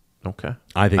 Okay.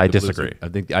 I disagree.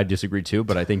 I disagree too,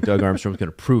 but I think Doug Armstrong's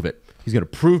going to prove it. He's going to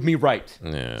prove me right,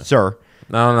 sir.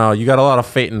 No. You got a lot of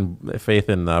faith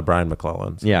in Brian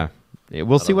McClellan. So. Yeah.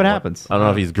 We'll see what happens. I don't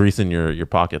know if he's greasing your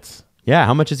pockets. Yeah.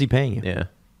 How much is he paying you? Yeah.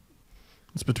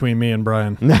 It's between me and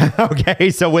Brian. Okay,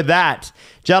 so with that,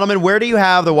 gentlemen, where do you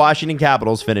have the Washington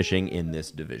Capitals finishing in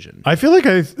this division? I feel like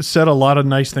I said a lot of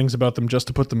nice things about them just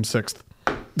to put them 6th.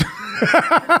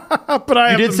 But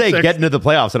I You did say 6th. get into the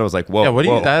playoffs, and I was like, whoa. Yeah, what do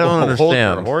you- whoa, I don't whoa, hold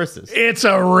understand. your horses. It's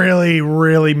a really,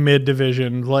 really mid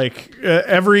division. Like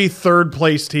every third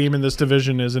place team in this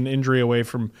division is an injury away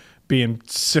from being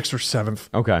 6th or 7th.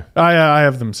 Okay. I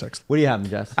have them 6th. What do you have,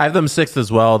 Jess? I have them 6th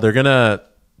as well. They're going to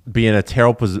be in a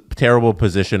terrible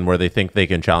position where they think they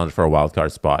can challenge for a wild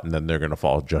card spot, and then they're going to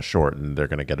fall just short, and they're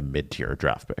going to get a mid-tier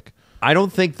draft pick. I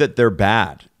don't think that they're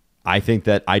bad. I think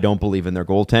that I don't believe in their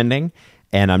goaltending,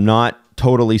 and I'm not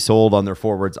totally sold on their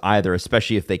forwards either,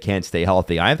 especially if they can't stay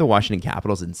healthy. I have the Washington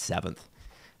Capitals in 7th.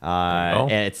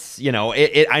 And it's,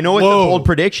 I know it's a bold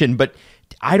prediction, but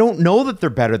I don't know that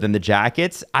they're better than the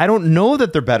Jackets. I don't know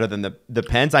that they're better than the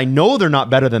Pens. I know they're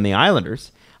not better than the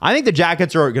Islanders. I think the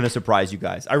Jackets are going to surprise you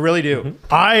guys. I really do.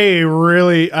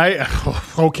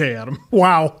 Okay, Adam.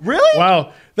 Wow. Really?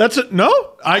 Wow. That's it. No,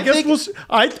 I guess think- we'll.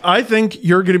 I think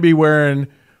you're going to be wearing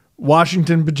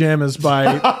Washington pajamas by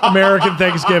American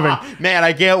Thanksgiving. Man,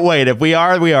 I can't wait. If we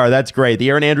are, we are. That's great. The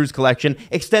Aaron Andrews collection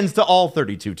extends to all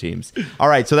 32 teams. All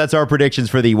right, so that's our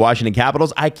predictions for the Washington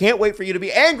Capitals. I can't wait for you to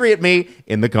be angry at me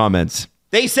in the comments.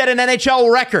 They set an NHL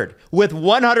record with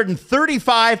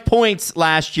 135 points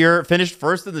last year, finished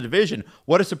first in the division.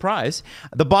 What a surprise.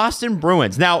 The Boston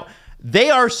Bruins. Now, they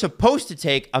are supposed to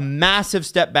take a massive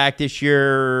step back this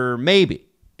year, maybe,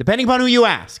 depending upon who you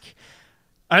ask.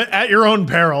 At your own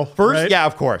peril. First, right? yeah,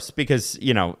 of course, because,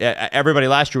 everybody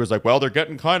last year was like, well, they're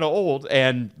getting kind of old,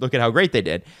 and look at how great they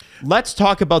did. Let's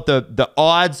talk about the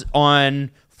odds on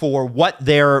for what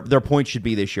their points should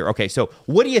be this year. Okay, so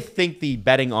what do you think the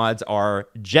betting odds are?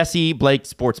 Jesse Blake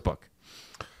Sportsbook.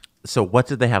 So what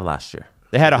did they have last year?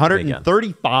 They had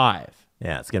 135.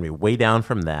 Yeah, it's going to be way down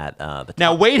from that.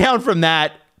 Now, way down from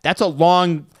that, that's a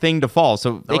long thing to fall,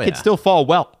 so they could still fall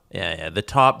well. Yeah. The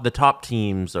top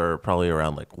teams are probably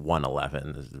around like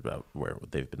 111 is about where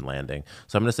they've been landing.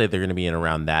 So I'm going to say they're going to be in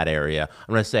around that area.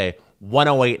 I'm going to say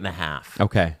 108 and a half.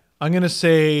 Okay. I'm going to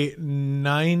say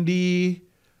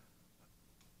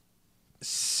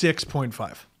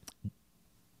 96.5.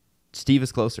 Steve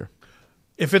is closer.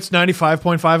 If it's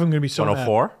 95.5, I'm going to be so mad.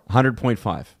 104?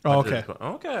 100.5. Oh, okay.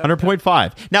 Okay.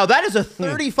 100.5. Now, that is a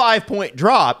 35-point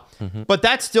drop, but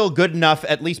that's still good enough,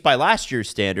 at least by last year's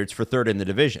standards, for third in the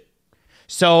division.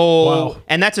 So, Wow.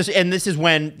 and this is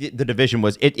when the division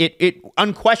was, it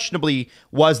unquestionably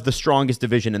was the strongest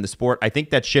division in the sport. I think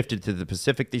that shifted to the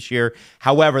Pacific this year.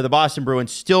 However, the Boston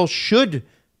Bruins still should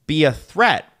be a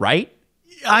threat, right?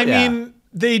 I mean,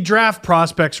 they draft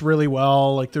prospects really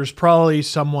well. Like, there's probably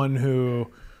someone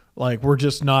who, like, we're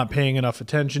just not paying enough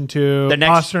attention to. The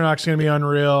next- Pasternak's going to be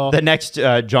unreal. The next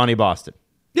Johnny Boston.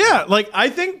 Yeah, like, I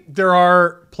think there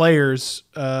are players.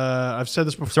 I've said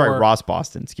this before. Sorry, Ross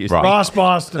Boston. Excuse me. Ross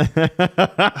Boston.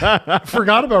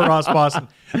 Forgot about Ross Boston.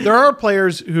 There are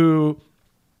players who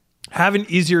have an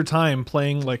easier time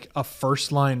playing like a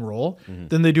first line role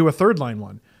than they do a third line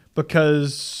one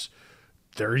because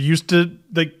they're used to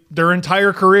their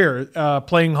entire career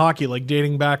playing hockey, like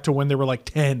dating back to when they were like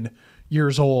 10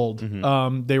 years old.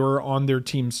 They were on their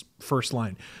team's first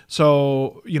line.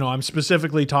 So, I'm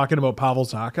specifically talking about Pavel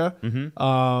Zacha.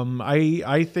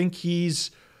 I think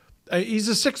he's a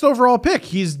 6th overall pick.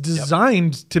 He's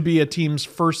designed to be a team's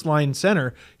first line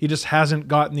center. He just hasn't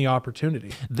gotten the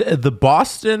opportunity. The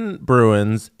Boston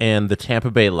Bruins and the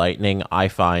Tampa Bay Lightning, I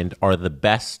find, are the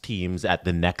best teams at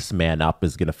the next man up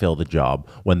is going to fill the job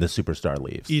when the superstar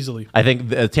leaves. Easily. I think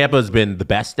Tampa has been the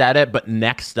best at it, but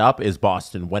next up is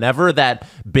Boston. Whenever that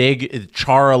big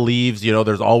Chara leaves,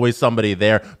 there's always somebody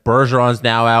there. Bergeron's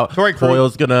now out. Torrey Krug.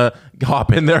 Coyle's going to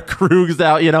hop in there. Krug's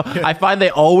out, I find they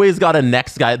always got a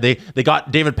next guy. They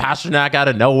got David Pastrnak out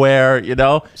of nowhere,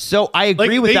 So I agree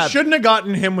Like, with they that. shouldn't have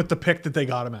gotten him with the pick that they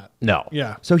got him at. No.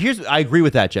 Yeah. So I agree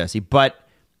with that, Jesse. But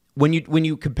when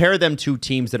you compare them to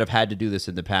teams that have had to do this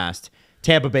in the past,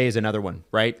 Tampa Bay is another one,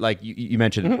 right? Like you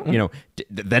mentioned,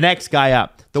 the next guy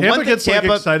up. Tampa gets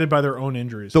excited by their own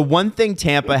injuries. The one thing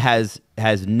Tampa has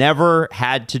never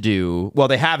had to do, well,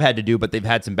 they have had to do, but they've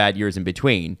had some bad years in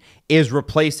between, is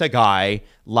replace a guy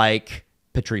like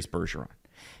Patrice Bergeron,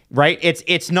 right?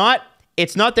 It's not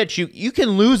that you can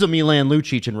lose a Milan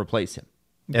Lucic and replace him.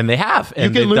 And they have.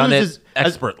 And You can they've done lose it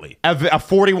expertly. A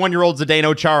 41-year-old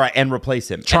Zdeno Chara and replace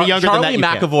him. Any younger than that, Charlie you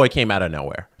can't. McAvoy came out of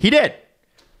nowhere. He did.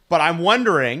 But I'm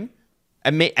wondering,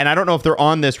 and I don't know if they're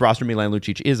on this roster. Milan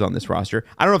Lucic is on this roster.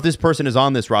 I don't know if this person is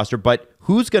on this roster, but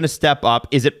who's going to step up?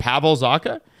 Is it Pavel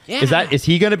Zacha? Is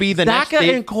he going to be the next?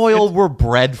 Zacha and Coyle were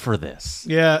bred for this.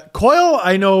 Yeah, Coyle,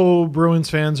 I know Bruins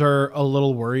fans are a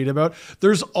little worried about.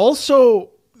 There's also,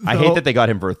 I hate that they got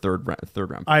him for a third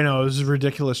round. I know, this is a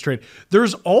ridiculous trade.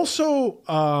 There's also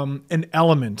an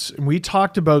element, and we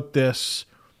talked about this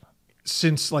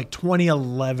since like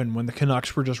 2011 when the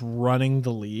Canucks were just running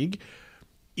the league.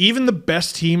 Even the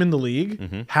best team in the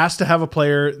league has to have a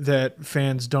player that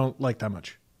fans don't like that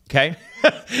much. Okay.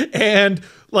 And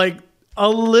like a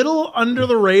little under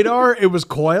the radar, it was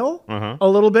Coyle a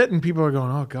little bit, and people are going,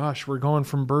 "Oh gosh, we're going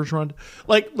from Bergeron."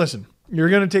 Like, listen, you're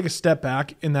going to take a step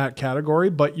back in that category,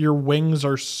 but your wings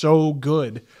are so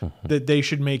good that they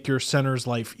should make your center's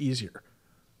life easier.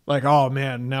 Like, oh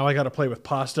man, now I got to play with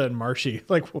Pasta and Marshy.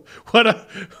 Like, what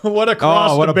a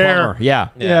cross to bear. Bummer.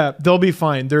 Yeah. They'll be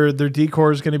fine. Their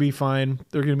decor is going to be fine.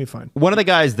 They're going to be fine. One of the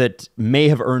guys that may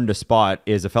have earned a spot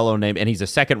is a fellow named, and he's a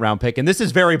second-round pick, and this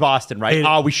is very Boston,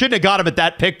 right? We shouldn't have got him at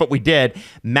that pick, but we did.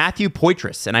 Matthew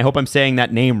Poitras, and I hope I'm saying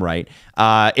that name right.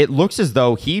 It looks as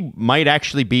though he might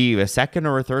actually be a second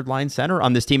or a third-line center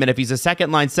on this team, and if he's a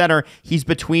second-line center, he's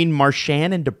between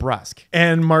Marchand and DeBrusk.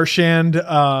 And Marchand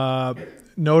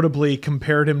notably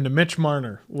compared him to Mitch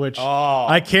Marner, which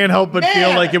I can't help but feel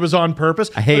like it was on purpose.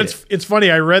 I hate it. It's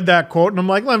funny. I read that quote and I'm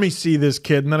like, let me see this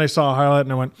kid. And then I saw a highlight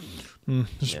and I went,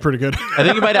 this is pretty good. I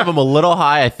think you might have him a little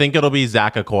high. I think it'll be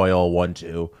Zacha Coyle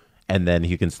 1-2, and then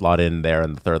he can slot in there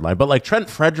in the third line. But like Trent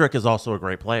Frederick is also a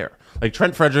great player. Like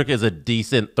Trent Frederick is a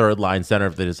decent third line center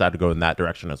if they decide to go in that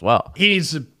direction as well. He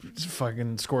needs to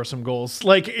fucking score some goals.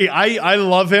 Like I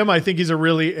love him. I think he's a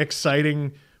really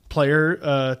exciting player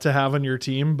to have on your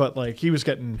team, but like he was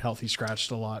getting healthy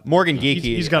scratched a lot. Morgan Geekie.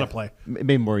 He's got to play.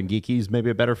 Maybe Morgan Geekie's maybe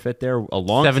a better fit there.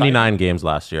 79 games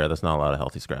last year. That's not a lot of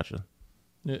healthy scratches.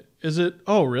 Is it?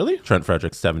 Oh, really? Trent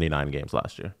Frederick, 79 games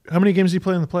last year. How many games did he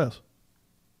play in the playoffs?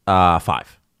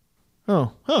 5.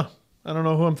 Oh, huh. I don't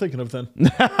know who I'm thinking of then.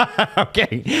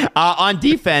 Okay. On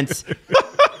defense...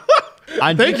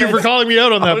 Thank you for calling me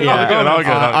out on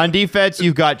that. On defense,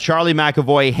 you've got Charlie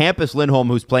McAvoy, Hampus Lindholm,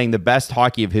 who's playing the best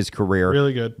hockey of his career.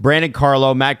 Really good. Brandon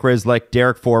Carlo, Matt Grzelcyk,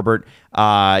 Derek Forbort,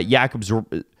 Jakub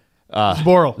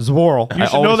Zboril. You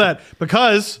should know that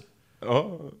because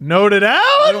noted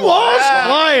Alan Walsh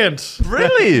client.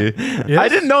 Really? Yes. I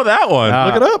didn't know that one.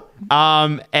 Look it up.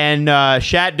 And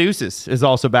Shat Deuces is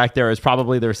also back there as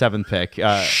probably their 7th pick.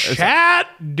 Shat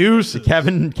Deuces.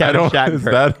 Kevin Shattenkirk. Is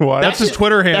that why? That's his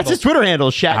Twitter handle. That's his Twitter handle,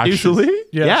 Shat Deuces. Actually?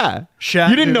 Yes. Yeah. Shat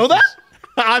You didn't know Deuces. that?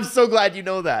 I'm so glad you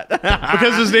know that.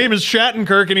 Because his name is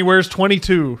Shattenkirk and he wears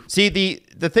 22. See,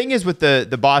 the thing is with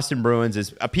the Boston Bruins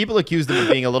is people accused them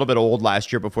of being a little bit old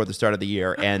last year before the start of the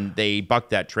year, and they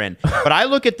bucked that trend. But I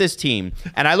look at this team,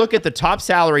 and I look at the top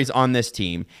salaries on this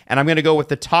team, and I'm going to go with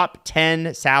the top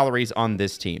 10 salaries on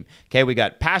this team. Okay, we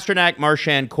got Pastrnak,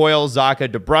 Marchand, Coyle, Zacha,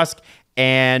 DeBrusk,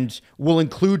 and we'll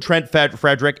include Trent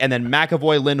Frederick, and then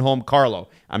McAvoy, Lindholm, Carlo.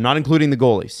 I'm not including the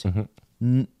goalies.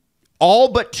 All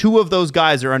but 2 of those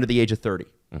guys are under the age of 30.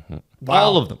 Wow.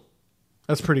 All of them.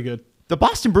 That's pretty good. The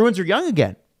Boston Bruins are young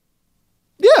again.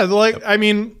 Yeah, like, I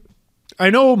mean, I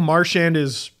know Marchand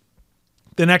is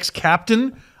the next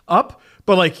captain up,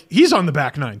 but like he's on the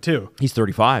back 9 too. He's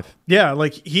 35. Yeah,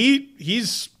 like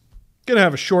he's gonna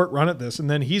have a short run at this, and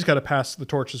then he's got to pass the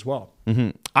torch as well.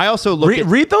 I also look at...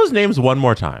 Read those names one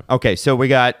more time. Okay, so we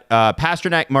got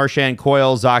Pastrnak, Marchand,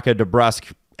 Coyle, Zacha,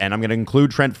 DeBrusk, and I'm going to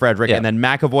include Trent Frederick, and then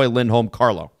McAvoy, Lindholm,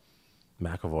 Carlo.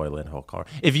 McAvoy, Lindholm, Carlo.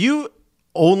 If you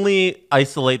only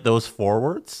isolate those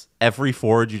forwards, every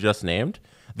forward you just named,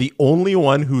 the only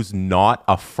one who's not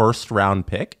a first-round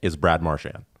pick is Brad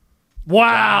Marchand.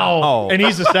 Wow. Oh. And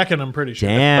he's the second, I'm pretty sure.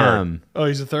 Damn. Oh,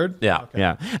 he's the third? Yeah. Okay.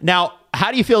 Yeah. Now, how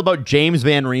do you feel about James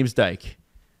Van Riemsdyk?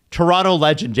 Toronto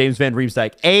legend James Van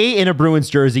Riemsdyk. A, in a Bruins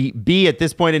jersey. B, at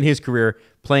this point in his career,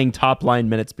 playing top-line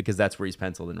minutes because that's where he's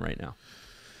penciled in right now.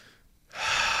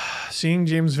 Seeing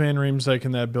James Van Riemsdyk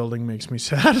in that building makes me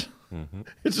sad.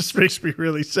 It just makes me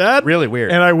really sad. Really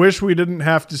weird. And I wish we didn't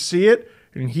have to see it.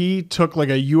 And he took like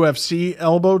a UFC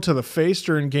elbow to the face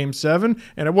during Game 7,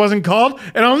 and it wasn't called,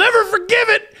 and I'll never forgive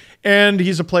it. And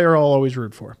he's a player I'll always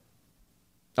root for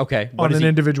Okay. on an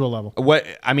individual level.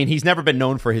 I mean, he's never been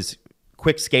known for his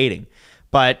quick skating,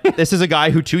 but this is a guy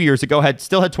who 2 years ago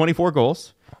still had 24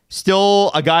 goals.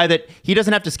 Still a guy that he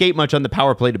doesn't have to skate much on the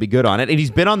power play to be good on it. And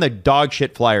he's been on the dog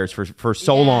shit Flyers for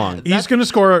so long. He's going to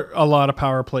score a lot of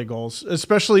power play goals,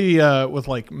 especially with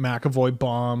like McAvoy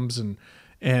bombs and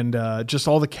just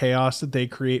all the chaos that they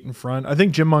create in front. I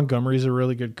think Jim Montgomery's a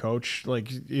really good coach. Like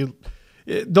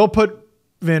they'll put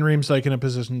Van Riemsdyk in a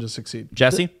position to succeed.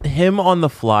 Jesse? Him on the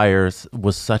Flyers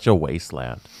was such a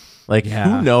wasteland. Like,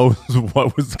 who knows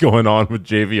what was going on with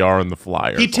JVR and the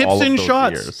Flyers? He tips all of in those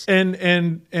shots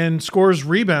years. and scores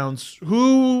rebounds.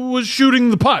 Who was shooting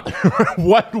the puck?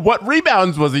 What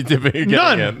rebounds was he tipping?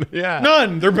 None.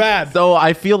 None. They're bad. So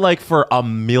I feel like for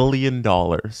 $1 million,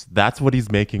 that's what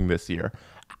he's making this year.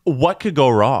 What could go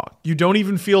wrong? You don't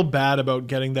even feel bad about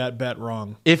getting that bet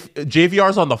wrong. If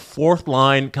JVR's on the fourth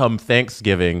line come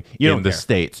Thanksgiving in the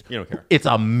States, you don't care. It's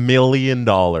 $1 million.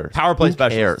 Power play Who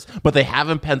specialist. cares? But they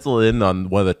haven't penciled in on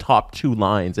one of the top 2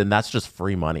 lines, and that's just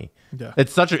free money. Yeah.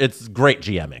 It's great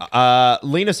GMing.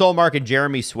 Linus Ullmark and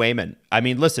Jeremy Swayman. I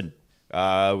mean, listen,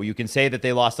 you can say that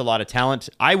they lost a lot of talent.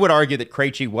 I would argue that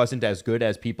Krejci wasn't as good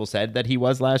as people said that he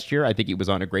was last year. I think he was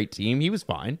on a great team. He was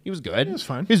fine. He was good. He was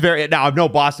fine. He was very. Now, I know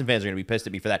Boston fans are going to be pissed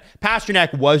at me for that.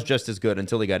 Pasternak was just as good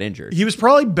until he got injured. He was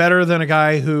probably better than a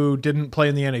guy who didn't play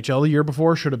in the NHL the year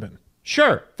before. Should have been.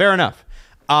 Sure, fair enough.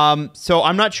 So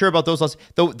I'm not sure about those losses.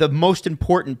 The most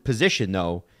important position,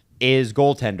 though, is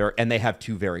goaltender, and they have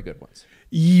 2 very good ones.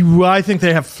 I think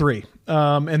they have 3.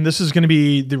 And this is going to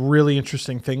be the really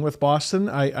interesting thing with Boston.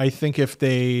 I think if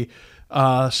they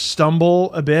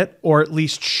stumble a bit, or at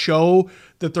least show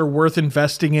that they're worth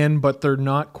investing in, but they're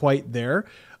not quite there,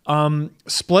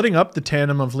 splitting up the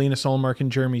tandem of Linus Ullmark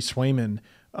and Jeremy Swayman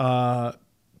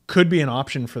could be an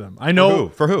option for them. I know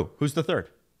For who? Who's the third?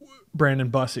 Brandon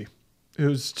Bussey,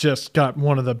 who's just got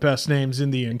one of the best names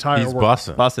in the entire He's world.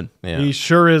 bussin'. Boston. Yeah. He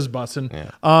sure is bussin'.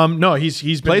 Yeah. No, he's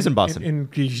Plays been in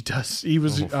bussin'. He does. He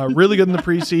was really good in the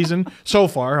preseason so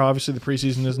far. Obviously, the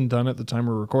preseason isn't done at the time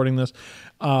we're recording this.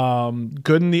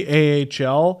 Good in the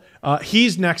AHL.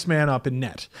 He's next man up in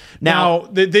net. Now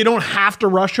they don't have to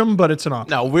rush him, but it's an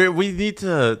option. No, we need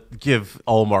to give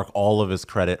Ullmark all of his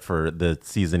credit for the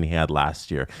season he had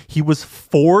last year. He was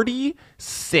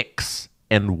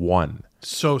 46-1.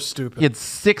 So stupid. He had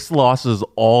 6 losses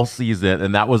all season,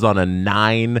 and that was on a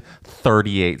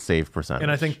 .938 save percentage.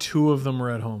 And I think 2 of them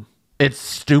were at home. It's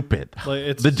stupid.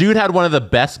 Like, the dude had one of the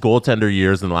best goaltender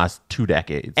years in the last 2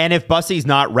 decades. And if Bussey's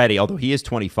not ready, although he is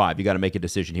 25, you got to make a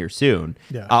decision here soon.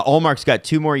 Yeah. Ullmark's got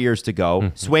 2 more years to go.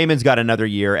 Swayman's got another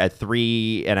year at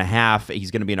 3.5.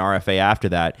 He's going to be an RFA after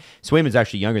that. Swayman's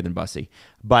actually younger than Bussey.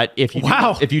 But if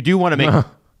you do want to make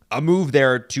a move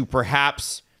there to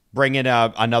perhaps bring in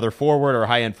another forward or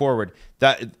high end forward,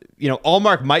 that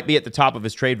Ullmark might be at the top of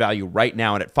his trade value right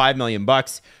now, and at $5 million,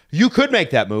 you could make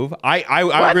that move. I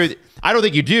agree. With, I don't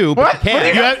think you do, but you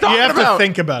can. You have to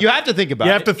think about it. You have to think about it.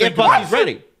 You have to think if about Bussey's it.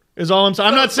 ready. Is all I'm saying.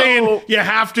 I'm not saying you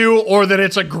have to, or that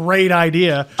it's a great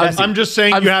idea. I'm just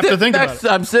saying you have to think about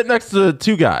it. I'm sitting next to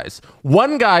 2 guys.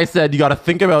 One guy said you got to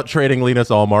think about trading Linus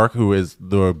Ullmark, who is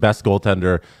the best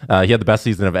goaltender. He had the best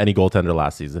season of any goaltender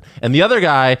last season. And the other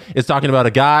guy is talking about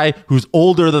a guy who's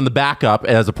older than the backup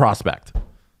as a prospect.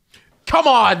 Come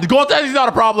on, the goaltending's not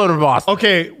a problem in Boston.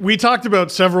 Okay, we talked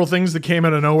about several things that came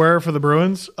out of nowhere for the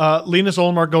Bruins. Linus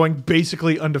Ullmark going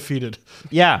basically undefeated.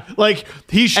 Yeah. Like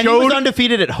he showed, And he was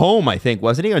undefeated at home, I think,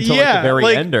 wasn't he? Until like the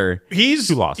very end. Or he's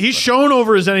 2 losses, he's shown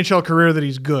over his NHL career that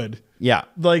he's good. yeah.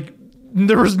 Like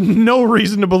there was no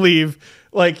reason to believe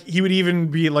like he would even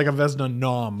be like a Vezina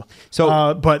nom.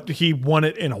 So- but he won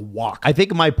it in a walk. I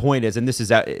think my point is, and this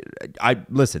is,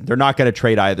 listen, they're not going to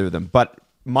trade either of them, but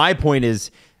my point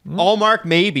is, Ullmark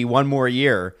maybe one more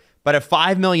year, but at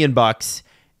 $5 million,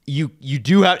 you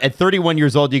do have, at 31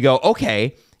 years old, you go,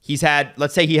 okay,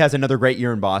 let's say he has another great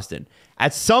year in Boston.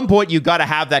 At some point, you got to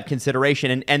have that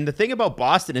consideration. And the thing about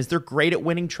Boston is they're great at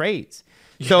winning trades.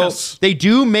 So Yes. they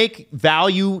do make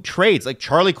value trades, like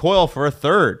Charlie Coyle for a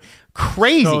third.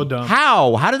 Crazy. So dumb.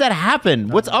 How did that happen?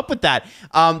 What's up with that?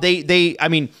 They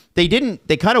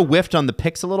kind of whiffed on the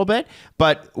picks a little bit,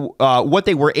 but what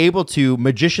they were able to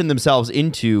magician themselves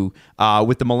into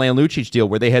with the Milan Lucic deal,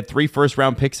 where they had 3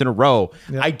 first-round picks in a row,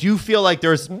 Yeah. I do feel like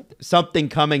there's something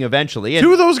coming eventually. And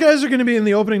 2 of those guys are going to be in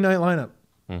the opening night lineup.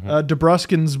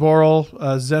 DeBrusk and Zboril,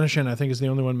 Zenishin, I think, is the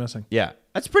only one missing. yeah,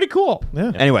 that's pretty cool.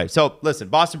 Yeah. Anyway, so listen,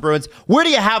 Boston Bruins, where do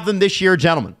you have them this year,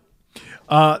 gentlemen?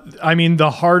 I mean, the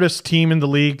hardest team in the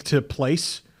league to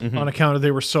place on account of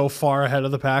they were so far ahead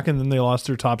of the pack, and then they lost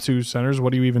their top 2 centers.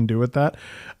 What do you even do with that?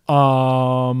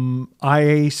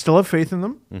 I still have faith in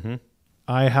them.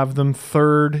 I have them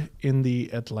 3rd in the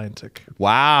Atlantic.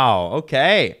 Wow.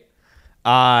 Okay.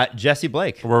 Jesse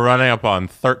Blake. We're running up on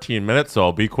 13 minutes, so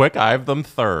I'll be quick. I have them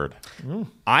 3rd.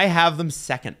 I have them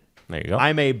 2nd. There you go.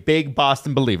 I'm a big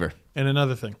Boston believer. And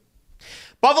another thing.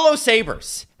 Buffalo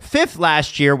Sabres, 5th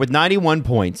last year with 91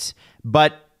 points,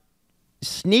 but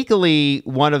sneakily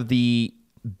one of the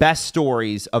best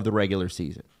stories of the regular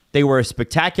season. They were a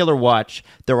spectacular watch.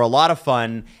 They were a lot of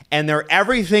fun, and they're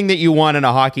everything that you want in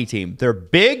a hockey team. They're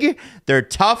big, they're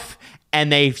tough,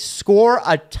 and they score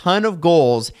a ton of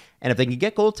goals. And if they can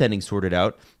get goaltending sorted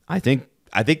out, I think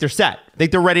they're set. I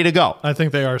think they're ready to go. I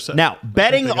think they are set. Now,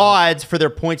 betting odds for their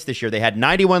points this year. They had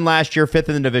 91 last year, 5th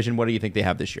in the division. What do you think they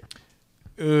have this year?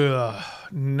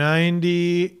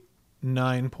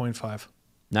 99.5.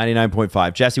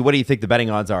 99.5. Jesse, what do you think the betting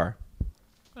odds are?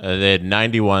 They had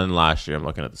 91 last year. I'm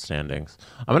looking at the standings.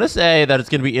 I'm going to say that it's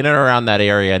going to be in and around that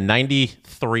area,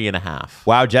 93.5.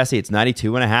 Wow, Jesse, it's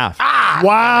 92.5.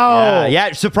 Wow.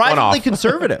 Yeah, surprisingly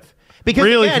conservative. Because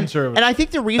Really again, conservative. And I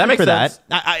think the reason makes for sense.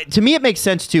 that, to me, it makes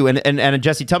sense too. And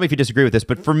Jesse, tell me if you disagree with this,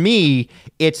 but for me,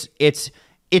 it's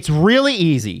really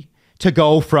easy to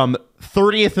go from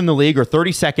 30th in the league or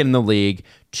 32nd in the league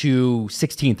to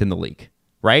 16th in the league,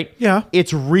 right? Yeah.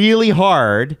 It's really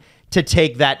hard to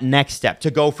take that next step, to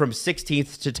go from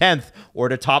 16th to 10th or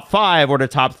to top 5 or to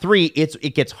top 3.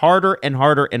 It gets harder and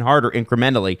harder and harder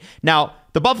incrementally. Now,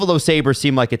 the Buffalo Sabres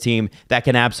seem like a team that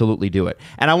can absolutely do it.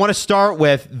 And I want to start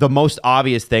with the most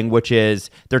obvious thing, which is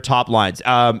their top lines.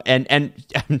 And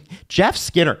Jeff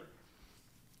Skinner.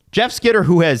 Jeff Skinner,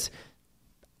 who has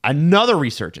another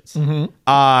resurgence.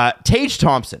 Tage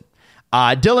Thompson,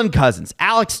 Dylan Cousins,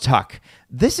 Alex Tuck.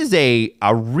 This is a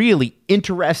really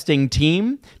interesting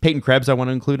team. Peyton Krebs, I want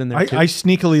to include in there too. I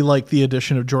sneakily like the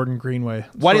addition of Jordan Greenway.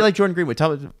 Why do you like Jordan Greenway?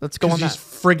 Let's go on He's that.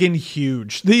 friggin'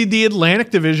 huge. The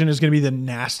Atlantic Division is going to be the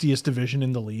nastiest division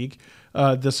in the league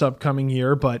this upcoming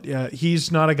year, but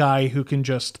he's not a guy who can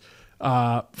just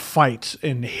fight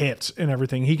and hit and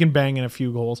everything. He can bang in a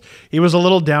few goals. He was a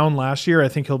little down last year. I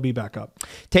think he'll be back up.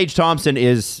 Tage Thompson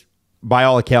is, by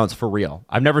all accounts, for real.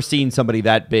 I've never seen somebody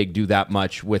that big do that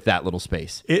much with that little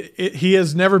space. He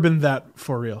has never been that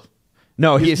for real.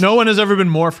 No, no one has ever been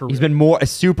more for real. He's been more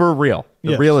super real,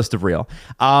 the Yes. realest of real.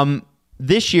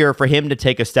 This year, for him to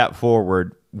take a step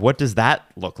forward, what does that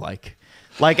look like?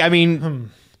 Like, I mean,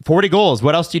 40 goals.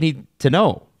 What else do you need to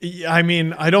know? I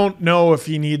mean, I don't know if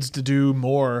he needs to do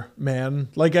more, man.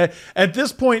 Like at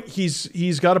this point,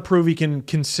 he's got to prove he can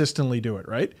consistently do it,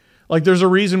 right? Like, there's a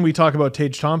reason we talk about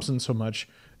Tage Thompson so much.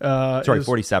 Sorry,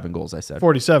 47 goals, I said.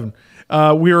 47.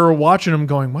 We were watching him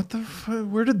going,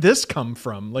 where did this come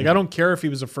from? Like, I don't care if he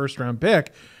was a first-round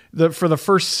pick. For the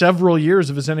first several years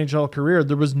of his NHL career,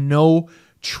 there was no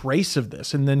trace of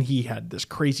this. And then he had this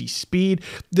crazy speed,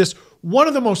 one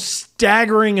of the most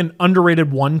staggering and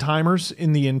underrated one-timers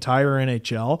in the entire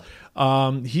NHL.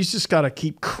 He's just got to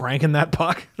keep cranking that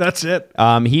puck. That's it.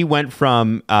 He went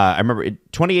from, I remember,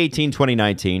 2018,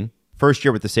 2019, first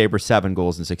year with the Sabres, 7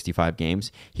 goals in 65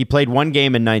 games. He played 1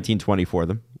 game in 1920 for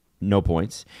them, no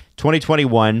points.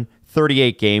 2021,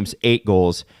 38 games, 8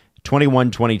 goals.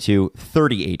 21-22,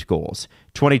 38 goals.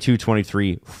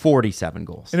 22-23, 47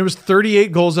 goals. And it was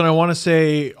 38 goals, and I want to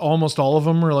say almost all of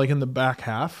them were like in the back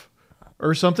half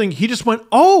or something. He just went,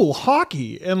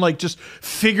 hockey, and like just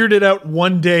figured it out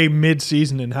one day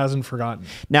mid-season and hasn't forgotten.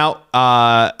 Now,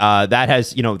 that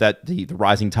has, that the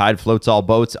rising tide floats all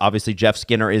boats. Obviously, Jeff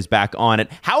Skinner is back on it.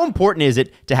 How important is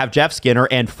it to have Jeff Skinner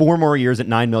and 4 more years at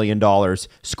 $9 million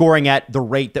scoring at the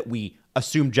rate that we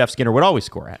assumed Jeff Skinner would always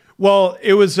score at? Well,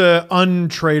 it was an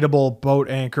untradeable boat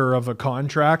anchor of a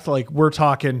contract. Like, we're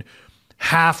talking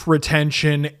half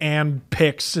retention and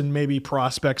picks and maybe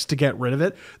prospects to get rid of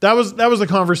it. That was the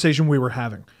conversation we were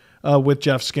having with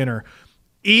Jeff Skinner.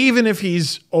 Even if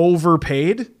he's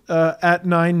overpaid at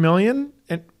 $9 million,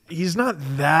 and he's not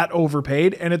that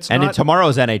overpaid, and it's and not in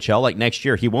tomorrow's NHL, like next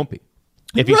year, he won't be.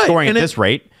 If he's Right, scoring at and this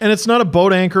rate. And it's not a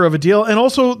boat anchor of a deal. And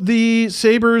also, the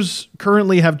Sabres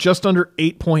currently have just under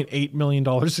 $8.8 million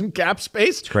in cap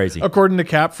space. It's crazy. According to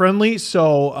Cap Friendly.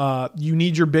 So you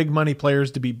need your big money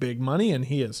players to be big money, and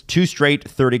he is. 2 straight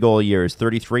 30-goal years,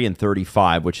 33 and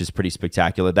 35, which is pretty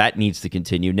spectacular. That needs to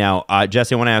continue. Now,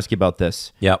 Jesse, I want to ask you about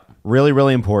this. Yep. Really,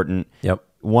 really important. Yep.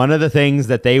 One of the things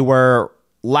that they were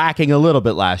lacking a little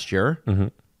bit last year,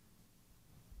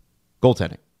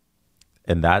 goaltending.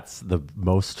 And that's the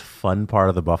most fun part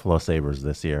of the Buffalo Sabres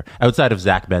this year. Outside of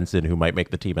Zach Benson, who might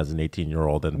make the team as an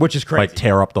 18-year-old and Which is crazy. might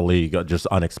tear up the league just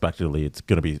unexpectedly. It's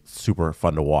going to be super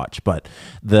fun to watch. But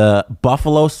the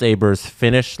Buffalo Sabres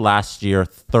finished last year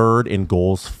 3rd in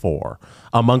goals for.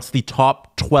 Amongst the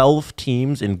top 12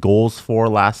 teams in goals for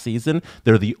last season,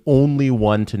 they're the only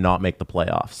one to not make the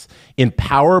playoffs. In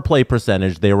power play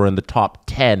percentage, they were in the top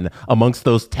 10. Amongst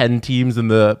those 10 teams in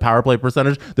the power play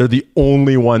percentage, they're the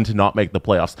only one to not make the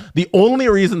playoffs. The only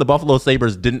reason the Buffalo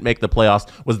Sabres didn't make the playoffs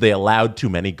was they allowed too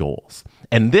many goals.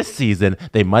 And this season,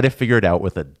 they might have figured out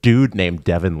with a dude named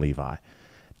Devin Levi.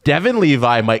 Devin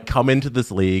Levi might come into this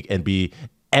league and be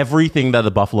everything that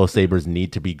the Buffalo Sabres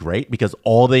need to be great, because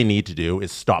all they need to do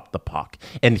is stop the puck.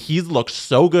 And he's looked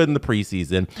so good in the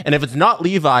preseason. And if it's not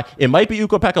Levi, it might be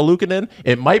Ukko-Pekka Luukkonen.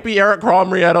 It might be Eric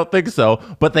Comrie. I don't think so.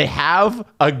 But they have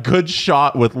a good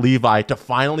shot with Levi to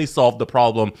finally solve the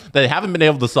problem that they haven't been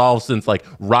able to solve since like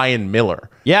Ryan Miller.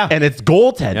 Yeah. And it's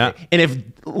goaltending. Yeah. And if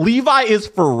Levi is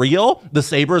for real, the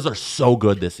Sabres are so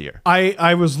good this year.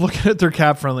 I was looking at their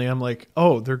cap friendly. I'm like,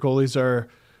 oh, their goalies are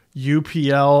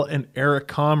UPL and Eric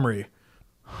Comrie.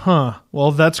 Huh.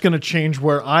 Well, that's going to change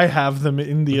where I have them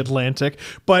in the Atlantic.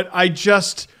 But I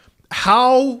just,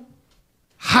 how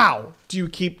do you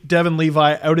keep Devin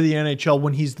Levi out of the NHL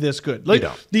when he's this good? Like, You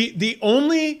don't. the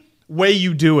only way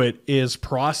you do it is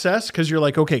process, because you're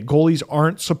like, okay, goalies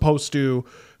aren't supposed to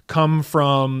come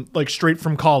from like straight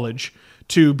from college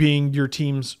to being your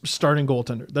team's starting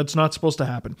goaltender. That's not supposed to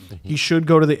happen. He should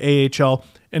go to the AHL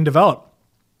and develop.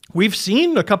 We've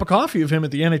seen a cup of coffee of him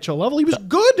at the NHL level. He was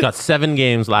good. Got 7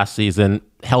 games last season,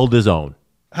 held his own.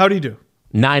 How'd he do?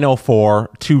 904,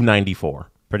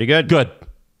 294. Pretty good. Good.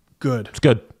 Good. It's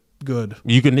good. Good.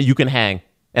 You can hang.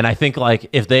 And I think like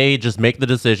if they just make the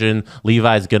decision,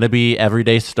 Levi's going to be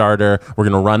everyday starter. We're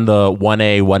going to run the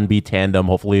 1A, 1B tandem.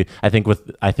 Hopefully, I think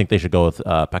they should go with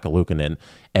Pekka Luukkonen.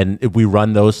 And if we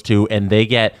run those two and they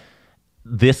get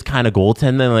this kind of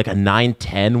goaltending, like a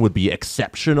 9-10 would be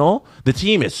exceptional. The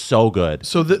team is so good.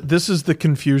 So this is the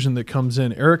confusion that comes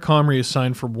in. Eric Comrie is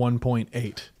signed for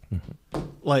 1.8.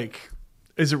 Like,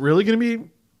 is it really going to be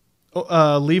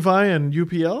Levi and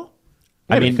UPL?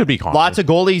 I mean, it could be Comrie. lots of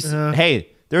goalies. Hey,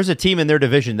 there's a team in their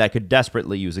division that could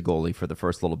desperately use a goalie for the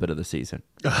first little bit of the season.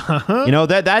 You know,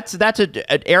 that's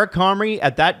Eric Comrie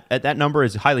at that number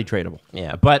is highly tradable.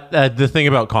 Yeah, but the thing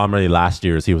about Comrie last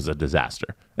year is he was a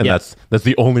disaster. And Yeah. that's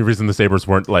the only reason the Sabres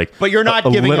weren't like But you're not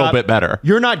a giving little up, bit better.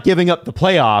 You're not giving up the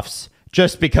playoffs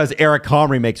just because Eric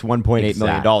Comrie makes $1.8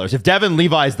 million. Exactly. If Devin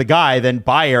Levi is the guy, then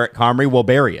buy Eric Comrie. We'll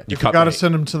bury it. You got to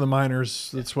send him to the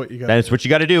minors. That's what you got. That's what you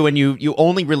got to do, and you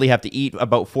only really have to eat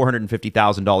about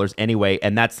 $450,000 anyway,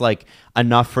 and that's like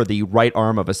enough for the right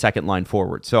arm of a second line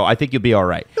forward. So I think you'll be all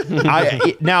right.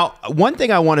 Now, one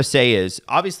thing I want to say is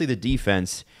obviously the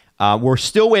defense. We're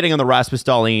still waiting on the Rasmus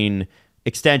Dahlin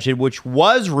extension, which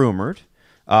was rumored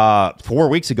 4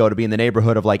 weeks ago to be in the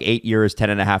neighborhood of like 8 years,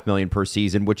 $10.5 million per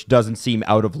season, which doesn't seem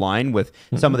out of line with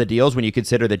some of the deals when you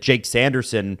consider that Jake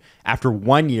Sanderson, after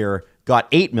 1 year, got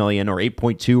 $8 million or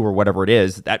 8.2 or whatever it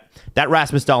is. That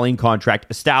Rasmus Dahlin contract,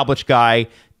 established guy,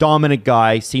 dominant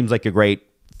guy, seems like a great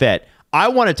fit. I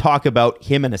want to talk about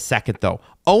him in a second, though.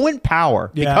 Owen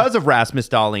Power, because of Rasmus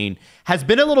Dahlin, has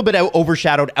been a little bit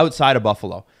overshadowed outside of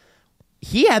Buffalo.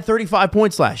 He had 35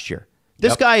 points last year.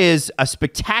 This guy is a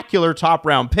spectacular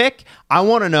top-round pick. I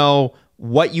want to know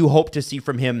what you hope to see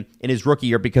from him in his rookie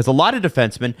year, because a lot of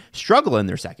defensemen struggle in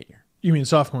their second year. You mean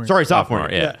sophomore year? Sorry, sophomore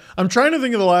year. Yeah. I'm trying to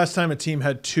think of the last time a team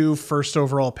had 2 first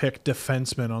overall pick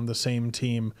defensemen on the same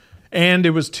team, and it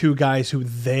was 2 guys who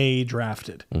they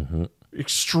drafted.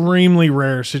 Extremely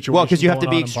rare situation. Well, because you have to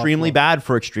going be on in extremely Buffalo. bad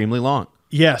for extremely long.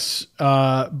 Yes,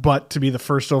 but to be the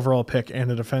first overall pick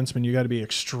and a defenseman, you got to be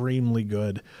extremely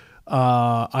good.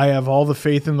 I have all the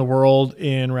faith in the world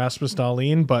in Rasmus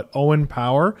Dahlin, but Owen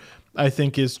Power, I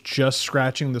think, is just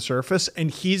scratching the surface, and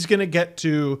he's going to get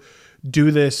to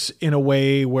do this in a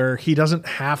way where he doesn't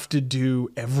have to do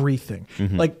everything.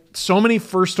 Like so many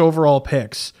first overall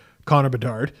picks, Connor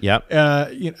Bedard,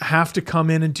 have to come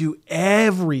in and do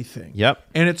everything. Yep.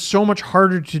 And it's so much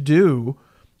harder to do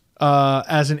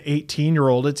as an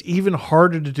 18-year-old. It's even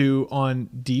harder to do on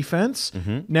defense.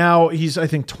 Now he's, I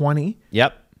think, 20.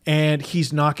 Yep. And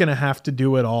he's not going to have to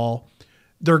do it all.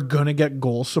 They're going to get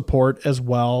goal support as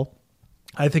well.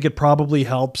 I think it probably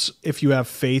helps if you have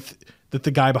faith that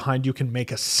the guy behind you can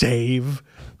make a save.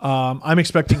 I'm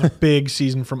expecting a big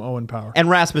season from Owen Power. And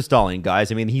Rasmus Dahlin,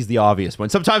 guys. I mean, he's the obvious one.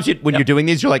 Sometimes when you're doing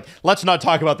these, you're like, let's not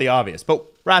talk about the obvious. But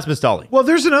Rasmus Dahlin. Well,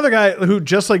 there's another guy who,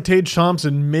 just like Tage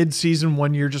Thompson, mid-season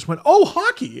 1 year just went, oh,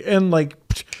 hockey. And like,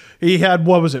 he had,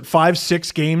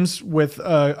 5-6 games with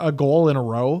a goal in a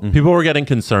row. People were getting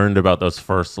concerned about those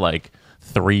first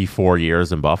 3-4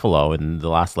 years in Buffalo. In the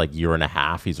last year and a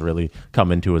half, he's really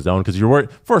come into his own, because you're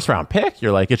first round pick.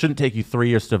 You're like, it shouldn't take you 3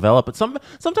 years to develop, but sometimes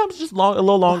it's just a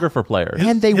little longer for players.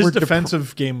 And they His were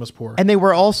defensive game was poor. And they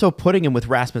were also putting him with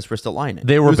Rasmus Ristolainen.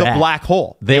 They were It was bad. a black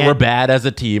hole. They were bad as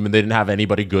a team, and they didn't have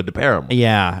anybody good to pair them with.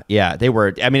 Yeah, they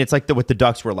were. I mean, it's like what the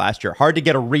Ducks were last year. Hard to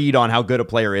get a read on how good a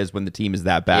player is when the team is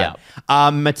that bad.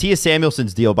 Matthias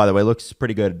Samuelson's deal, by the way, looks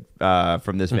pretty good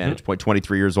from this vantage point.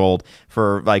 23 years old,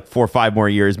 for 4 or 5 more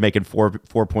years, making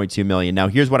 $4.2 million. Now,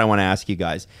 here's what I want to ask you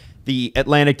guys. The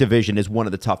Atlantic Division is one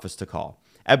of the toughest to call.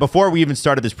 And before we even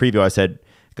started this preview, I said,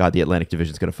 God, the Atlantic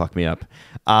Division is going to fuck me up.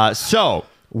 So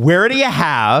where do you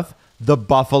have the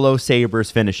Buffalo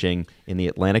Sabres finishing in the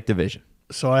Atlantic Division?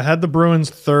 So I had the Bruins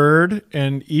third,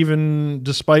 and even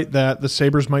despite that, the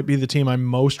Sabres might be the team I'm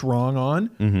most wrong on.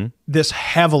 Mm-hmm. This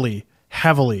heavily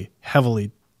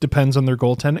depends on their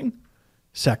goaltending.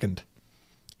 Second.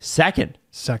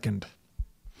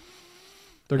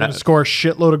 They're going to score a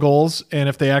shitload of goals, and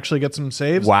if they actually get some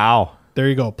saves, Wow. there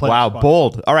you go. Wow,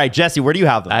 bold. All right, Jesse, where do you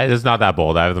have them? It's not that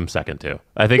bold. I have them second too.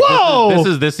 I think Whoa! this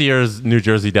is this year's New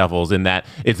Jersey Devils in that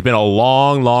it's been a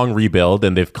long rebuild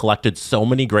and they've collected so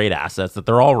many great assets that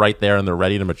they're all right there and they're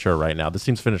ready to mature right now. This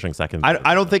team's finishing second.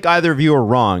 I don't think either of you are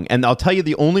wrong. And I'll tell you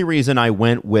the only reason I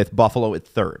went with Buffalo at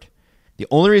third. The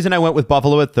only reason I went with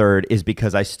Buffalo at third is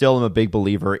because I still am a big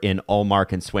believer in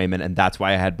Ullmark and Swayman, and that's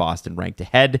why I had Boston ranked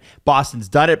ahead. Boston's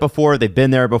done it before. They've been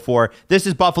there before. This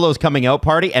is Buffalo's coming out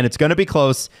party, and it's going to be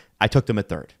close. I took them at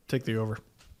third. Take the over.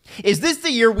 Is this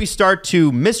the year we start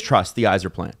to mistrust the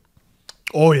Yzer plan?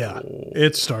 Oh, yeah.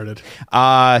 It started.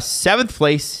 Seventh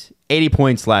place, 80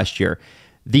 points last year.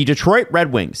 The Detroit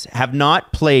Red Wings have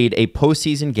not played a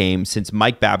postseason game since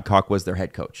Mike Babcock was their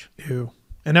head coach. Ew.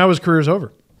 And now his career's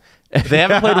over. They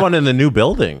haven't played one in the new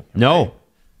building. No,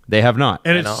 they have not.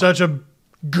 And it's such a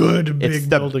good big It's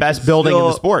the building. best building in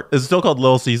the sport. Is it still called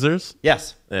Little Caesars?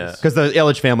 Yes. Yeah. Because the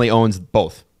Illich family owns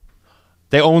both.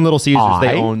 They own Little Caesars.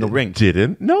 They own the ring.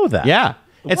 Didn't know that. Yeah.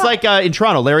 It's like in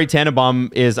Toronto, Larry Tannenbaum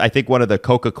is, I think, one of the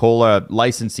Coca-Cola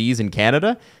licensees in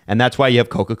Canada. And that's why you have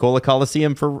Coca-Cola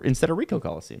Coliseum instead of Ricoh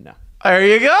Coliseum now. There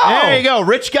you go. There you go.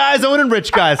 Rich guys owning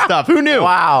rich guys stuff. Who knew?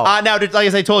 Wow. Now, like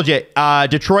as I told you,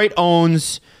 Detroit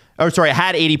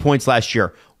had 80 points last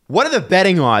year. What are the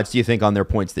betting odds, do you think, on their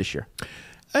points this year?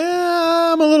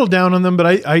 I'm a little down on them,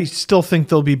 but I still think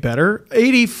they'll be better.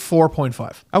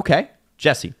 84.5. Okay.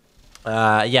 Jesse.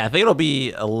 I think it'll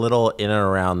be a little in and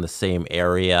around the same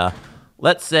area.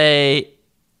 Let's say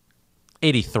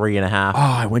 83 and a half. Oh,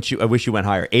 I wish you went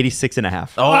higher. 86 and a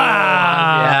half. Oh,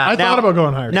 yeah. I thought about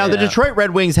going higher. Now, the Detroit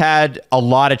Red Wings had a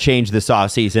lot of change this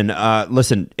offseason.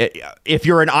 Listen, if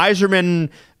you're an Yzerman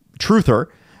truther,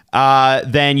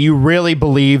 then you really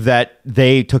believe that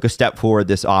they took a step forward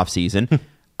this offseason.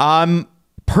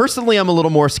 Personally, I'm a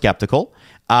little more skeptical,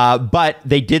 but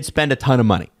they did spend a ton of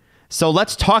money. So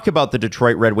let's talk about the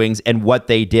Detroit Red Wings and what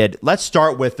they did. Let's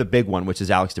start with the big one, which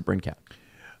is Alex DeBrincat.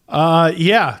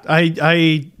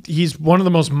 He's one of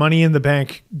the most money in the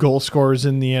bank goal scorers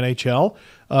in the NHL.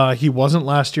 He wasn't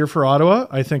last year for Ottawa.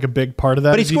 I think a big part of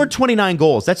that. But he scored 29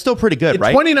 goals. That's still pretty good,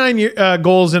 right? 29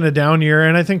 goals in a down year,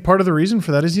 and I think part of the reason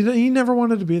for that is he never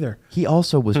wanted to be there. He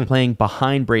also was playing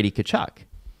behind Brady Tkachuk.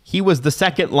 He was the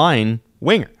second line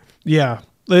winger. Yeah.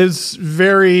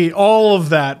 All of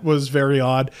that was very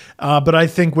odd. But I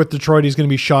think with Detroit, he's going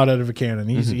to be shot out of a cannon.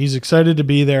 He's excited to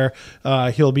be there.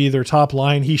 He'll be their top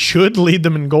line. He should lead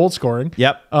them in goal scoring.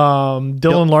 Yep.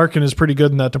 Dylan Larkin is pretty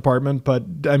good in that department, but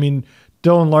I mean,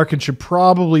 Dylan Larkin should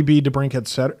probably be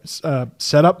DeBrincat's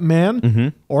setup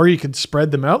man, or you could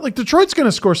spread them out. Like Detroit's going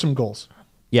to score some goals.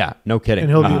 Yeah, no kidding.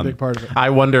 And he'll be a big part of it.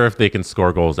 I wonder if they can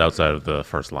score goals outside of the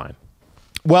first line.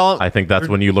 Well, I think that's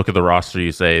when you look at the roster,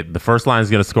 you say the first line is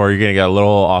going to score. You're going to get a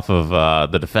little off of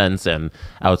the defense, and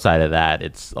outside of that,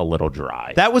 it's a little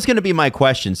dry. that was going to be my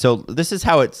question. So this is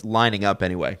how it's lining up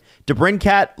anyway.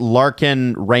 DeBrincat,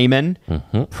 Larkin, Raymond,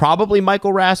 probably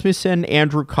Michael Rasmussen,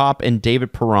 Andrew Kopp, and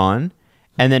David Perron.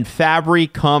 And then Fabry,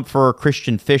 Comfer,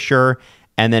 Christian Fisher,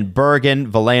 and then Bergen,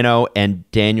 Veleno, and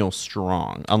Daniel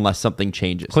Strong, unless something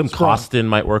changes. Klim Kostin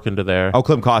might work into there. Oh,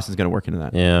 Klim Kostin's going to work into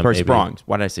that. Yeah, Or maybe. Strong.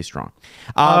 Why did I say Strong?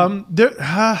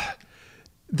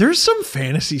 There's some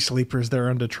fantasy sleepers there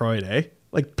on Detroit, eh?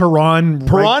 Like Perron.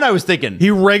 Perron, I was thinking. He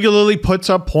regularly puts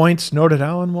up points. Noted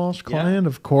Alan Walsh client,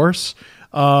 of course.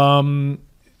 He might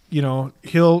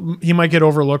get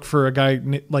overlooked for a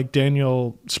guy like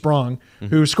Daniel Sprong,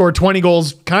 who scored 20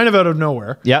 goals kind of out of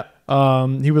nowhere. Yep.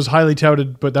 He was highly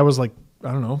touted, but that was like,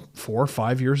 I don't know, 4 or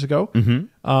 5 years ago.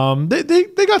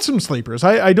 They got some sleepers.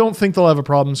 I don't think they'll have a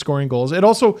problem scoring goals. It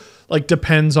also like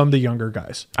depends on the younger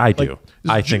guys. I do.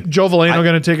 I think Joe Veleno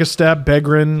going to take a step.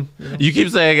 Begrin. you keep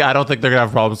saying I don't think they're going to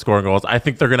have problems scoring goals. I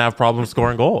think they're going to have problems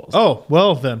scoring goals. Oh,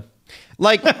 well then.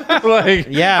 Like,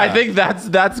 yeah. I think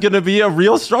that's going to be a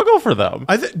real struggle for them.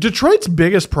 Detroit's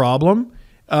biggest problem,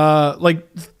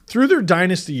 through their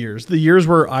dynasty years, the years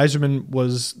where Yzerman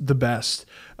was the best,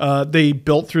 they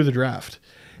built through the draft.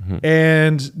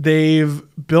 And they've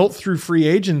built through free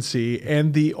agency.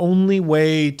 And the only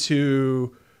way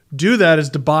to do that is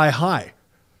to buy high.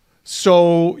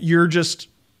 So you're just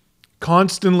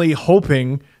constantly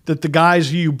hoping that the guys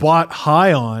who you bought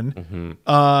high on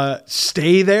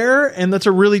stay there, and that's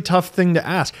a really tough thing to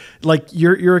ask. Like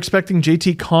you're expecting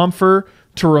JT Compher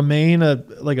to remain a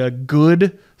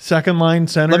good second line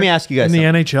center. Let me ask you guys in the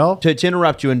something. NHL. To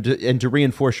interrupt you and to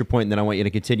reinforce your point, and then I want you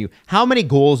to continue. How many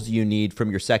goals do you need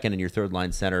from your second and your third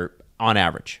line center on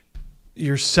average?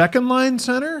 Your second line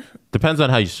center? Depends on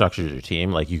how you structure your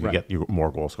team. Like you can get more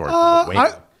goal scoring. from the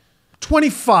wing.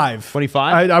 25.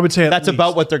 25? I would say that's least.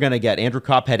 about what they're going to get. Andrew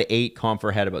Kopp had 8.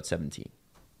 Compher had about 17.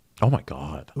 Oh my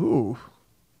God. Ooh.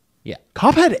 Yeah.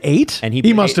 Cobb had 8? And he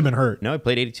played must have been hurt. No, he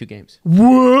played 82 games.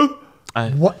 What?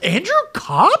 What? Andrew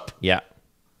Cobb? Yeah.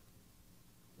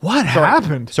 What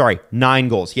happened? Sorry, 9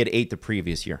 goals. He had 8 the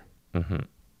previous year.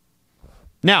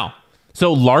 Now,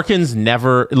 So Larkin's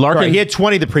never. sorry, he had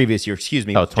 20 the previous year. Excuse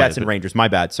me. Oh, 20. Jets and Rangers. My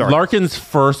bad. Sorry. Larkin's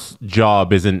first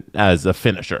job isn't as a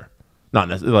finisher. Not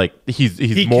necessarily like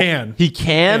he more, can. He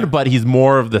can, Yeah. but he's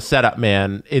more of the setup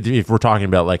man if we're talking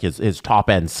about like his top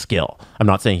end skill. I'm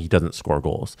not saying he doesn't score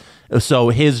goals. So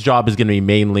his job is going to be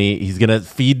mainly he's going to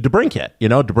feed DeBrincat. You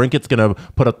know, DeBrincat's going to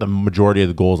put up the majority of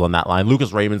the goals on that line.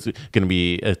 Lucas Raymond's going to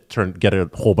be get a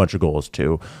whole bunch of goals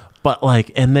too. But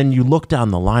like, and then you look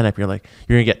down the lineup, you're like,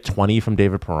 you're gonna get 20 from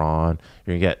David Perron,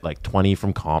 you're gonna get like 20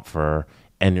 from Compher,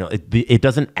 and it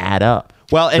doesn't add up.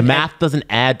 Well, the math doesn't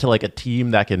add to like a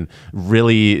team that can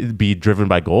really be driven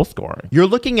by goal scoring. I'm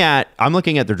looking at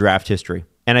their draft history,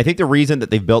 and I think the reason that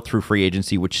they've built through free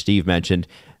agency, which Steve mentioned,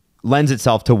 lends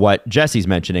itself to what Jesse's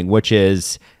mentioning, which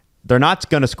is they're not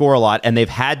going to score a lot, and they've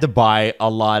had to buy a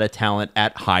lot of talent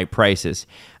at high prices.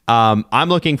 I'm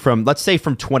looking from, let's say,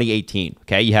 from 2018.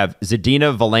 Okay, you have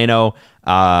Zadina, Veleno,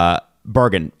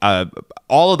 Bergen.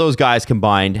 All of those guys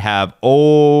combined have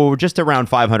just around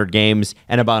 500 games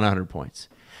and about 100 points.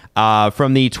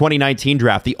 From the 2019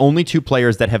 draft, the only 2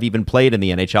 players that have even played in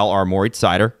the NHL are Moritz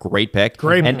Seider, great pick,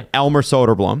 and Elmer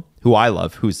Soderblom, who I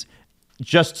love, who's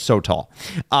just so tall.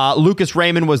 Lucas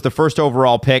Raymond was the first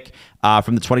overall pick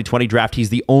from the 2020 draft. He's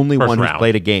the only one who's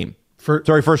played a game.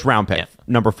 First round pick,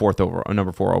 number 4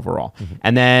 overall.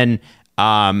 And then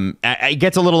it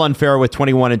gets a little unfair with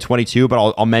 21 and 22,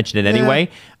 but I'll mention it anyway.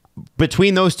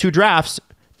 Between those 2 drafts,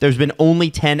 there's been only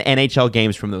 10 NHL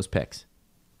games from those picks.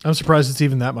 I'm surprised it's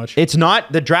even that much. It's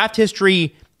not. The draft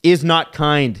history is not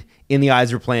kind in the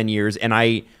Yzerplan years, and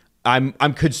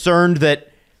I'm concerned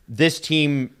that this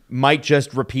team might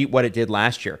just repeat what it did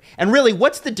last year. And really,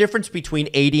 what's the difference between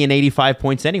 80 and 85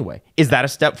 points anyway? Is that a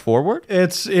step forward?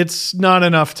 It's not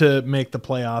enough to make the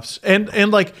playoffs.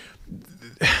 And like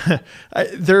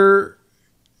their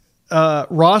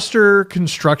roster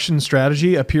construction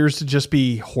strategy appears to just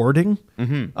be hoarding.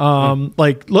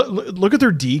 Like look at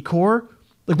their decor.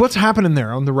 Like what's happening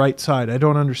there on the right side? I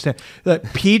don't understand. That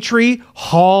Petrie,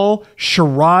 Hall,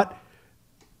 Sherratt,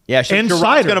 and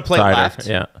Sherratt's going to play Seider, left.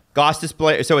 yeah. Goss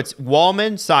display. So it's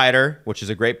Wallman, Seider, which is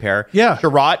a great pair. Yeah.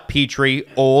 Sherratt, Petrie,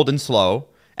 old and slow.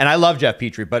 And I love Jeff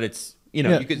Petrie, but it's, he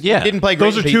didn't play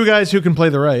great. Those are 2 guys who can play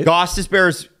the right. Goss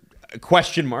bears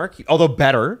question mark, although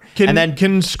better.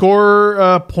 Can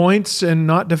score points and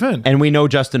not defend. And we know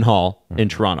Justin Hall in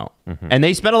Toronto. And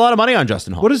they spent a lot of money on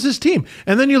Justin Hall. What is this team?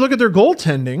 And then you look at their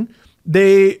goaltending.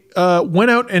 They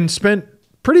went out and spent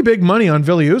pretty big money on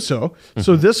Viliuso.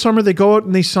 So this summer they go out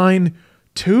and they sign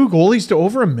 2 goalies to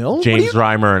over $1 million. James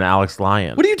Reimer and Alex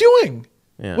Lyon. What are you doing?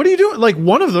 Yeah. What are you doing? Like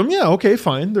one of them, yeah, okay,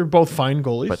 fine. They're both fine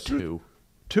goalies. But 2.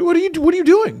 What are you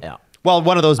doing? Yeah. Well,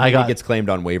 one of those maybe gets claimed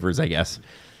on waivers, I guess.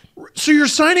 So you're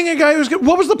signing a guy who's good.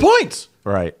 What was the point?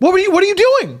 Right. What are you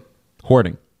doing?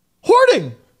 Hoarding.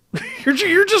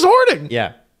 You're just hoarding.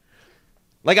 Yeah.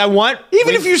 Like I want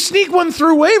if you sneak one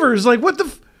through waivers, like what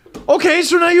the okay,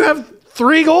 so now you have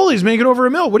 3 goalies making over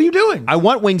 $1 million. What are you doing? I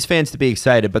want Wings fans to be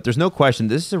excited, but there's no question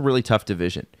this is a really tough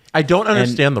division. I don't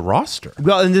understand the roster.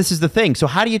 Well, and this is the thing. So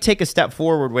how do you take a step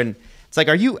forward when it's like,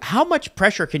 how much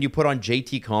pressure can you put on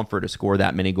JT Compher to score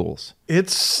that many goals?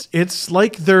 It's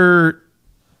like they're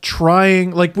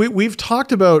trying, like we've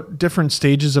talked about different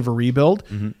stages of a rebuild,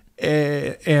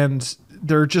 and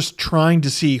they're just trying to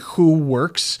see who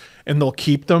works, and they'll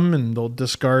keep them and they'll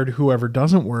discard whoever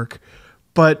doesn't work.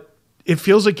 But it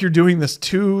feels like you're doing this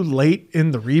too late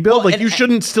in the rebuild. Well, you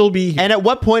shouldn't still be. And at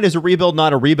what point is a rebuild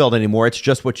not a rebuild anymore? It's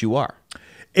just what you are.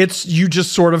 You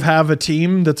just sort of have a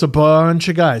team that's a bunch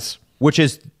of guys. Which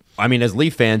is, I mean, as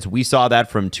Leaf fans, we saw that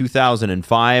from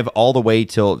 2005 all the way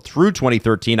through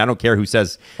 2013. I don't care who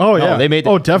says. Oh, yeah. They made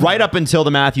definitely. right up until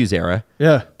the Matthews era.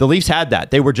 Yeah. The Leafs had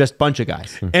that. They were just a bunch of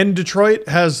guys. And Detroit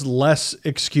has less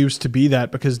excuse to be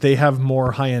that because they have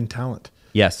more high-end talent.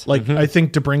 Yes. Like, I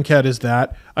think DeBrincat is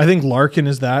that. I think Larkin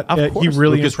is that. Of course. He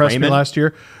really Lucas impressed me Raymond. last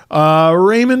year.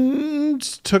 Raymond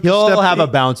took a He'll step. have a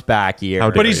bounce back year. How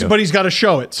dare but he's got to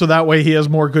show it. So that way he has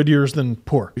more good years than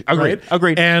poor. Agreed.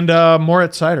 And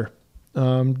Moritz Seider.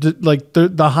 Like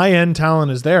the high-end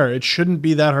talent is there. It shouldn't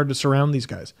be that hard to surround these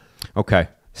guys. Okay.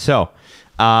 So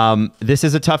this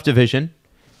is a tough division.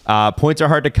 Points are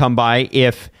hard to come by.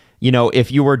 If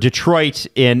you were Detroit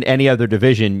in any other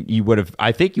division,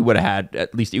 I think you would have had,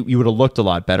 at least you would have looked a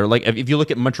lot better. Like if you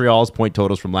look at Montreal's point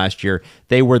totals from last year,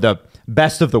 they were the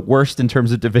best of the worst in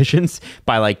terms of divisions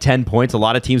by like 10 points. A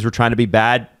lot of teams were trying to be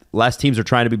bad. Less teams are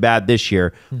trying to be bad this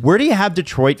year. Where do you have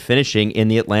Detroit finishing in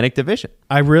the Atlantic Division?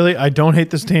 I don't hate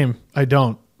this team. I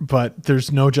don't, but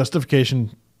there's no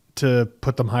justification to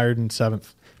put them higher than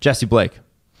 7th. Jesse Blake.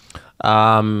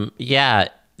 Yeah,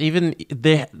 even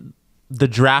the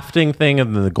drafting thing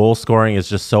and the goal scoring is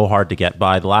just so hard to get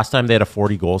by. The last time they had a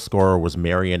 40 goal scorer was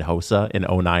Marian Hossa in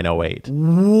 09-08.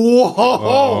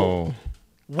 Whoa!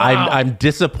 Wow. I'm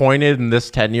disappointed in this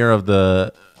tenure of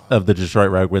the Detroit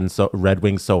Red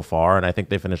Wings so far, and I think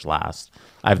they finished last.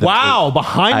 I have them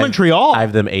behind Montreal. I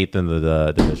have them 8th in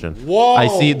the division. Whoa! I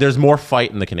see. There's more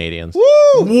fight in the Canadians.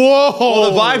 Whoa! Well,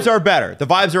 the vibes are better. The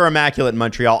vibes are immaculate in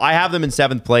Montreal. I have them in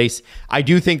 7th place. I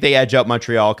do think they edge out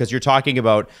Montreal because you're talking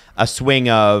about a swing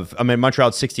of. I mean, Montreal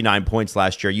had 69 points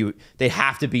last year. They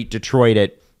have to beat Detroit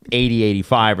at 80,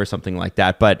 85 or something like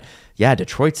that. But yeah,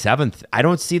 Detroit 7th. I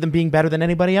don't see them being better than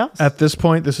anybody else. At this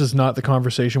point, this is not the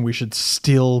conversation we should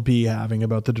still be having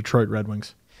about the Detroit Red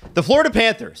Wings. The Florida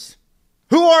Panthers.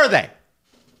 Who are they?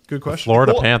 Good question.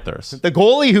 Florida Panthers. The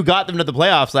goalie who got them to the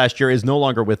playoffs last year is no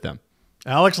longer with them.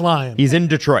 Alex Lyon. He's in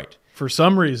Detroit. For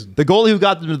some reason. The goalie who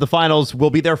got them to the finals will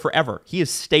be there forever. He is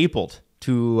stapled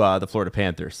to the Florida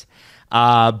Panthers.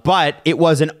 But it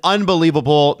was an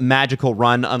unbelievable, magical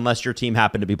run unless your team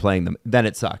happened to be playing them. Then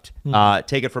it sucked.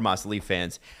 Take it from us, Leaf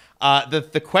fans.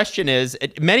 The question is,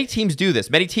 many teams do this.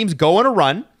 Many teams go on a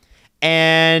run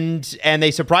and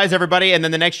they surprise everybody. And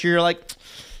then the next year you're like,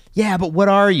 yeah, but what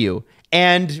are you?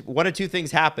 And one of two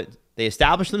things happen. They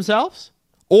establish themselves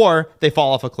or they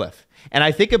fall off a cliff. And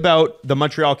I think about the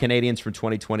Montreal Canadiens from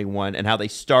 2021 and how they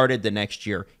started the next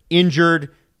year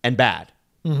injured and bad.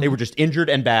 They were just injured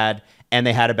and bad, and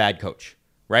they had a bad coach,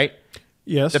 right?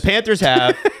 Yes. The Panthers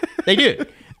have. They do.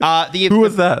 Who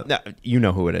was that? No, you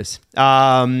know who it is.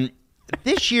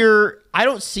 This year, I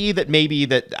don't see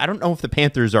that I don't know if the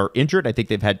Panthers are injured. I think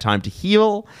they've had time to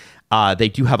heal. They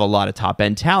do have a lot of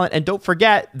top-end talent. And don't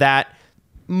forget that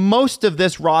most of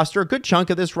this roster, a good chunk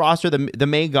of this roster, the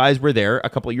main guys were there a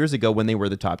couple of years ago when they were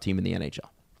the top team in the NHL.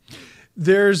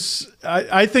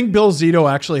 I think Bill Zito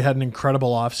actually had an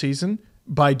incredible offseason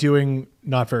by doing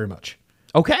not very much.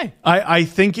 Okay. I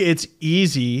think it's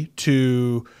easy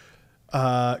to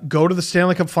go to the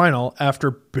Stanley Cup final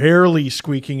after barely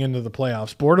squeaking into the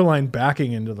playoffs, borderline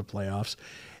backing into the playoffs,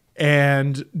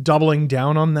 and doubling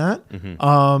down on that.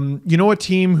 You know a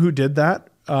team who did that?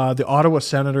 The Ottawa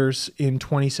Senators in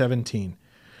 2017.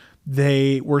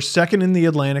 They were second in the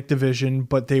Atlantic Division,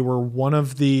 but they were one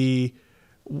of the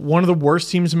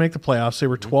worst teams to make the playoffs. They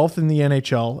were 12th in the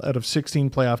NHL out of 16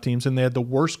 playoff teams, and they had the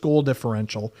worst goal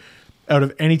differential out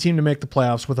of any team to make the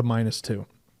playoffs with a -2.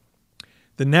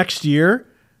 The next year,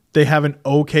 they have an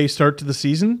okay start to the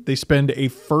season. They spend a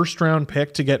first-round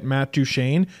pick to get Matt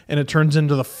Duchene, and it turns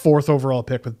into the 4th overall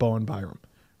pick with Bowen Byram,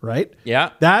 right? Yeah.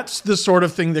 That's the sort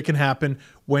of thing that can happen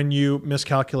when you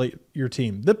miscalculate your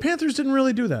team. The Panthers didn't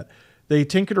really do that. They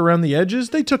tinkered around the edges.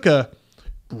 They took a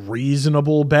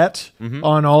reasonable bet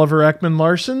on Oliver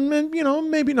Ekman-Larsson, and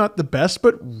maybe not the best,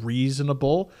 but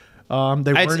reasonable.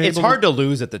 It's hard to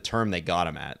lose at the term they got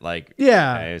him at.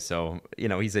 Okay, so he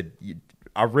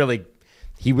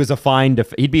was a fine.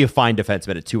 He'd be a fine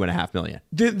defenseman at $2.5 million.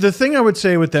 The thing I would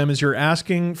say with them is you're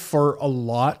asking for a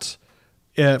lot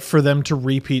for them to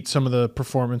repeat some of the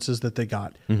performances that they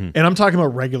got, and I'm talking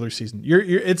about regular season.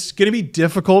 It's going to be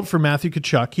difficult for Matthew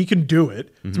Tkachuk. He can do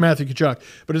it. It's Matthew Tkachuk,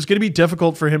 but it's going to be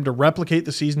difficult for him to replicate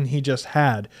the season he just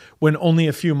had when only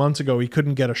a few months ago he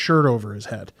couldn't get a shirt over his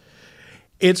head.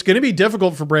 It's going to be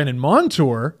difficult for Brandon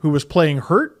Montour, who was playing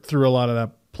hurt through a lot of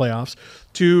that playoffs,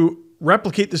 to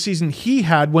replicate the season he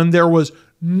had when there was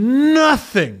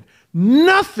nothing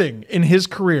in his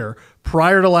career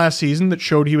prior to last season that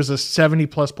showed he was a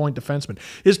 70-plus point defenseman.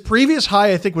 His previous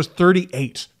high, I think, was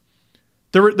 38.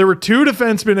 There were two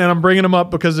defensemen, and I'm bringing them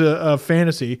up because of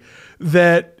fantasy,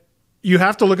 that you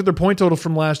have to look at their point total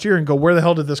from last year and go, where the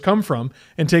hell did this come from?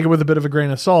 And take it with a bit of a grain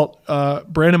of salt.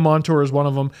 Brandon Montour is one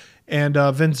of them, and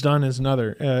Vince Dunn is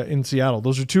another in Seattle.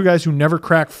 Those are two guys who never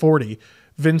cracked 40.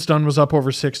 Vince Dunn was up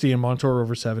over 60 and Montour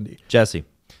over 70. Jesse.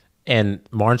 And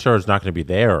Marnshore is not going to be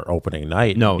there opening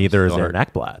night. No, neither is still Aaron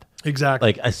Ekblad.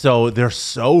 Exactly. Like, so they're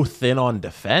so thin on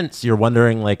defense. You're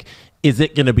wondering, like, is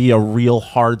it going to be a real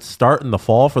hard start in the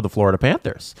fall for the Florida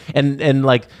Panthers? And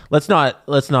like, let's not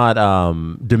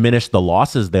diminish the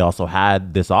losses they also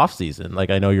had this offseason. Like,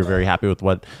 I know you're very happy with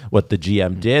what the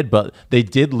GM did, but they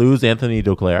did lose Anthony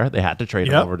Duclair. They had to trade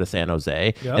him over to San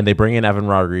Jose, and they bring in Evan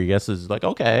Rodriguez. Is like,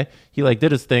 okay, he like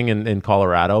did his thing in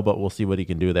Colorado, but we'll see what he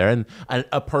can do there. And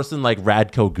a person like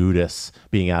Radko Gudas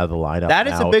being out of the lineup, That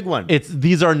is a big one.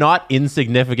 These are not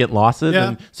insignificant losses,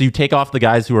 and so you take off the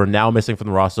guys who are now missing from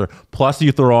the roster. Plus,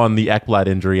 you throw on the Ekblad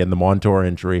injury and the Montour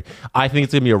injury. I think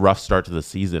it's going to be a rough start to the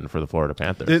season for the Florida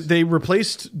Panthers. They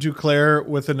replaced Duclair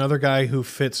with another guy who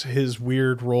fits his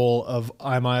weird role of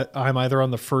I'm either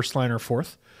on the first line or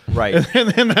fourth. Right.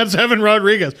 And then that's Evan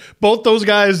Rodriguez. Both those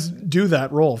guys do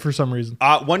that role for some reason.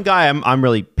 One guy I'm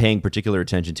really paying particular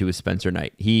attention to is Spencer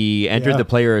Knight. He entered the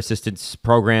player assistance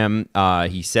program.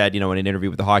 He said, in an interview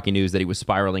with the Hockey News that he was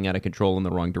spiraling out of control in the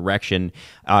wrong direction.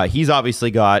 He's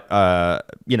obviously got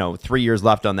 3 years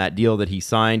left on that deal that he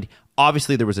signed.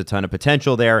 Obviously, there was a ton of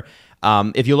potential there.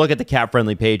 If you look at the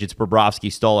cap-friendly page, it's Bobrovsky,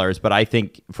 Stolarz, but I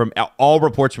think from all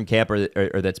reports from camp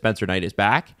are that Spencer Knight is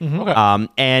back. Okay.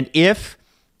 And if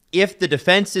the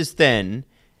defense is thin,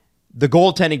 the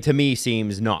goaltending to me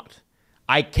seems not.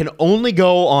 I can only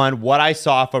go on what I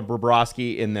saw from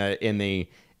Bobrovsky in the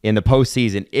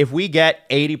postseason. If we get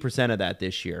 80% of that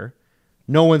this year,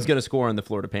 no one's going to score on the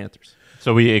Florida Panthers.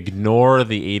 So we ignore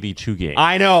the 82 games.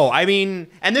 I know. I mean,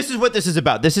 and this is what this is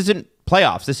about. This isn't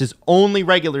playoffs. This is only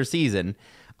regular season.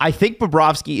 I think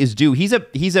Bobrovsky is due. He's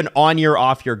an on-year,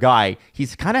 off-year guy.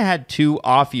 He's kind of had 2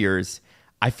 off years.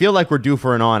 I feel like we're due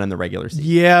for an on in the regular season.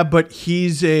 Yeah, but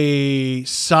he's a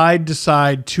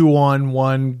side-to-side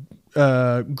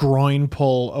 2-on-1 groin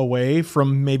pull away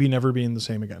from maybe never being the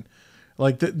same again.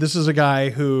 Like this is a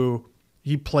guy who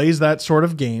he plays that sort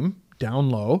of game down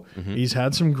low. Mm-hmm. He's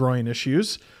had some groin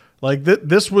issues. Like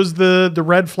this was the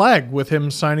red flag with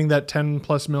him signing that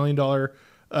 $10+ million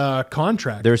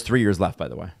contract. There's 3 years left, by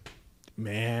the way.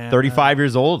 Man, 35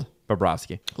 years old,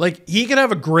 Bobrovsky. Like he could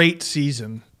have a great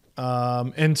season.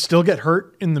 And still get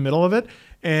hurt in the middle of it.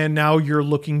 And now you're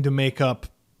looking to make up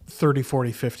 30,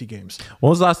 40, 50 games. When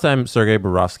was the last time Sergei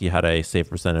Bobrovsky had a save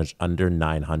percentage under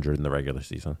 900 in the regular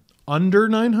season? Under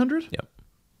 900? Yep.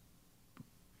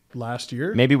 Last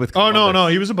year? Maybe with Columbus. Oh, no,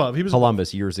 he was above. He was Columbus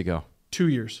above. years ago. 2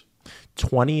 years.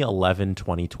 2011,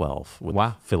 2012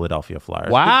 with Philadelphia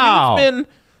Flyers. Wow. It's been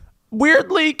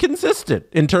weirdly consistent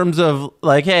in terms of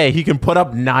like, hey, he can put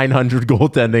up 900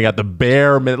 goaltending at the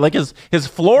bare minute. Like his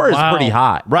floor is pretty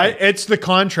high. Right. It's the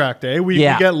contract, eh? We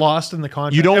get lost in the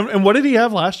contract. You don't, and what did he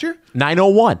have last year?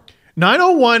 901.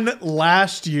 901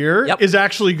 last year is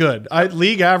actually good.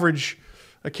 League average,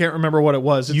 I can't remember what it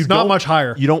was. It's not much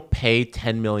higher. You don't pay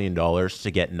 $10 million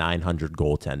to get 900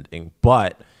 goaltending,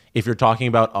 but if you're talking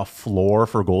about a floor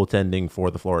for goaltending for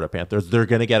the Florida Panthers, they're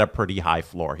going to get a pretty high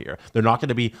floor here. They're not going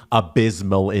to be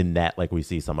abysmal in net like we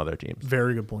see some other teams.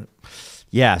 Very good point.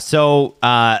 Yeah, so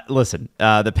listen,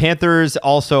 the Panthers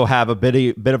also have a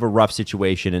bit of a rough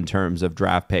situation in terms of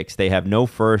draft picks. They have no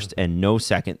first and no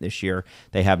second this year.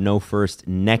 They have no first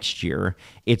next year.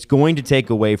 It's going to take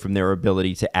away from their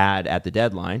ability to add at the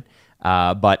deadline.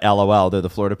 But LOL, they're the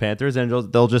Florida Panthers, and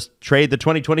they'll just trade the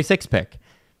 2026 pick.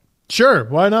 Sure,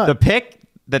 why not? The pick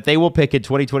that they will pick in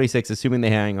 2026, assuming they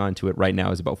hang on to it right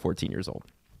now, is about 14 years old.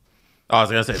 Oh, I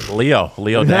was going to say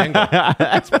Leo Dangle.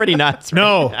 That's pretty nuts.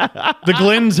 No, the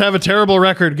Glyns have a terrible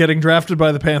record getting drafted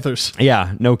by the Panthers.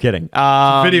 Yeah, no kidding.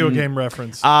 Video game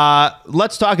reference.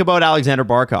 Let's talk about Alexander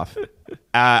Barkov.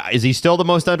 Is he still the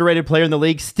most underrated player in the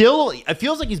league? Still, it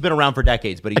feels like he's been around for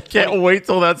decades, but I can't wait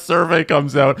till that survey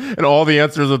comes out and all the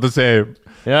answers are the same.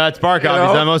 Yeah, it's Barkov.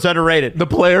 He's the most underrated. The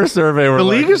player survey. The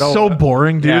league is so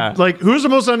boring, dude. Yeah. Like, who's the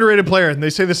most underrated player? And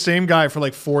they say the same guy for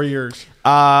like 4 years.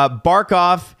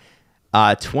 Barkov,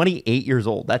 28 years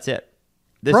old. That's it.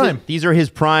 These are his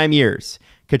prime years.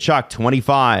 Kachuk,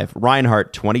 25.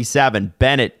 Reinhart, 27.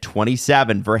 Bennett,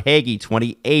 27. Verhaeghe,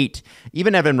 28.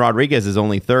 Even Evan Rodriguez is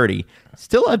only 30.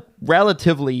 Still a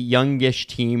relatively youngish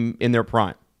team in their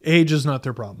prime. Age is not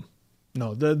their problem.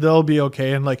 No, they'll be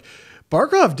okay. And like,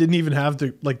 Barkov didn't even have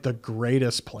the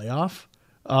greatest playoff.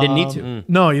 Didn't need to.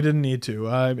 No, you didn't need to.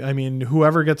 I mean,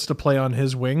 whoever gets to play on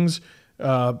his wings,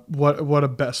 what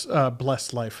a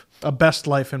blessed life. A best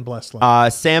life and blessed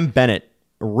life. Sam Bennett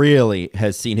really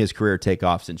has seen his career take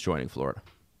off since joining Florida.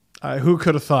 Who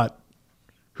could have thought?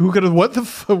 Who could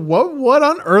have? What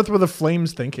on earth were the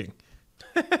Flames thinking?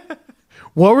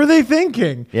 What were they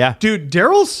thinking? Yeah, dude,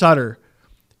 Daryl Sutter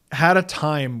had a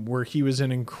time where he was an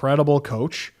incredible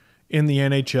coach in the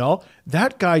NHL.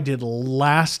 That guy did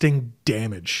lasting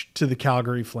damage to the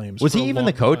Calgary Flames. Was for he a even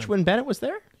the long coach time. when Bennett was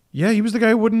there? Yeah, he was the guy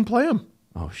who wouldn't play him.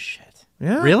 Oh, shit.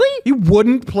 Yeah. Really? He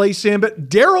wouldn't play Sam, but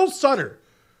Daryl Sutter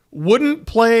wouldn't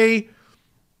play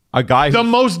A guy the who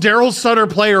most Daryl Sutter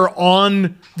player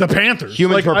on the Panthers.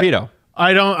 Human torpedo.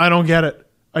 I don't get it.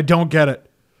 I don't get it.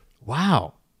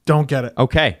 Wow. Don't get it.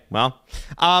 Okay. Well,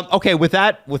 okay. With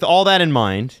all that in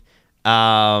mind,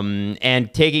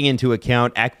 and taking into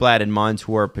account Ekblad and Mons,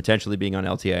 who are potentially being on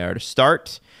LTIR to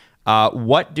start,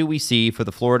 what do we see for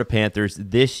the Florida Panthers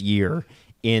this year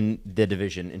in the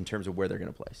division in terms of where they're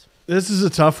going to place? This is a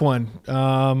tough one.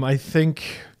 I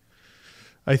think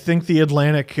the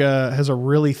Atlantic has a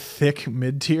really thick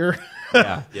mid-tier.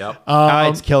 Yeah. Yep.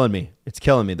 It's killing me. It's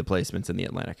killing me, the placements in the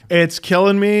Atlantic. It's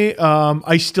killing me.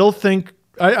 I still think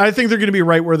I think they're going to be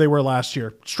right where they were last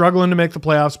year. Struggling to make the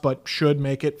playoffs, but should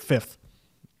make it 5th.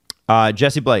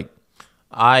 Jesse Blake.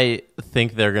 I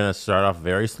think they're going to start off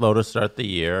very slow to start the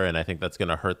year, and I think that's going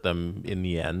to hurt them in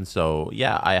the end. So,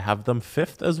 yeah, I have them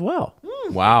 5th as well.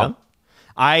 Wow.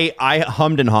 I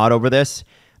hummed and hawed over this,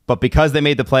 but because they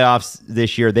made the playoffs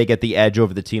this year, they get the edge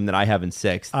over the team that I have in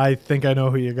 6th. I think I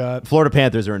know who you got. Florida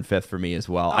Panthers are in 5th for me as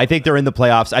well. I think they're in the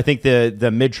playoffs. I think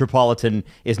the Metropolitan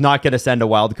is not going to send a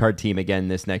wild card team again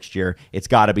this next year. It's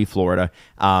got to be Florida.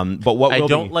 But what I will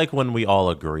don't be, like when we all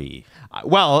agree.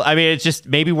 well, I mean, it's just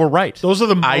maybe we're right. Those are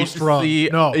the most wrong.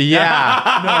 No.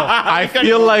 Yeah. No. I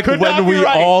feel like could not when be we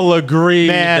right. all agree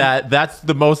Man. that's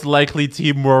the most likely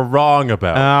team we're wrong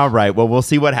about. All right. Well, we'll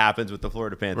see what happens with the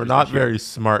Florida Panthers. We're not this year. very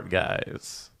smart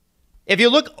guys. If you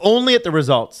look only at the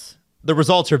results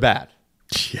are bad.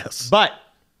 Yes. But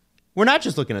we're not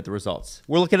just looking at the results.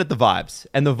 We're looking at the vibes.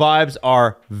 And the vibes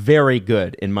are very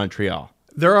good in Montreal.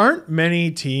 There aren't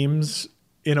many teams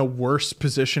in a worse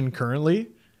position currently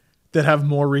that have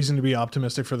more reason to be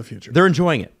optimistic for the future. They're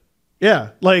enjoying it.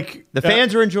 Yeah, like The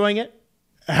fans are enjoying it.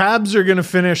 Habs are going to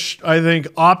finish, I think,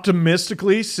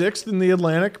 optimistically 6th in the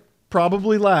Atlantic,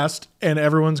 probably last, and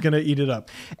everyone's going to eat it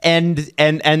up. And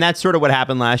that's sort of what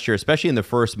happened last year, especially in the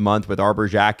first month with Arbor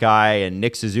Xhekaj and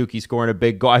Nick Suzuki scoring a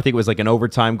big goal. I think it was like an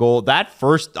overtime goal. That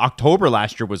first October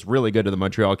last year was really good to the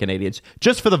Montreal Canadiens,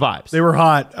 just for the vibes. They were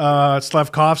hot.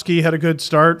 Slavkovsky had a good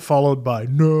start, followed by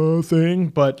nothing,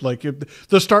 but like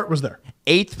the start was there.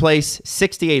 8th place,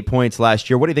 68 points last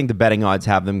year. What do you think the betting odds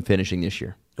have them finishing this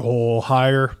year? Oh,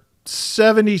 higher.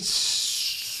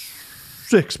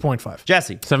 76.5.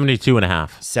 Jesse. 72.5.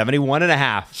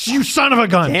 71.5. You son of a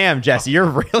gun. Damn, Jesse, you're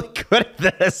really good at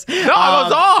this. No, I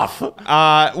was off.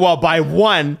 Well, by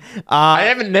one. I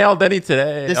haven't nailed any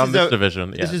today on this division.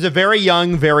 This is a very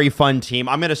young, very fun team.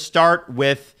 I'm going to start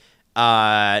with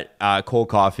Cole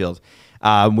Caulfield.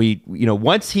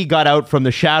 Once he got out from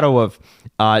the shadow of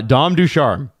Dom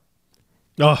Ducharme,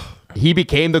 he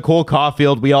became the Cole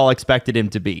Caulfield we all expected him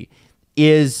to be.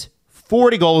 Is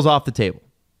 40 goals off the table?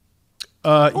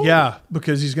 Yeah,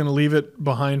 because he's going to leave it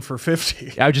behind for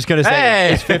 50. I was just going to say,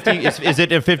 Hey! is 50? Is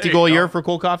it a 50-goal year for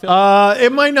Cole Caulfield?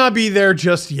 It might not be there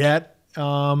just yet,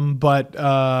 but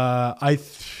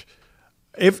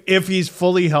if he's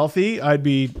fully healthy, I'd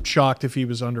be shocked if he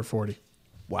was under 40.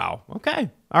 Wow. Okay.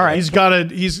 All right. It's a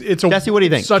Jesse, what do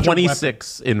you think? Such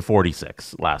 26 in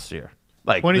 46 last year.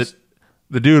 Like 20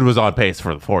 the dude was on pace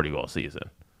for the 40-goal season.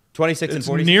 26 and it's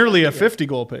 40. nearly a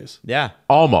 50-goal pace. Yeah.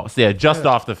 Almost. Yeah, just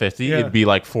off the 50. Yeah. It'd be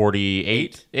like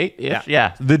 48.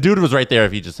 Yeah. The dude was right there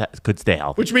if he just could stay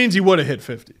healthy. Which means he would have hit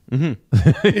 50.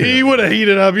 Mm-hmm. He would have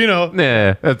heated up,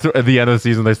 Yeah, that's at the end of the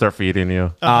season they start feeding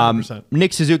you. 100%.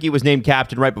 Nick Suzuki was named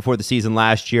captain right before the season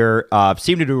last year.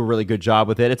 Seemed to do a really good job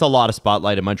with it. It's a lot of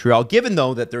spotlight in Montreal, given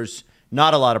though that there's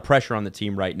not a lot of pressure on the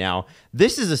team right now.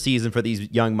 This is a season for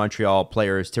these young Montreal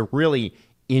players to really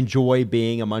enjoy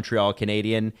being a Montreal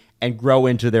Canadian and grow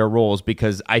into their roles,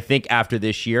 because I think after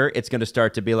this year, it's going to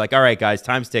start to be like, all right, guys,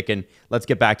 time's ticking. Let's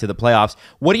get back to the playoffs.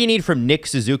 What do you need from Nick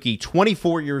Suzuki,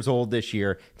 24 years old this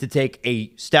year, to take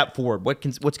a step forward?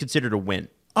 What's considered a win?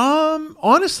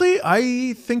 Honestly,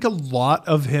 I think a lot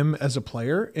of him as a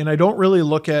player, and I don't really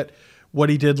look at what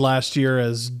he did last year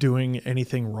as doing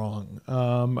anything wrong.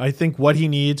 I think what he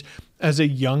needs as a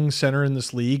young center in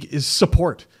this league is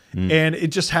support. And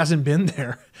it just hasn't been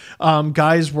there.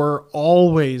 Guys were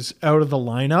always out of the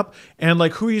lineup, and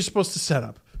like, who are you supposed to set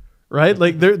up, right?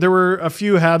 Like there were a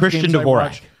few Habs Christian games I Dvorak.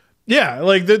 watched. Yeah,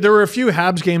 like there were a few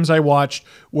Habs games I watched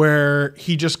where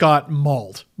he just got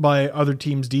mauled by other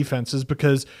teams' defenses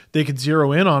because they could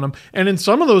zero in on him. And in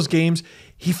some of those games,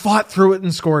 he fought through it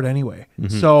and scored anyway.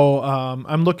 So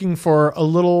I'm looking for a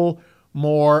little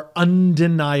more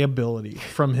undeniability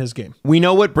from his game. We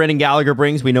know what Brendan Gallagher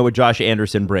brings. We know what Josh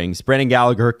Anderson brings. Brendan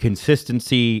Gallagher,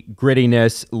 consistency,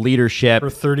 grittiness, leadership. For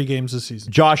 30 games a season.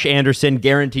 Josh Anderson,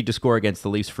 guaranteed to score against the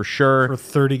Leafs for sure. For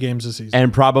 30 games a season.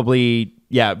 And probably,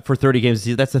 for 30 games a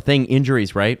season. That's the thing,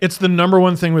 injuries, right? It's the number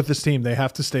one thing with this team. They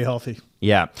have to stay healthy.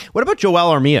 Yeah. What about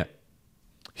Joel Armia?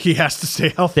 He has to stay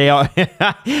healthy. They are.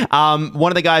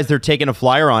 One of the guys they're taking a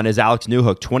flyer on is Alex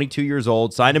Newhook, 22 years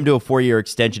old. Signed him to a 4-year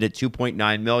extension at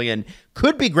 $2.9 million.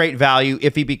 Could be great value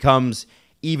if he becomes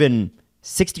even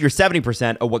 60 or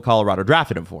 70% of what Colorado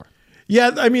drafted him for.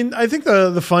 Yeah, I mean, I think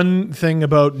the fun thing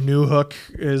about Newhook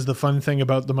is the fun thing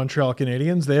about the Montreal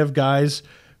Canadiens. They have guys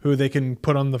who they can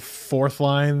put on the fourth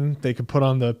line. They can put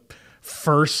on the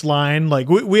first line. Like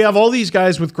we have all these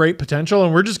guys with great potential,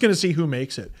 and we're just going to see who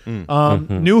makes it.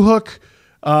 Newhook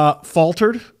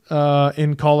faltered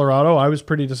in Colorado. I was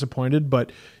pretty disappointed,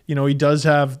 but he does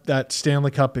have that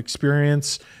Stanley Cup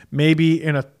experience. Maybe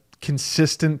in a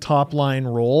consistent top line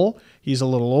role, he's a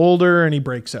little older and he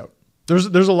breaks out. There's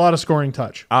a lot of scoring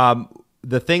touch.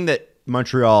 The thing that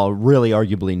Montreal really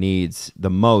arguably needs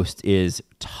the most is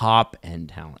top end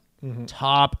talent.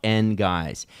 Top end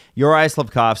guys. Juraj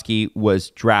Slafkovsky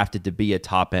was drafted to be a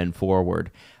top end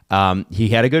forward. He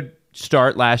had a good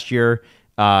start last year.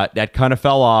 That kind of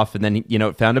fell off, and then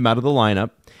it found him out of the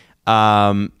lineup.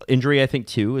 Injury, I think,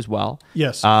 too, as well.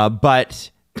 Yes.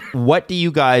 But what do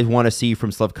you guys want to see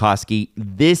from Slafkovsky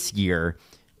this year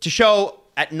to show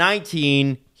at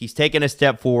 19 he's taken a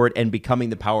step forward and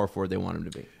becoming the power forward they want him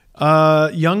to be?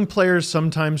 Young players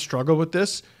sometimes struggle with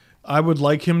this. I would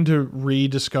like him to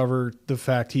rediscover the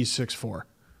fact he's 6'4",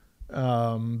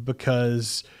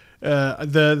 because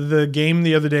the game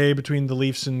the other day between the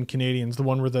Leafs and Canadiens, the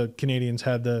one where the Canadiens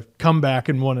had the comeback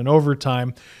and won in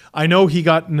overtime, I know he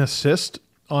got an assist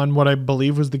on what I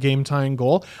believe was the game-tying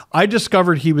goal. I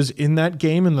discovered he was in that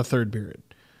game in the third period.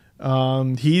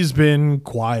 He's been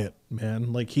quiet,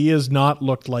 man. Like, he has not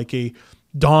looked like a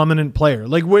dominant player.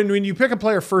 Like, when you pick a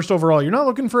player first overall, you're not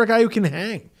looking for a guy who can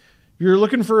hang. You're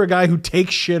looking for a guy who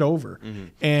takes shit over,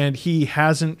 and he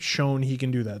hasn't shown he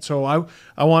can do that. So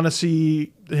I want to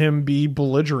see him be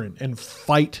belligerent and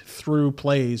fight through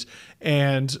plays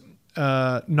and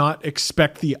not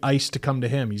expect the ice to come to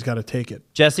him. He's got to take it.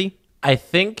 Jesse? I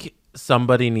think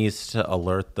somebody needs to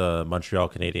alert the Montreal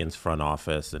Canadiens front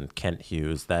office and Kent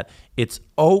Hughes that it's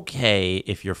okay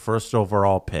if your first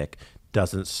overall pick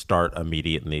doesn't start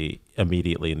immediately in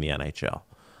the NHL.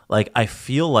 Like, I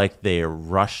feel like they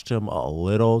rushed him a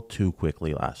little too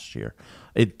quickly last year.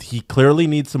 He clearly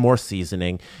needs some more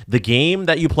seasoning. The game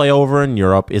that you play over in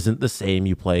Europe isn't the same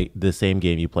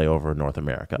game you play over in North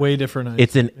America. Way different.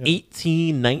 It's an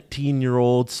 18,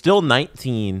 19-year-old, still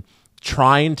 19,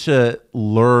 trying to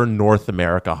learn North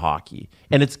America hockey.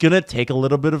 And it's going to take a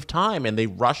little bit of time, and they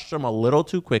rushed him a little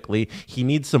too quickly. He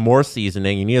needs some more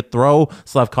seasoning. You need to throw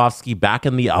Slafkovsky back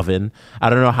in the oven. I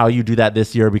don't know how you do that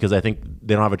this year, because I think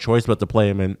they don't have a choice but to play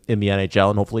him in the NHL,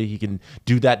 and hopefully he can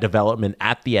do that development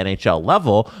at the NHL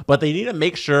level. But they need to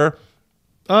make sure...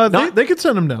 They could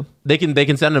send him down. They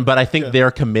can send him, but I think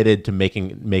they're committed to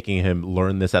making him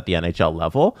learn this at the NHL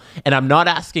level. And I'm not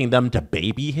asking them to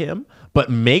baby him, but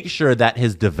make sure that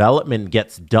his development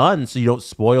gets done so you don't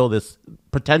spoil this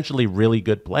potentially really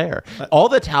good player. All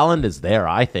the talent is there,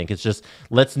 I think. It's just,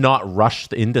 let's not rush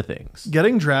into things.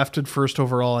 Getting drafted first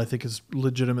overall, I think, is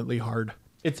legitimately hard.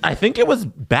 I think it was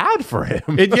bad for him.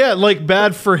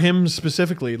 Bad for him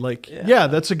specifically.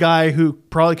 That's a guy who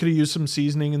probably could have used some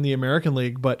seasoning in the American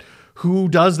League, but who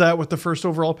does that with the first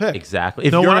overall pick? Exactly.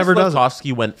 If no one ever does.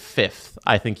 Slafkovsky went 5th,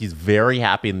 I think he's very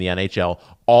happy in the NHL,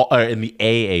 in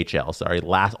the AHL. Sorry,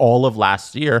 all of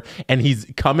last year, and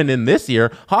he's coming in this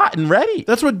year hot and ready.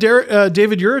 That's what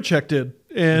David Juracek did.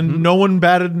 And no one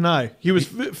batted an eye. He was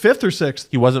 5th or 6th.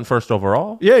 He wasn't first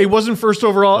overall? Yeah, he wasn't first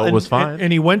overall. It was fine.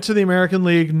 And he went to the American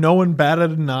League. No one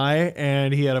batted an eye,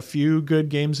 and he had a few good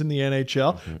games in the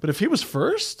NHL. But if he was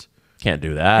first... Can't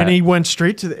do that. And he went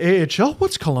straight to the AHL.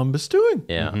 What's Columbus doing?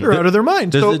 Yeah. They're out of their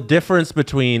minds. There's a difference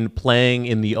between playing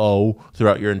in the O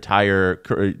throughout your entire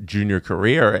junior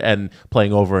career and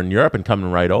playing over in Europe and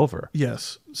coming right over.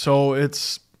 Yes. So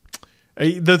it's...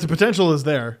 The potential is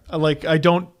there.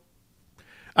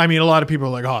 I mean, a lot of people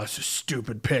are like, oh, it's a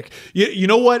stupid pick. You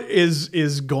know what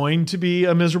is going to be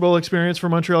a miserable experience for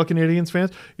Montreal Canadiens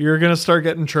fans? You're going to start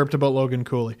getting chirped about Logan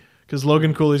Cooley, because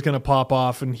Logan Cooley's going to pop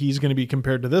off, and he's going to be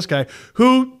compared to this guy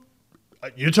who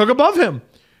you took above him.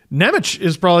 Nemec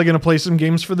is probably going to play some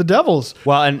games for the Devils.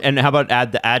 Well, and how about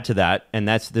add to that, and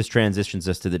this transitions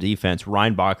us to the defense,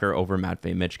 Reinbacher over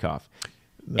Matvei Michkov.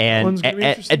 And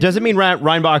it doesn't mean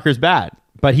Reinbacher's bad,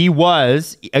 But he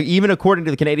was, even according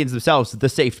to the Canadians themselves, the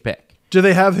safe pick. Do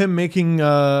they have him making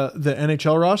the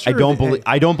NHL roster?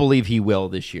 I don't believe he will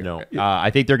this year. No. I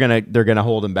think they're gonna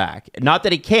hold him back. Not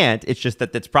that he can't. It's just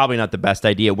that that's probably not the best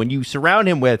idea. When you surround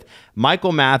him with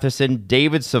Michael Matheson,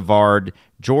 David Savard,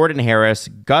 Jordan Harris,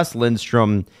 Gus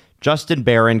Lindstrom, Justin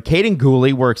Barron, Caden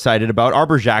Gooley, we're excited about.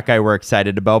 Arbor Xhekaj, we're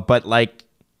excited about. But like,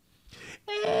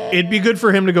 It'd be good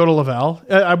for him to go to Laval,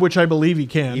 which I believe he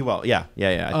can. he will. Yeah.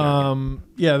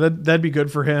 That'd be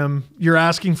good for him. You're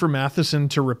asking for Matheson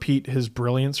to repeat his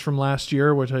brilliance from last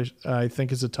year, which I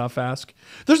think is a tough ask.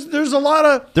 There's a lot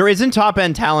of There isn't top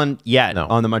end talent yet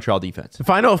on the Montreal defense.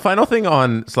 Final thing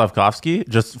on Slafkovsky,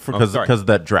 just because of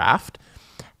that draft.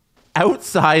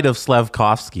 Outside of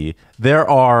Slafkovsky, there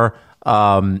are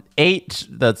 8,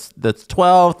 that's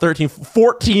 12, 13,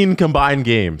 14 combined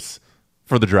games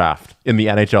for the draft in the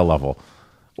NHL level.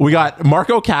 We got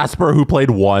Marco Kasper, who played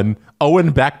 1,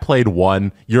 Owen Beck played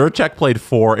 1, Juracek played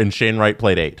 4, and Shane Wright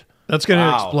played 8. That's going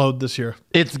to explode this year.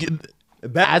 It's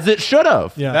as it should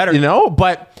have. Yeah. Better. You know,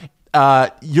 but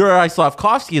Juraj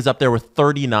Slafkovsky is up there with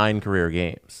 39 career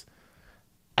games.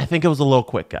 I think it was a little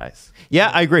quick, guys.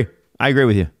 Yeah, I agree. I agree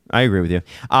with you.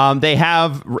 They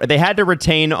had to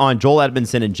retain on Joel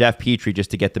Edmondson and Jeff Petrie just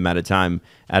to get them out of town.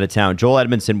 Joel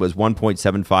Edmondson was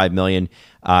 $1.75 million,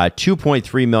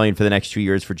 $2.3 million for the next 2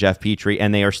 years for Jeff Petrie,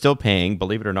 and they are still paying,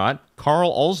 believe it or not,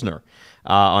 Carl Ulsner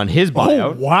on his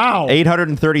buyout. Oh, wow.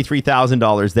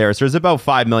 $833,000 there. So there's about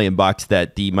 $5 million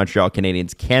that the Montreal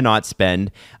Canadiens cannot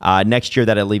spend. Next year,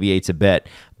 that alleviates a bit.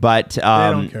 But they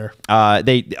don't care.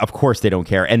 Of course, they don't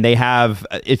care. And they have,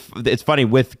 it's funny,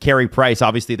 with Carey Price,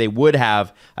 obviously they would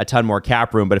have a ton more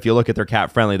cap room. But if you look at their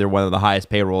cap friendly, they're one of the highest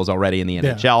payrolls already in the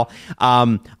NHL.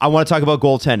 I want to talk about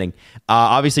goaltending.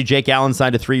 Obviously, Jake Allen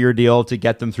signed a 3-year deal to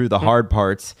get them through the hard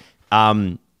parts.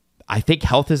 I think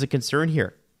health is a concern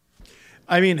here.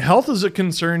 I mean, health is a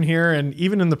concern here, and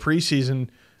even in the preseason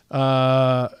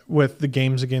with the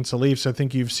games against the Leafs, I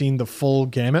think you've seen the full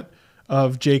gamut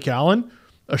of Jake Allen.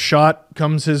 A shot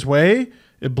comes his way,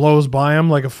 it blows by him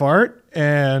like a fart,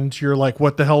 and you're like,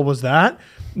 what the hell was that?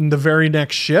 In the very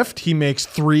next shift, he makes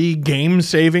 3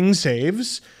 game-saving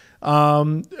saves.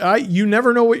 You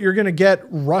never know what you're going to get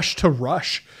rush to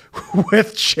rush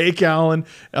with Jake Allen,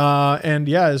 and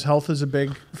his health is a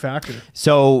big factor.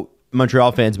 So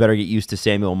Montreal fans better get used to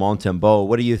Samuel Montembeault.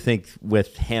 What do you think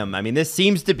with him? I mean, this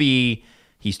seems to be,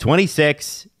 he's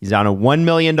 26, he's on a $1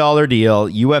 million deal,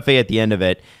 UFA at the end of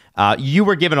it. You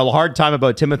were given a hard time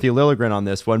about Timothy Liljegren on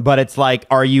this one, but it's like,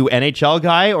 are you NHL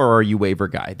guy or are you waiver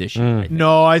guy this year?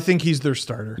 No, I think he's their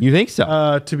starter. You think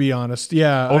so? To be honest,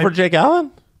 yeah. Over Jake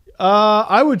Allen?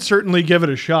 I would certainly give it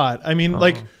a shot. I mean,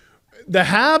 like, the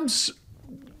Habs,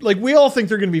 like, we all think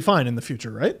they're going to be fine in the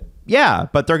future, right? Yeah,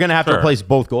 but they're going to have to replace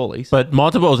both goalies. But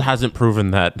Montembeault hasn't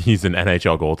proven that he's an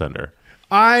NHL goaltender.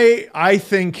 I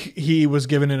think he was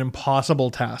given an impossible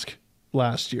task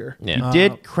last year. Yeah. He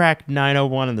did crack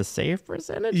 901 in the save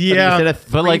percentage. Yeah,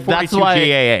 but like that's 342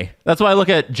 why GAA. That's why I look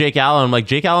at Jake Allen. I'm like,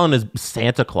 Jake Allen is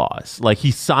Santa Claus. Like,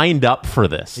 he signed up for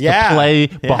this to play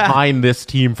behind this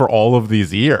team for all of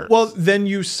these years. Well, then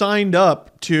you signed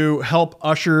up to help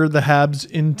usher the Habs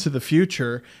into the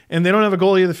future, and they don't have a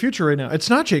goalie of the future right now. It's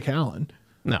not Jake Allen.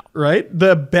 No. Right?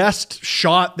 The best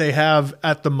shot they have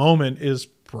at the moment is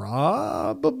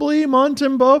probably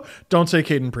Montembeault. Don't say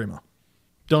Caden Primo.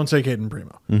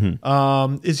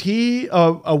 Mm-hmm. Is he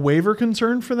a waiver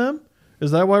concern for them?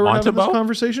 Is that why we're having this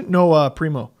conversation? No,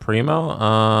 Primo.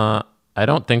 I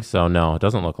don't think so. No, it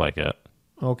doesn't look like it.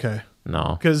 Okay.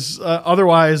 No. Because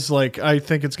otherwise, like, I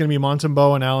think it's going to be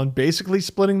Montembeault and Allen basically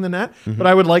splitting the net. Mm-hmm. But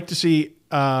I would like to see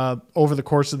over the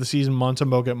course of the season,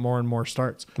 Montembeault get more and more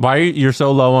starts. Why are you're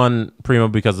so low on Primo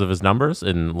because of his numbers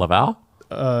in Laval?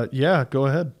 Yeah, go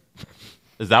ahead.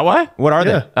 Is that why? What are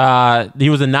they?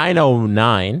 He was a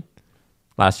 909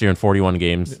 last year in 41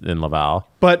 games in Laval.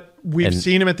 But we've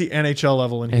seen him at the NHL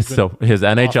level. And so his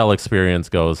NHL experience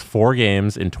goes 4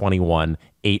 games in 21,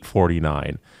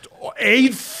 849.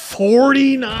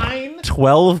 849?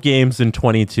 12 games in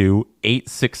 22,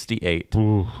 868.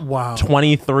 Ooh. Wow.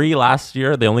 23 last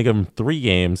year. They only gave him 3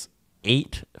 games,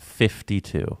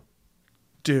 852.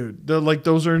 Dude,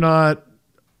 those are not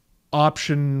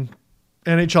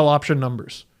NHL option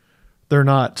numbers. They're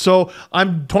not. So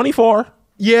I'm 24.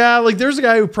 Yeah, like there's a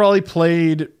guy who probably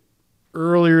played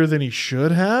earlier than he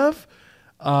should have.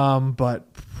 But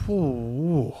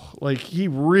like he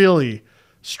really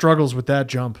struggles with that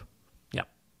jump. Yep.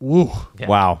 Woo. Yeah.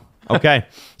 Wow. Okay.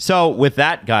 So with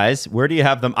that, guys, where do you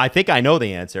have them? I think I know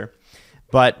the answer,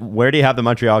 but where do you have the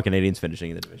Montreal Canadiens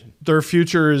finishing in the division? Their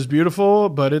future is beautiful,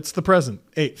 but it's the present.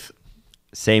 8th.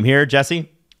 Same here,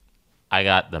 Jesse. I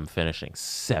got them finishing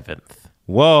 7th.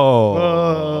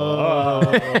 Whoa.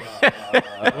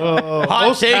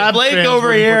 Hot take Habs Blake fans over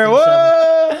wouldn't here. put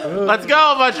Whoa. Let's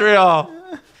go, Montreal.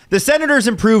 The Senators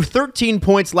improved 13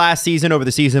 points last season over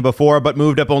the season before, but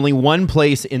moved up only one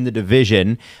place in the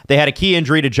division. They had a key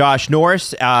injury to Josh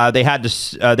Norris. They had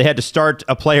to start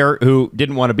a player who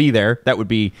didn't want to be there. That would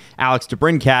be Alex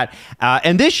DeBrincat.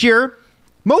 And this year,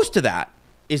 most of that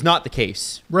is not the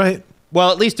case. Right.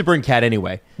 Well, at least DeBrincat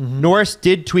anyway. Norris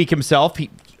did tweak himself.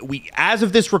 We, as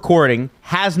of this recording,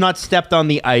 has not stepped on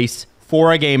the ice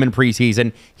for a game in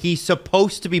preseason. He's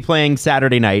supposed to be playing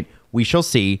Saturday night. We shall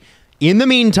see. In the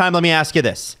meantime, let me ask you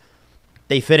this.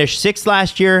 They finished 6th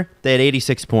last year. They had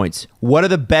 86 points. What are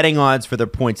the betting odds for their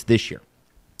points this year?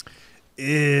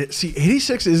 See,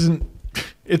 86 isn't.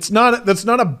 It's not. That's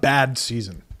not a bad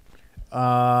season.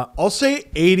 I'll say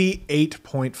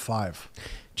 88.5.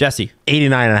 Jesse,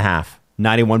 89.5.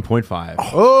 91.5.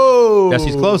 Oh,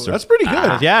 Jesse's closer. That's pretty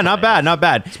good. Yeah, not bad, not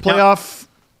bad. Playoff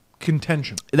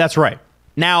contention. That's right.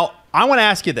 Now, I want to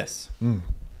ask you this.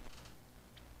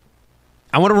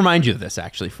 I want to remind you of this,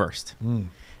 actually, first.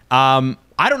 I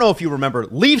don't know if you remember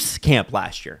Leafs camp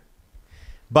last year,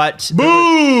 but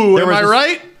Boo! Am I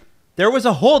right? There was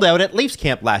a holdout at Leafs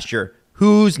camp last year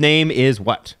whose name is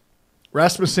what?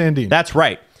 Rasmus Sandin. That's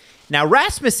right. Now,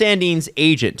 Rasmus Sandin's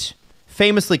agent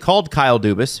famously called Kyle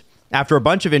Dubas after a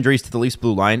bunch of injuries to the Leafs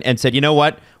blue line and said, you know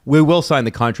what? We will sign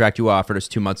the contract you offered us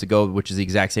 2 months ago, which is the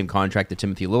exact same contract that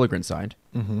Timothy Liljegren signed.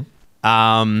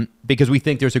 Because we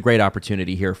think there's a great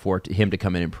opportunity here for him to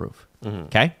come in and improve.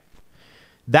 Okay?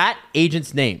 That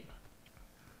agent's name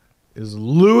is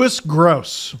Louis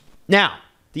Gross. Now,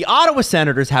 the Ottawa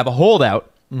Senators have a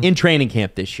holdout in training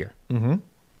camp this year.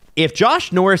 If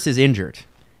Josh Norris is injured,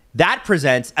 that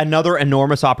presents another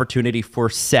enormous opportunity for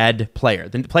said player.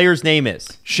 The player's name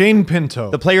is? Shane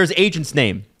Pinto. The player's agent's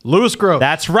name? Louis Gross.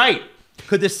 That's right.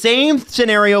 Could the same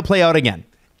scenario play out again?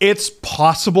 It's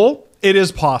possible. It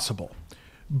is possible.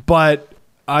 But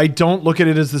I don't look at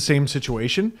it as the same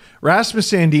situation.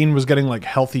 Rasmus Sandin was getting like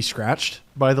healthy scratched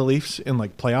by the Leafs in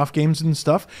like playoff games and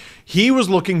stuff. He was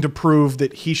looking to prove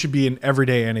that he should be an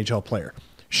everyday NHL player.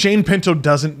 Shane Pinto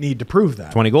doesn't need to prove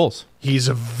that. 20 goals. He's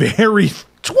a very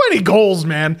 20 goals,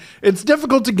 man. It's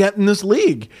difficult to get in this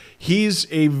league. He's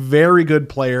a very good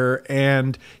player,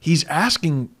 and he's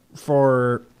asking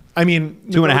for, I mean,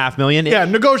 $2.5 million. Yeah,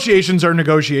 negotiations are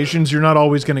negotiations. You're not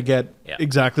always going to get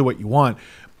exactly what you want,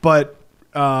 but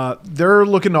they're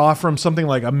looking to offer him something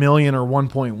like $1 million or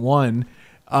 1.1.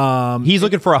 He's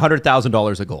looking for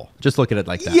 $100,000 a goal. Just look at it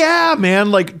like that. Yeah,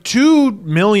 man. Like $2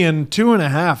 million,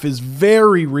 2.5 is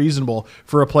very reasonable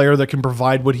for a player that can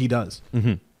provide what he does.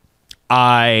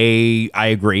 I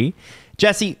agree.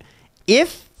 Jesse,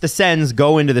 if the Sens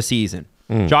go into the season,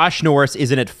 Josh Norris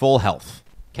isn't at full health.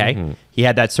 Okay. He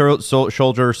had that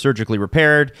shoulder surgically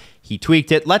repaired. He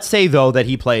tweaked it. Let's say, though, that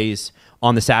he plays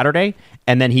on the Saturday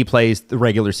and then he plays the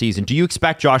regular season. Do you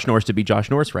expect Josh Norris to be Josh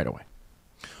Norris right away?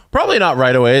 Probably not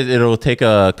right away. It'll take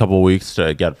a couple of weeks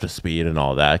to get up to speed and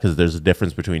all that, because there's a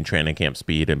difference between training camp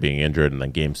speed and being injured and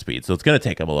then game speed. So it's going to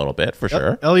take him a little bit for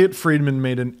sure. Elliot Friedman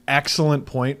made an excellent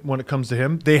point when it comes to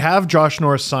him. They have Josh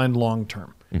Norris signed long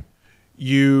term.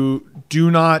 You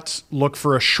do not look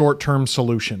for a short-term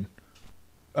solution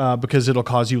because it'll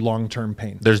cause you long-term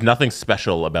pain. There's nothing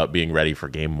special about being ready for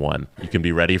game 1. You can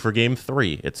be ready for game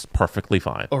 3. It's perfectly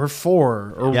fine. Or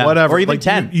 4 or whatever. Or even like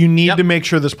 10. You need to make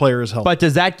sure this player is healthy. But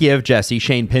does that give, Jesse,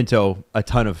 Shane Pinto a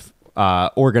ton of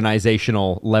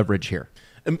organizational leverage here?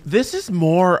 This is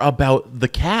more about the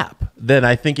cap than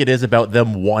I think it is about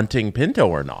them wanting Pinto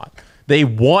or not. They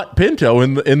want Pinto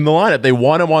in the lineup. They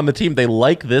want him on the team. They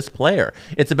like this player.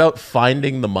 It's about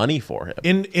finding the money for him.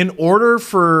 In order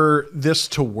for this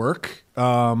to work,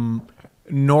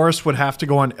 Norris would have to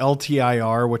go on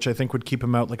LTIR, which I think would keep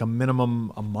him out like a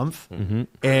minimum a month.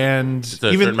 And It's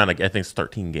a certain amount of, I think it's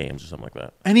 13 games or something like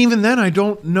that. And even then, I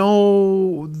don't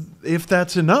know if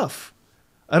that's enough.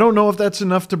 I don't know if that's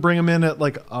enough to bring him in at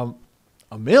like a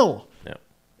mil.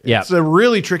 Yeah. It's a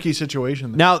really tricky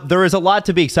situation there. Now, there is a lot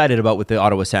to be excited about with the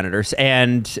Ottawa Senators.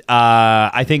 And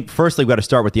I think, firstly, we've got to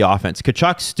start with the offense.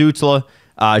 Tkachuk, Stützle,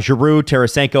 Giroux,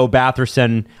 Tarasenko,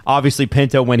 Batherson, obviously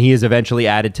Pinto when he is eventually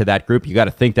added to that group. You got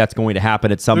to think that's going to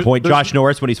happen at some point. Josh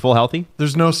Norris when he's full healthy.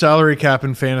 There's no salary cap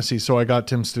in fantasy, so I got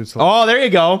Tim Stützle. Oh, there you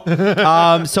go.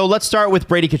 So let's start with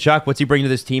Brady Tkachuk. What's he bring to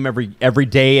this team every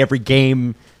day, every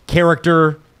game?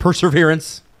 Character,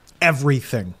 perseverance?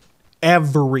 Everything.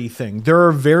 There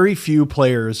are very few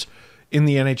players in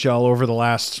the NHL over the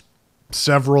last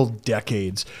several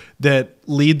decades that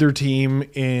lead their team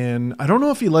in, I don't know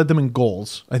if he led them in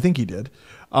goals. I think he did.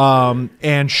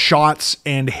 and shots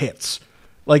and hits.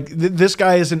 Like this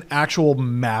guy is an actual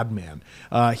madman.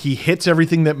 He hits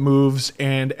everything that moves,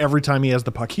 and every time he has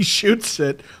the puck, he shoots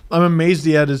it. I'm amazed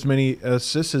he had as many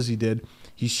assists as he did.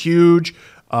 He's huge.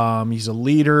 He's a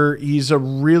leader. He's a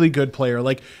really good player.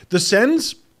 Like the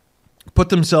Sens put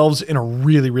themselves in a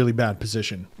really, really bad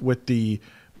position with the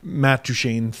Matt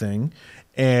Duchene thing.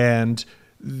 And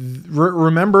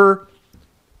remember,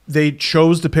 they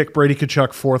chose to pick Brady Tkachuk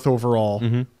 4th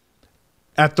overall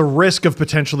at the risk of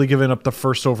potentially giving up the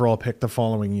 1st overall pick the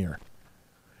following year.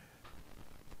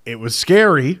 It was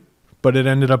scary, but it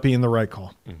ended up being the right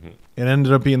call. It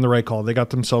ended up being the right call. They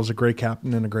got themselves a great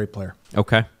captain and a great player.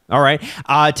 Okay. All right.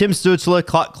 Tim Stützle,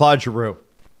 Claude Giroux.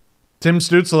 Tim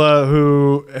Stützle,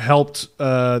 who helped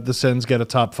the Sens get a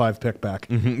top 5 pick back.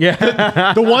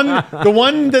 Yeah. the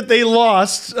one that they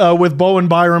lost with Bo and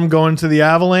Byram going to the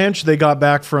Avalanche, they got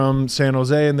back from San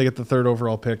Jose, and they get the 3rd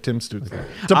overall pick, Tim Stützle,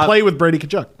 to play with Brady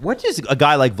Tkachuk. What does a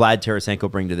guy like Vlad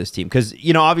Tarasenko bring to this team? Because,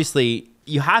 obviously,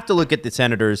 you have to look at the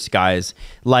Senators, guys,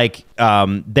 like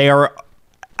they are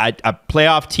a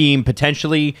playoff team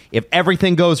potentially if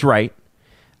everything goes right.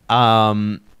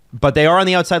 But they are on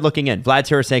the outside looking in. Vlad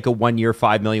Tarasenko, 1 year,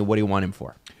 $5 million. What do you want him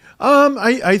for?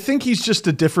 I think he's just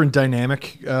a different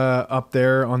dynamic up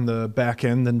there on the back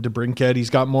end than DeBrincat. He's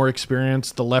got more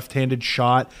experience, the left-handed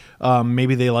shot.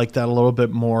 Maybe they like that a little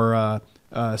bit more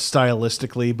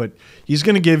stylistically, but he's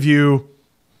going to give you,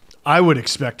 I would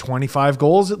expect 25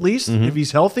 goals at least if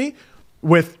he's healthy,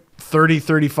 with 30,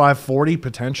 35, 40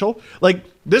 potential. Like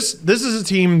this is a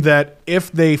team that if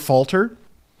they falter,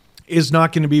 is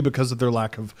not going to be because of their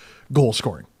lack of goal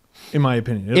scoring, in my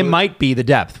opinion. It might be the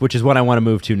depth, which is what I want to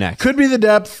move to next. Could be the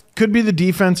depth, could be the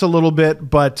defense a little bit,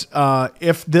 but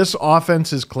if this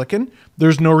offense is clicking,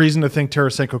 there's no reason to think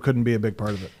Tarasenko couldn't be a big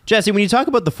part of it. Jesse, when you talk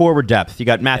about the forward depth, you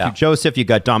got Matthew Joseph, you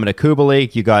got Dominic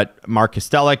Kubalik, you got Mark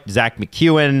Kostelic, Zach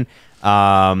McEwen,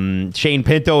 Shane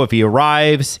Pinto if he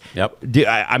arrives. Yep.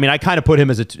 I kind of put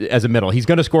him as a middle. He's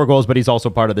going to score goals, but he's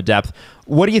also part of the depth.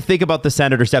 What do you think about the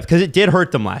Senators' depth? Because it did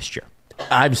hurt them last year.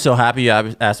 I'm so happy you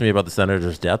asked me about the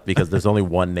Senators' depth because there's only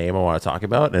one name I want to talk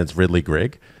about, and it's Ridley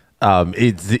Grigg.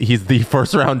 He's the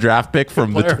 1st round draft pick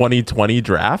from the 2020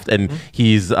 draft, and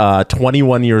he's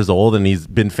 21 years old, and he's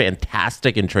been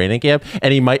fantastic in training camp,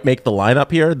 and he might make the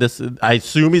lineup here. I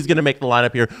assume he's going to make the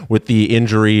lineup here with the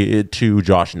injury to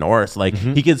Josh Norris. Like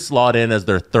he could slot in as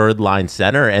their 3rd line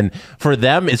center, and for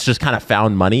them, it's just kind of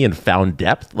found money and found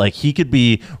depth. Like he could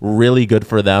be really good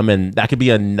for them, and that could be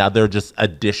another just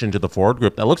addition to the forward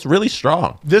group that looks really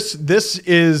strong. This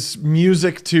is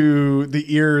music to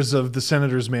the ears of the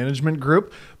Senators management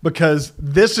group, because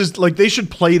this is like they should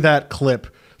play that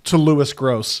clip to Louis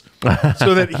Gross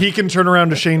so that he can turn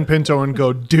around to Shane Pinto and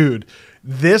go, dude,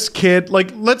 this kid,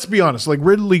 like, let's be honest, like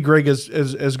Ridley Grigg is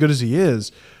as good as he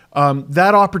is.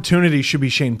 That opportunity should be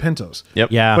Shane Pinto's.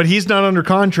 Yep. Yeah. But he's not under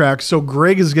contract, so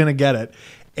Grigg is going to get it.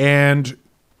 And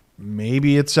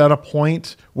maybe it's at a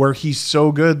point where he's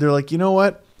so good, they're like, you know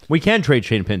what? We can trade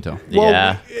Shane Pinto.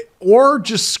 Yeah. Or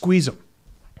just squeeze him.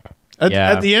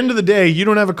 At the end of the day, you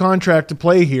don't have a contract to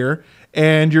play here,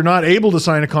 and you're not able to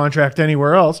sign a contract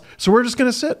anywhere else, so we're just going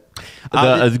to sit.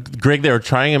 Greg, they were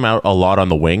trying him out a lot on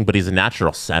the wing, but he's a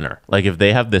natural center. Like if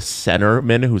they have this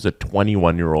centerman who's a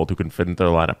 21-year-old who can fit into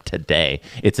their lineup today,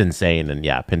 it's insane. And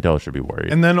yeah, Pinto should be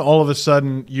worried. And then all of a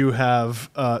sudden, you have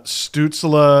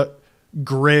Stützle,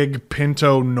 Grigg,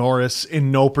 Pinto, Norris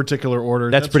in no particular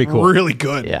order. That's pretty cool. Really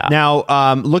good. Yeah.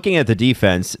 Now, looking at the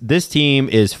defense, this team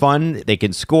is fun. They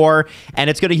can score, and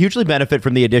it's going to hugely benefit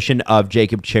from the addition of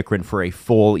Jacob Chychrun for a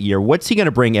full year. What's he going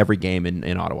to bring every game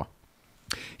in Ottawa?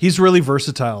 He's really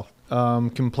versatile.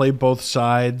 Can play both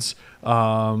sides.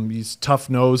 He's tough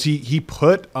nose. He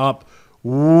put up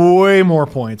way more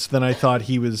points than I thought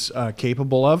he was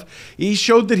capable of. He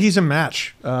showed that he's a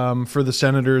match for the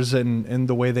Senators and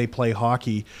the way they play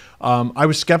hockey. I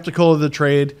was skeptical of the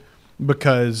trade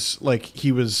because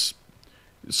he was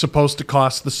supposed to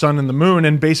cost the sun and the moon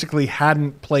and basically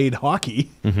hadn't played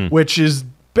hockey, which is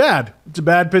bad. It's a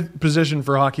bad position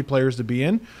for hockey players to be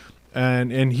in,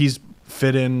 and he's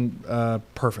fit in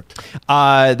perfect.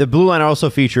 The blue line also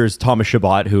features Thomas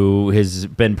Chabot, who has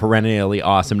been perennially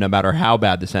awesome no matter how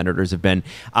bad the Senators have been.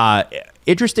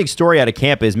 Interesting story out of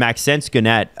camp is Maxence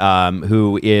Gannett,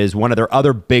 who is one of their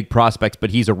other big prospects,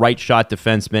 but he's a right shot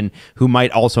defenseman who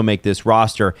might also make this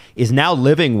roster, is now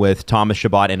living with Thomas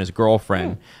Chabot and his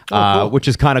girlfriend, cool. Which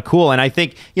is kind of cool. And I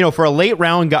think, for a late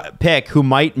round pick who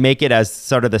might make it as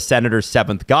sort of the Senators'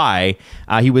 7th guy,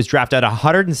 he was drafted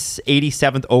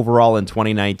 187th overall in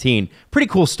 2019. Pretty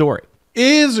cool story. It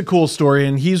is a cool story,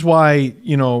 and he's why,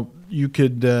 you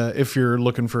could if you're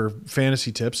looking for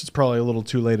fantasy tips, it's probably a little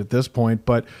too late at this point,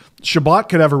 but Shabbat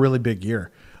could have a really big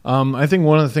year. I think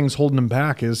one of the things holding him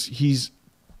back is he's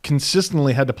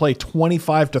consistently had to play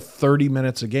 25 to 30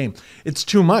 minutes a game. It's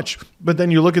too much. But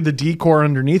then you look at the D-core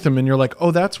underneath him and you're like,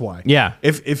 oh, that's why. Yeah.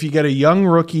 If you get a young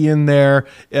rookie in there,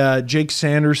 Jake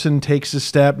Sanderson takes a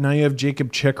step. Now you have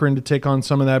Jacob Chikrin to take on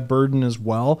some of that burden as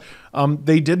well.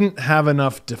 They didn't have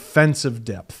enough defensive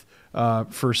depth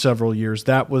for several years.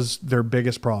 That was their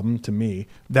biggest problem to me.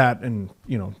 That and,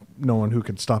 no one who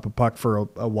could stop a puck for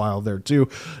a while there too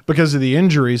because of the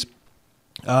injuries.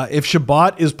 If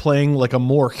Shabbat is playing like a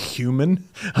more human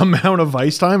amount of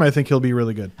ice time, I think he'll be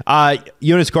really good.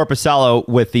 Jonas Korpisalo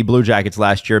with the Blue Jackets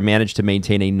last year managed to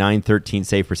maintain a .913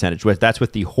 save percentage. That's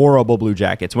with the horrible Blue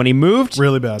Jackets. When he moved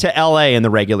really bad to LA in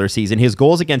the regular season, his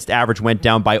goals against average went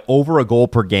down by over a goal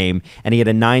per game, and he had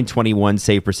a .921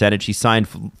 save percentage. He signed a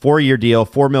 4-year deal,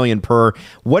 $4 million per.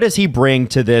 What does he bring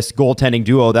to this goaltending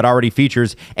duo that already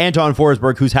features Anton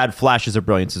Forsberg, who's had flashes of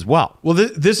brilliance as well? Well,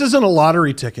 this isn't a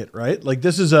lottery ticket, right? Like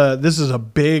this is a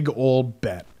big old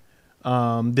bet.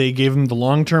 They gave him the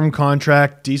long-term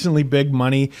contract, decently big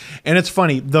money. And it's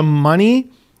funny, the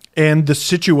money and the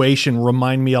situation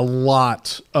remind me a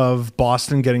lot of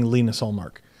Boston getting Linus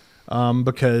Ullmark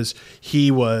because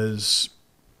he was,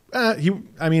 a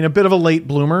bit of a late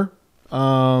bloomer,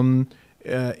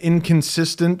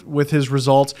 inconsistent with his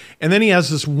results. And then he has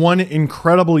this one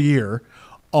incredible year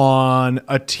on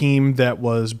a team that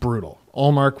was brutal.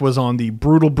 Ullmark was on the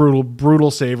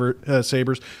brutal Sabres,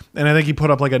 and I think he put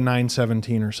up like a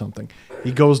 917 or something.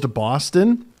 He goes to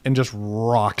Boston and just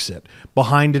rocks it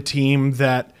behind a team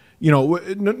that,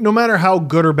 no matter how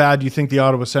good or bad you think the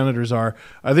Ottawa Senators are,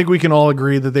 I think we can all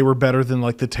agree that they were better than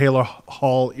like the Taylor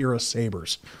Hall era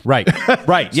Sabres. Right,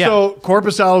 yeah. So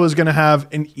Korpisalo is going to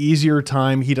have an easier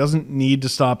time. He doesn't need to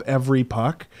stop every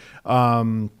puck.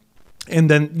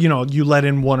 And then, you let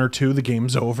in one or two, the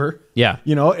game's over. Yeah.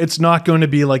 It's not going to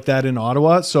be like that in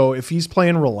Ottawa. So if he's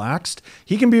playing relaxed,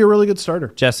 he can be a really good starter.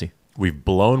 Jesse. We've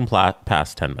blown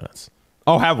past 10 minutes.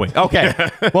 Oh, have we? Okay.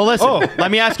 Well, listen, let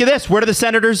me ask you this. Where do the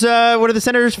Senators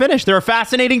finish? They're a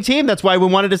fascinating team. That's why we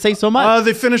wanted to say so much.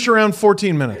 They finish around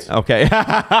 14 minutes. Okay.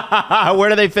 Where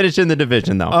do they finish in the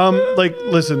division, though?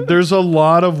 Listen, there's a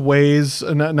lot of ways.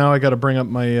 And now I got to bring up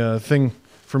my thing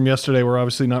from yesterday. We're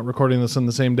obviously not recording this on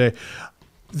the same day.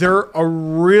 They're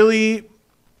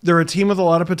a team with a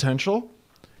lot of potential.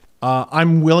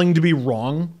 I'm willing to be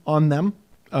wrong on them.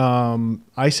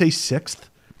 I say 6th.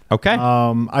 Okay.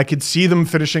 I could see them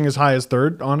finishing as high as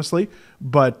 3rd, honestly,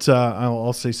 but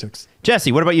I'll say 6th.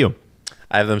 Jesse, what about you?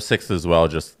 I have them 6th as well,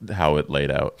 just how it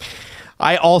laid out.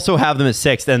 I also have them at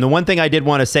 6th. And the one thing I did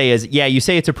want to say is, you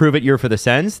say it's a prove it year for the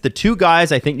Sens. The two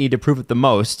guys I think need to prove it the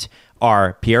most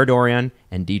are Pierre Dorion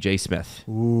and DJ Smith.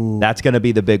 Ooh. That's going to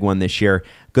be the big one this year.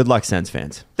 Good luck, Sens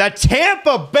fans. The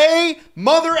Tampa Bay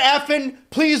mother effing,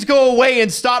 please go away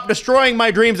and stop destroying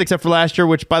my dreams, except for last year,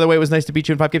 which, by the way, it was nice to beat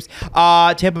you in 5 games.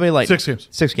 Tampa Bay Lightning. 6 games.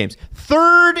 6 games.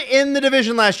 3rd in the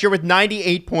division last year with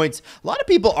 98 points. A lot of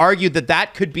people argued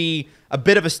that could be a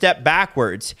bit of a step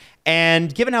backwards.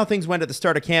 And given how things went at the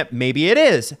start of camp, maybe it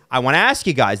is. I want to ask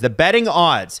you guys, the betting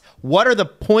odds. What are the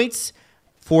points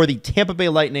for the Tampa Bay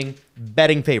Lightning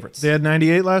betting favorites? They had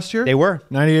 98 last year? They were.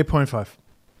 98.5.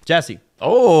 Jesse.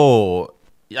 Oh,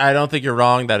 I don't think you're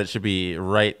wrong that it should be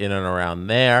right in and around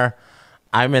there.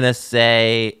 I'm going to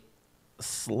say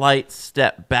slight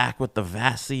step back with the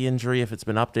Vasi injury if it's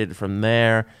been updated from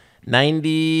there.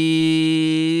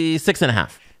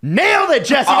 96.5. Nailed it,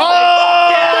 Jesse.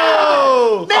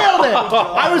 Oh! Nailed it.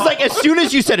 I was like, as soon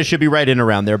as you said it should be right in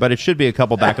around there, but it should be a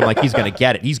couple back. I'm like, he's going to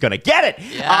get it. He's going to get it.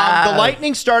 Yeah. The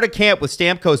Lightning started camp with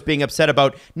Stamkos being upset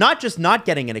about not just not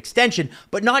getting an extension,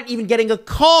 but not even getting a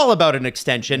call about an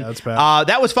extension. Yeah, that's bad.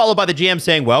 That was followed by the GM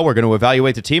saying, well, we're going to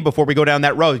evaluate the team before we go down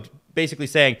that road. Basically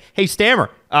saying, hey, Stammer,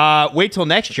 wait till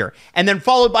next year. And then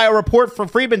followed by a report from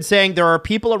Friedman saying there are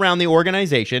people around the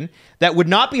organization that would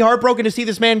not be heartbroken to see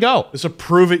this man go. It's a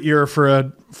prove it year for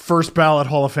a first ballot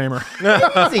Hall of Famer.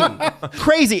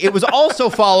 Crazy. It was also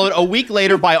followed a week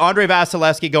later by Andrei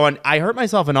Vasilevsky going, I hurt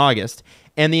myself in August,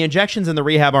 and the injections in the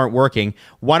rehab aren't working.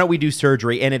 Why don't we do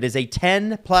surgery? And it is a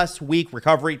 10-plus week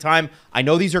recovery time. I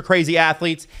know these are crazy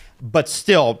athletes, but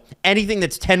still, anything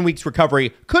that's 10 weeks recovery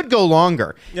could go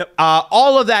longer. Yep.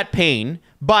 All of that pain,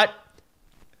 but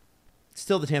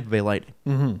still the Tampa Bay Lightning.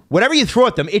 Mm-hmm. Whatever you throw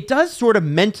at them, it does sort of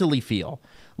mentally feel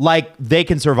like they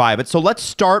can survive it. So let's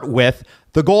start with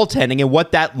the goaltending and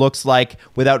what that looks like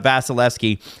without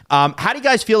Vasilevsky. How do you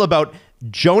guys feel about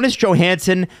Jonas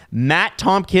Johansson, Matt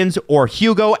Tompkins, or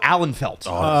Hugo Allenfelt?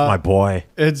 Oh, that's my boy.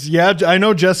 I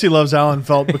know Jesse loves Alan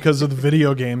Felt because of the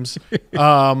video games.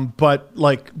 But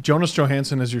like Jonas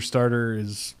Johansson as your starter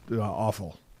is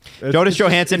awful. Jonas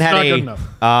Johansson it's had not good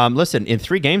enough. Listen, in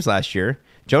 3 games last year,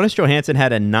 Jonas Johansson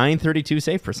had a .932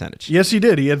 save percentage. Yes, he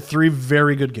did. He had 3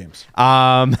 very good games.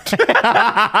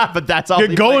 But that's all.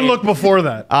 Go and look before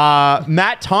that.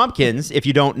 Matt Tompkins, if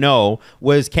you don't know,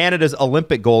 was Canada's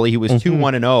Olympic goalie. He was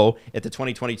 2-1-0 at the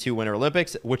 2022 Winter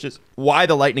Olympics, which is why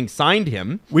the Lightning signed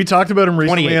him. We talked about him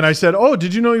recently, 28. and I said, "Oh,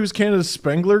 did you know he was Canada's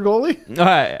Spengler goalie?"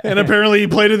 And apparently, he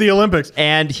played at the Olympics.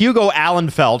 And Hugo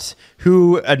Allenfelt,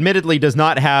 who admittedly does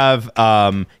not have,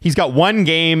 he's got 1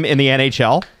 game in the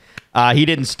NHL. He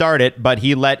didn't start it, but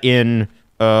he let in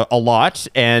a lot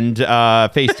and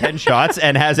faced 10 shots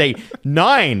and has a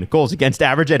 9 goals against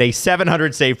average and a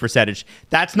 .700 save percentage.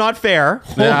 That's not fair.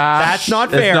 That's not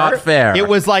fair. It's not fair. It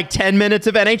was like 10 minutes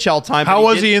of NHL time. How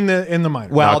was he in the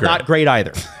minor? Well, Not great. not great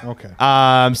either.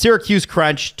 Okay. Syracuse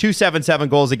Crunch, 277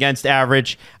 goals against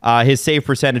average. His save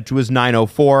percentage was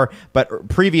 .904. But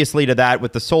previously to that,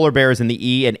 with the Solar Bears in the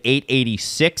E, an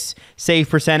 .886 save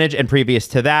percentage. And previous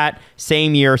to that,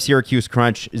 same year, Syracuse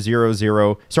Crunch,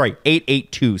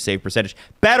 882 save percentage.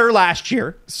 Better last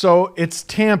year. So it's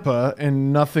Tampa,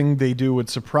 and nothing they do would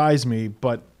surprise me,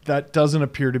 but that doesn't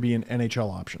appear to be an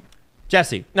NHL option.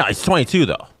 Jesse. No, he's 22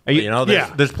 though.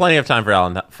 There's plenty of time for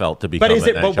Alan Felt to become. But is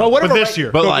it? an But NHL. what But about this year?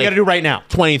 But But we like- got to do right now.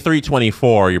 23,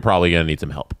 24, you're probably gonna need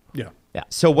some help. Yeah. Yeah.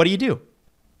 So what do? Do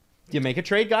you make a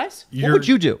trade, guys? What You're- would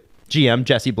you do? GM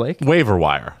Jesse Blake. Waiver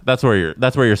wire. That's where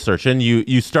you're searching.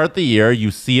 You start the year,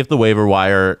 you see if the waiver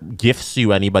wire gifts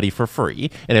you anybody for free,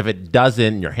 and if it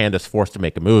doesn't, your hand is forced to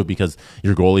make a move because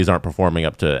your goalies aren't performing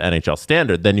up to NHL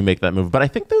standard. Then you make that move. But I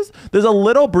think there's a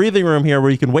little breathing room here where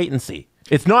you can wait and see.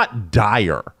 It's not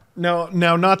dire. Now,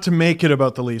 not to make it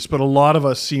about the Leafs, but a lot of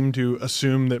us seem to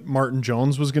assume that Martin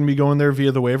Jones was going to be going there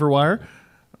via the waiver wire.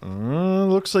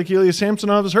 Looks like Ilya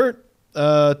Samsonov is hurt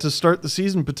to start the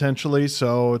season potentially,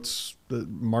 so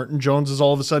Martin Jones is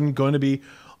all of a sudden going to be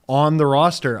on the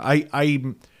roster.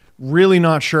 I'm really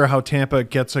not sure how Tampa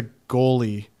gets a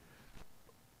goalie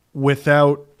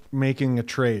without making a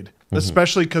trade,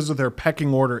 especially because of their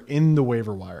pecking order in the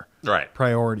waiver wire. Right.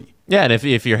 Priority. Yeah, and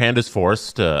if your hand is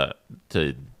forced to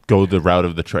go the route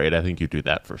of the trade, I think you do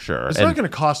that for sure. It's And- not going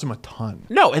to cost them a ton.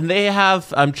 No, and they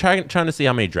have. I'm trying to see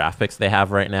how many draft picks they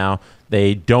have right now.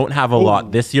 They don't have a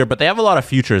lot this year, but they have a lot of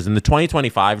futures. In the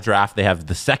 2025 draft, they have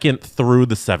the 2nd through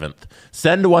the 7th.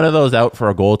 Send one of those out for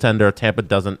a goaltender. Tampa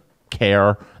doesn't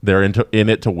care. They're in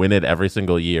it to win it every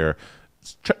single year.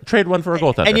 Trade one for a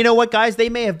goaltender. And you know what, guys? They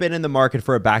may have been in the market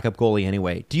for a backup goalie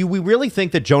anyway. We really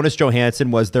think that Jonas Johansson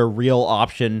was their real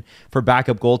option for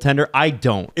backup goaltender? I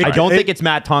don't. I don't think it's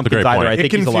Matt Tompkins great either. point. I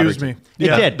think It he's a confused lottery. me. It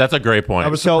Yeah. did. That's a great point. I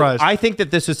was So surprised. I think that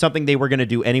this is something they were going to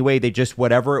do anyway. They just,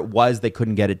 whatever it was, they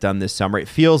couldn't get it done this summer. It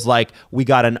feels like we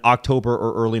got an October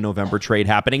or early November trade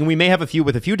happening. And we may have a few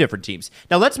with a few different teams.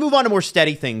 Now let's move on to more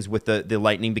steady things with the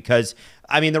Lightning because,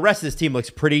 I mean, the rest of this team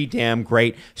looks pretty damn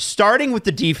great. Starting with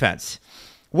the defense.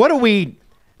 What do we...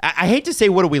 I hate to say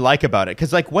what do we like about it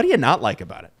because, like, what do you not like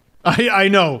about it? I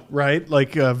know, right?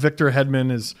 Like Victor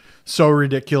Hedman is so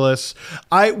ridiculous.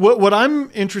 What I'm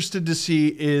interested to see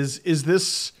is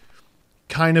this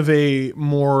kind of a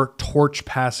more torch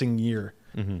passing year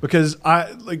because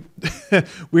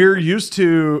we're used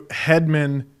to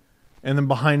Hedman, and then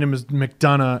behind him is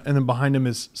McDonough, and then behind him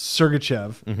is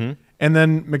Sergachev, and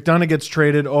then McDonough gets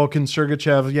traded. Oh, can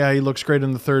Sergachev? Yeah, he looks great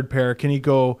in the third pair. Can he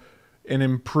go and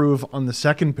improve on the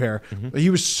second pair?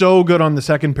 He was so good on the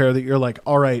second pair that you're like,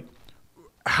 all right,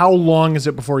 how long is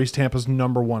it before he's Tampa's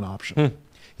number 1 option?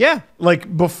 Yeah.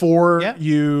 Like before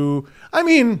Yeah. I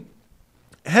mean,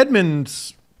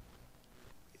 Hedman's,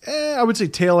 I would say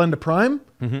tail end of prime,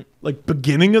 like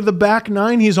beginning of the back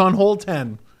 9, he's on hole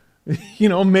 10,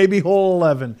 maybe hole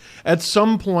 11. At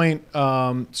some point,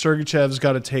 Sergachev's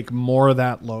got to take more of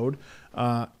that load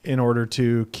in order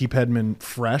to keep Hedman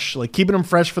fresh. Like keeping him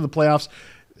fresh for the playoffs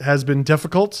has been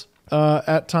difficult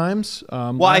at times.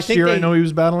 Last year, I know he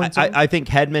was battling. I think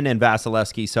Hedman and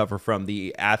Vasilevsky suffer from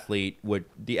the athlete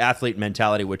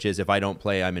mentality, which is if I don't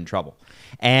play, I'm in trouble.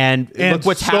 And look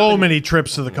what's so many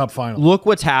trips to the Cup final. Look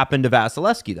what's happened to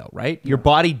Vasilevsky, though, right? Your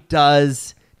body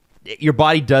does your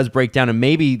body does break down, and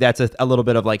maybe that's a little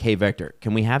bit of like, hey, Victor,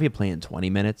 can we have you playing 20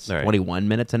 minutes, Right. 21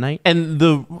 minutes a night? And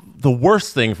the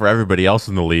worst thing for everybody else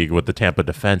in the league with the Tampa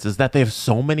defense is that they have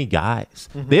so many guys.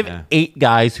 They have 8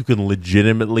 guys who can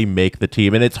legitimately make the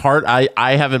team. And it's hard.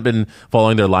 I haven't been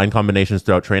following their line combinations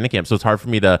throughout training camp, so it's hard for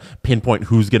me to pinpoint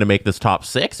who's going to make this top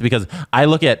 6 because I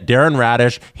look at Darren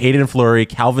Radish, Hayden Fleury,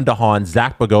 Calvin DeHaan,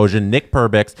 Zach Bogosian, Nick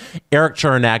Perbix, Eric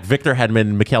Chernak, Victor Hedman,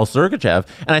 and Mikhail Sergachev.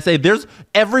 And I say there's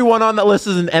everyone on that list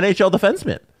is an NHL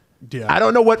defenseman. Yeah. I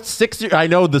don't know what 6 I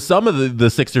know the sum of the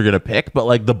 6 you're going to pick, but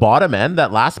like the bottom end,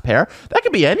 that last pair, that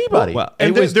could be anybody. Well,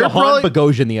 And it was they're DeHaan probably-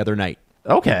 Bogosian the other night.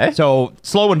 Okay. So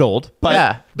slow and old, but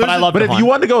Yeah. but I love But if DeHaan. you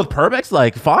want to go with Perbix,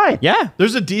 like fine. yeah.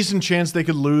 There's a decent chance they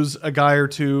could lose a guy or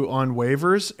two on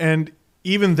waivers, and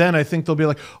even then, I think they'll be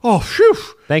like, "Oh, phew!"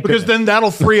 Thank because goodness. then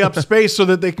that'll free up space so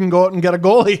that they can go out and get a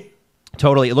goalie.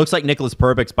 Totally. It looks like Nicholas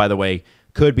Perbix, by the way,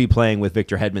 could be playing with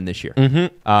Victor Hedman this year.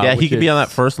 Yeah, he could be on that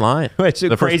first line. Which is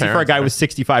The first crazy for a pairing. guy with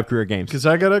 65 career games. Because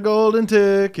I got a golden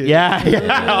ticket. Yeah,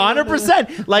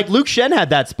 100%. Like Luke Shen had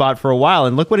that spot for a while,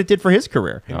 and look what it did for his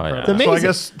career. Oh, yeah. It's So amazing. I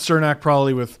guess Cernak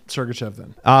probably with Sergachev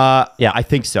then. Yeah, I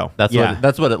think so. That's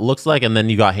what it looks like. And then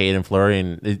you got Hayden Fleury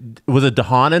and was it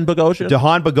DeHaan and Bogosian?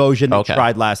 DeHaan Bogosian they Okay.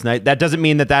 tried last night. That doesn't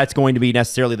mean that that's going to be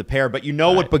necessarily the pair, but you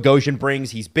know what Bogosian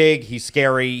brings. He's big, he's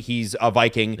scary, he's a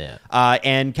Viking. Yeah.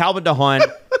 And Calvin DeHaan,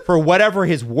 for whatever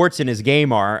his warts in his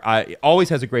game are, always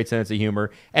has a great sense of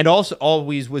humor and also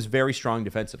always was very strong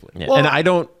defensively. Yeah. And I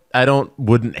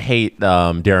wouldn't hate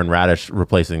Darren Radish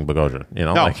replacing Bogosian. You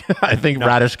know, No. like I think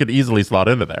Radish could easily slot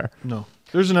into there. No.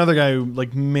 There's another guy who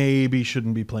like maybe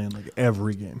shouldn't be playing like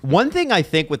every game. One thing I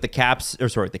think with with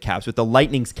the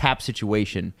Lightning's cap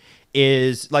situation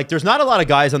is like there's not a lot of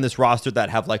guys on this roster that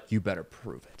have like, you better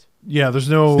prove it. Yeah, there's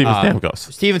no. Steven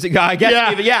Stamkos. Stevenson, I guess, Yeah.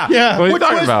 Steven, yeah. Yeah. What are you Which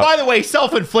talking was, about? by the way,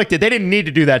 self-inflicted. They didn't need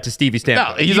to do that to Stevie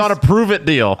Stamkos. No, he's on a prove it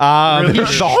deal. He's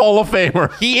the Hall of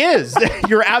Famer. He is.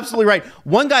 You're absolutely right.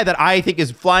 One guy that I think is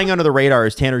flying under the radar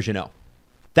is Tanner Jeannot.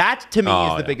 That, to me,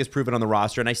 is the biggest proven on the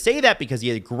roster. And I say that because he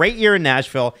had a great year in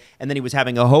Nashville, and then he was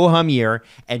having a ho-hum year,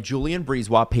 and Julien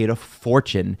Brisebois paid a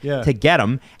fortune to get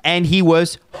him, and he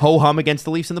was ho-hum against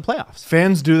the Leafs in the playoffs.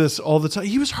 Fans do this all the time.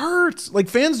 He was hurt. Like,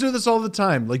 fans do this all the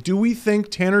time. Like, do we think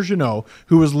Tanner Jeannot,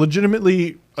 who was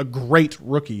legitimately a great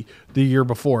rookie the year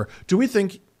before, do we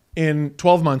think in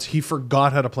 12 months he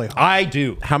forgot how to play hockey? I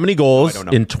do. How many goals don't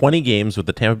know. in 20 games with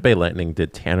the Tampa Bay Lightning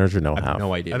did Tanner Jeannot have?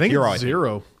 No idea. I think Zero, it's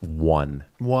 0. One.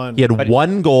 One. He had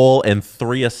 1 goal and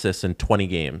 3 assists in 20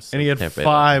 games. And he had Tampa Bay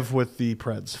Lightning. 5 with the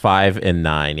Preds. 5 and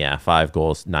 9, yeah, 5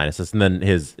 goals, 9 assists, and then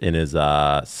in his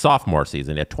sophomore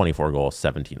season, he had 24 goals,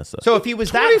 17 assists. So if he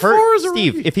was that 24 hurt, as a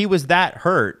Steve, rookie. if he was that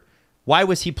hurt, why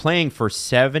was he playing for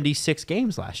 76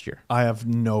 games last year? I have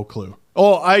no clue.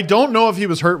 Oh, I don't know if he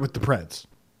was hurt with the Preds.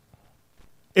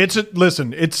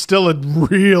 Listen, it's still a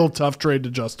real tough trade to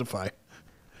justify.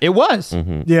 It was.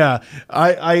 Yeah,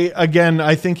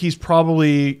 I think he's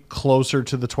probably closer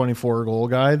to the 24 goal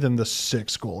guy than the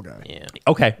 6 goal guy. yeah.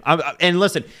 Okay. And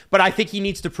listen, but I think he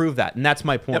needs to prove that. And that's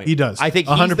my point. he does. I think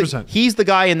 100%. He's the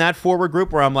guy in that forward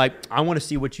group where I'm like, I want to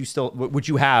see what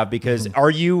you have because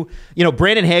are you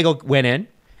Brandon Hagel went in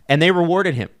and they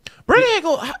rewarded him. Brandon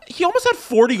Hagel, he almost had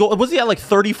 40 goals. Was he at like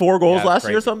 34 goals Yeah, last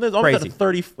year or crazy. something? Almost Crazy. had a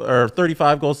 30 or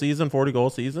 35 goal season, 40 goal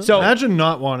season. So Imagine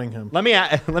not wanting him. let me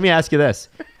ask you this.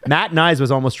 Matt Nyes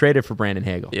was almost traded for Brandon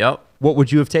Hagel. yep. What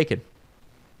would you have taken?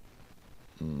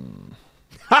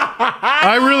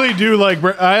 I really do like.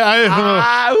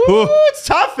 It's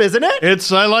tough, isn't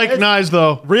it? I like Nyes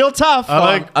though. Real tough.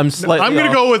 I'm slightly I'm gonna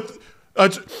off. go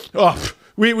with.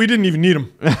 We didn't even need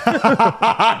him.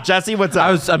 Jesse, what's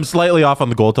up? I'm slightly off on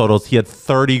the goal totals. He had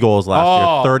 30 goals last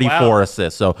Oh, year, 34 wow.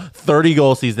 assists. So 30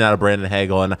 goal season out of Brandon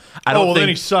Hagel, and I don't Well, think then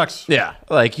he sucks. Yeah,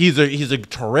 like he's a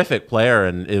terrific player,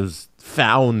 and it was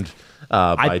found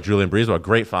by Julien Brisebois.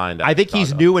 Great find. I think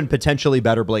he's new and potentially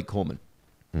better Blake Coleman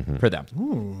for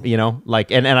them. You know, like,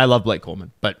 and I love Blake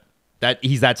Coleman, but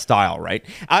he's that style, right?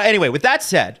 Anyway, with that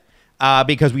said,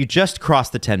 because we just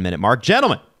crossed the 10-minute mark,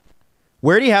 gentlemen,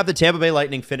 where do you have the Tampa Bay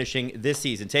Lightning finishing this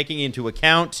season, taking into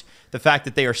account the fact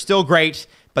that they are still great,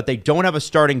 but they don't have a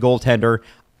starting goaltender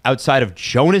outside of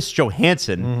Jonas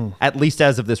Johansson, at least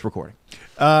as of this recording?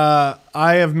 I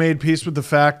have made peace with the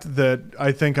fact that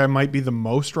I think I might be the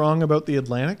most wrong about the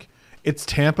Atlantic. It's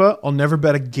Tampa. I'll never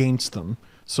bet against them.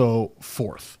 So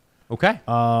 4th. Okay.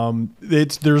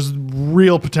 There's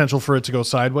real potential for it to go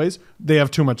sideways. They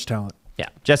have too much talent. Yeah.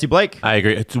 Jesse Blake. I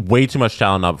agree. It's way too much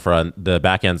talent up front. The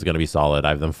back end's going to be solid. I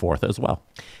have them 4th as well.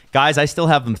 Guys, I still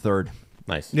have them 3rd.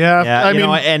 Nice. Yeah, Yeah, I you mean,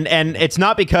 know, and it's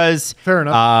not because Fair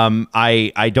enough.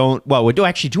 I don't. Well, do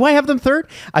I have them third?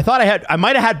 I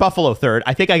might have had Buffalo third.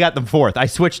 I think I got them fourth. I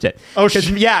switched it. Oh,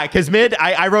 because mid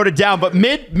I wrote it down, but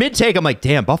mid take I'm like,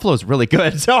 damn, Buffalo's really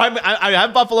good. So I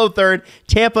have Buffalo third.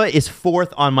 Tampa is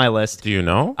fourth on my list. Do you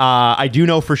know? I do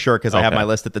know for sure because I have Okay. my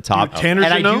list at the top. Tanner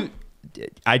And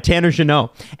Jeannot? Tanner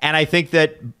Jeannot. And I think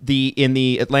that in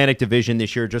the Atlantic Division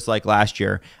this year, just like last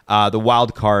year, the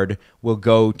wild card will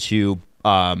go to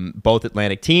both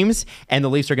Atlantic teams, and the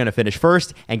Leafs are going to finish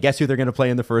first. And guess who they're going to play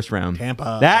in the first round?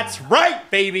 Tampa. That's right,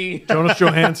 baby. Jonas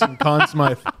Johansson, Conn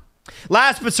Smythe.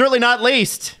 Last but certainly not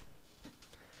least,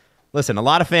 listen, a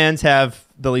lot of fans have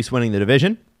the Leafs winning the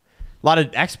division. A lot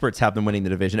of experts have them winning the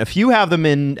division. A few have them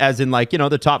in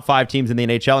the top 5 teams in the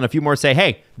NHL, and a few more say,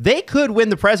 hey, they could win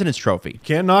the President's Trophy.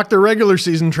 Can't knock their regular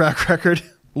season track record.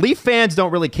 Leaf fans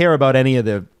don't really care about any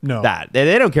of No. that.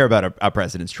 They don't care about a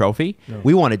President's Trophy. No.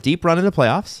 We want a deep run in the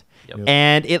playoffs. Yep.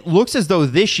 And it looks as though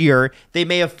this year they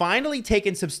may have finally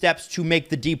taken some steps to make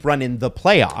the deep run in the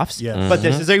playoffs. Yes. But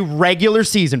this is a regular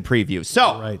season preview.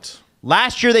 So Right.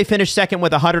 last year they finished second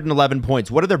with 111 points.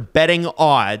 What are their betting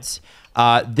odds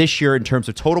this year in terms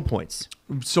of total points?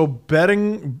 So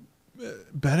betting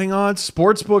odds,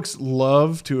 sports books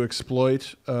love to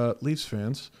exploit Leafs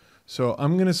fans. So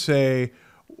I'm going to say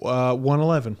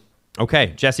 111.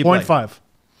 Okay, Jesse Blake. 0.5.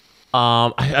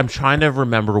 I'm trying to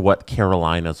remember what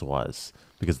Carolina's was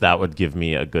because that would give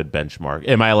me a good benchmark.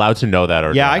 Am I allowed to know that?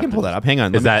 Or Yeah, not? I can pull that up. Hang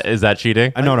on. Is that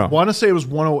cheating? No. I want to say it was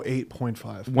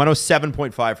 108.5.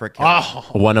 107.5 for Carolina.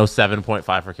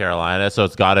 107.5 for Carolina. So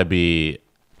it's got to be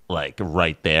like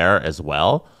right there as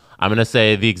well. I'm going to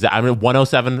say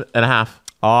 107 and a half.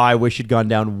 Oh, I wish you'd gone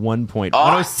down 1 point.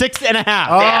 106 and a half.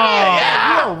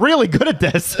 Yeah. You are really good at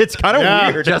this. It's kind of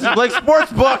weird. Jesse Blake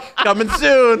Sportsbook coming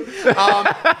soon.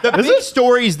 The big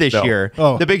stories this year,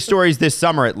 Oh. the big stories this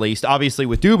summer at least, obviously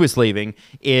with Dubas leaving,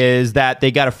 is that they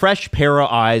got a fresh pair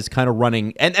of eyes kind of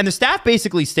running. And the staff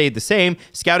basically stayed the same.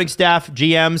 Scouting staff,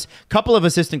 GMs, couple of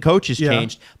assistant coaches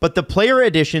changed. But the player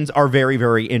additions are very,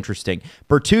 very interesting.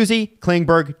 Bertuzzi,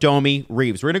 Klingberg, Domi,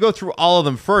 Reeves. We're going to go through all of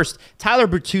them first. Tyler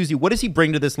Bertuzzi, what does he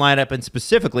bring to this lineup, and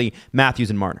specifically Matthews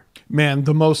and Marner? Man,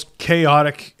 the most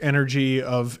chaotic energy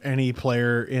of any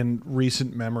player in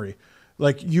recent memory.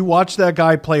 Like, you watch that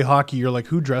guy play hockey, you're like,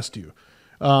 who dressed you?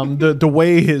 The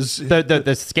way his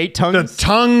The skate tongues? the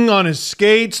tongue on his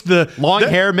skates, the Long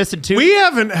hair, missing tooth? We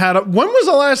haven't had a. When was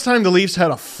the last time the Leafs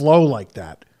had a flow like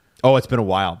that? Oh, it's been a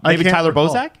while. Maybe can't Tyler recall.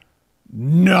 Bozak?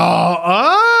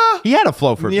 No, He had a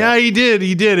flow for a yeah, bit. he did.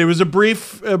 He did. It was a brief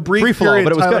flow, period.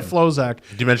 but it was Tyler good. Flozak.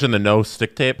 Did you mention the no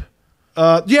stick tape?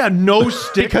 Yeah, no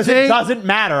stick Because tape. it doesn't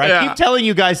matter. I Yeah. keep telling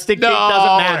you guys, stick tape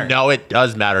doesn't matter. No, it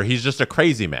does matter. He's just a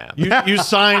crazy man. You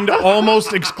signed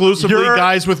almost exclusively You're-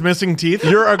 guys with missing teeth.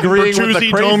 You're agreeing with the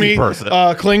Bertuzzi, crazy Domi, person.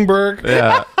 Klingberg.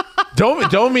 Yeah.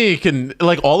 Domi can,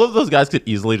 like, all of those guys could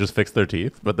easily just fix their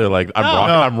teeth, but they're like,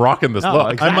 I'm rocking this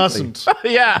look. exactly. I mustn't.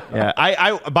 Yeah. Yeah,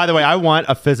 I. By the way, I want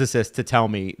a physicist to tell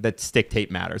me that stick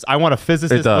tape matters. I want a It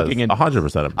physicist does. looking in.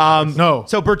 100%. No.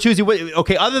 So Bertuzzi,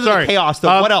 okay. Other than Sorry. the chaos,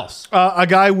 though, what else? A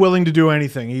guy willing to do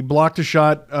anything. He blocked a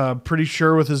shot, pretty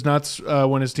sure with his nuts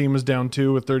when his team was down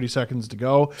 2 with 30 seconds to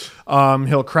go.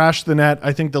 He'll crash the net.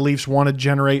 I think the Leafs want to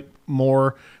generate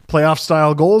more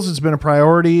playoff-style goals. It's been a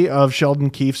priority of Sheldon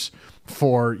Keefe's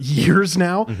for years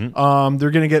now.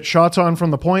 They're going to get shots on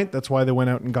from the point. That's why they went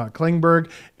out and got Klingberg,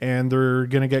 and they're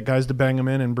going to get guys to bang him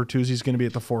in, and Bertuzzi's going to be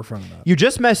at the forefront of that. You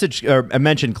just mentioned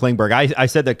Klingberg. I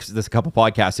said this a couple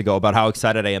podcasts ago about how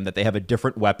excited I am that they have a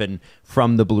different weapon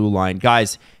from the blue line.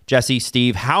 Guys, Jesse,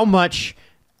 Steve, how much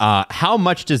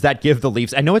does that give the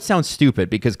Leafs? I know it sounds stupid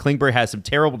because Klingberg has some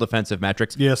terrible defensive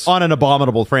metrics on an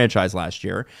abominable franchise last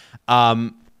year.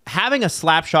 Having a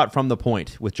slap shot from the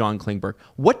point with John Klingberg,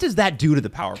 what does that do to the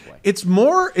power play? It's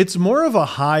more of a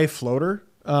high floater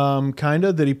kind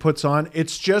of that he puts on.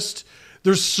 It's just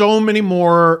there's so many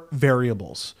more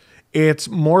variables. It's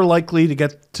more likely to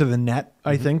get to the net,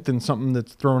 I think, than something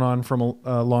that's thrown on from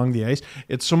along the ice.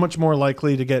 It's so much more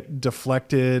likely to get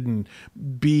deflected and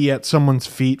be at someone's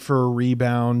feet for a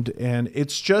rebound. And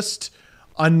it's just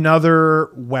another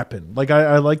weapon. Like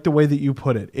I like the way that you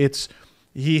put it.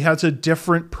 He has a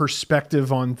different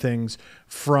perspective on things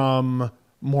from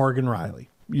Morgan Riley.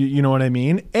 You know what I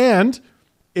mean? And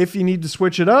if you need to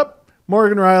switch it up,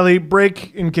 Morgan Riley,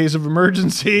 break in case of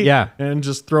emergency. Yeah. And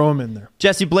just throw him in there.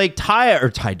 Jesse Blake,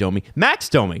 Ty Domi, Max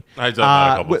Domi. I've done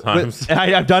that a couple of times.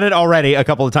 I've done it already a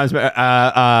couple of times.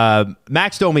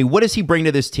 Max Domi, what does he bring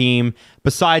to this team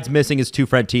besides missing his 2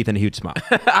 front teeth and a huge smile?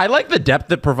 I like the depth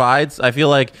it provides. I feel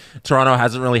like Toronto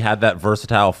hasn't really had that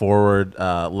versatile forward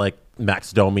like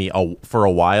Max Domi for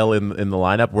a while in the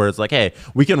lineup, where it's like, hey,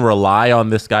 we can rely on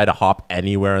this guy to hop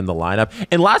anywhere in the lineup.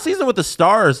 And last season with the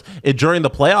Stars, during the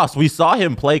playoffs, we saw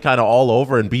him play kind of all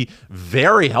over and be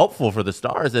very helpful for the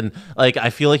Stars. And like, I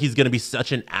feel like he's going to be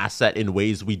such an asset in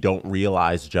ways we don't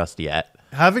realize just yet.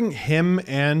 Having him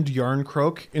and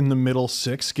Yarncroke in the middle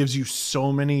six gives you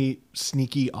so many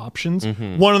sneaky options.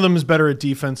 One of them is better at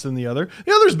defense than the other.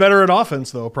 The other's better at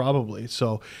offense, though, probably.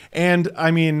 So, and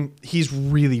I mean, he's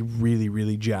really, really,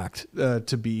 really jacked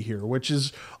to be here, which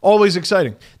is always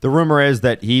exciting. The rumor is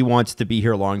that he wants to be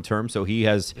here long term, so he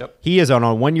is on a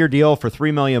 1-year deal for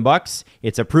 $3 million.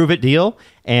 It's a prove it deal,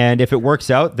 and if it works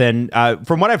out, then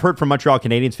from what I've heard from Montreal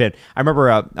Canadiens fan, I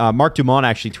remember Mark Dumont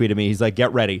actually tweeted me. He's like,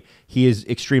 "Get ready. He is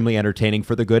extremely entertaining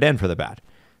for the good and for the bad."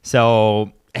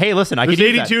 So hey, listen, I There's can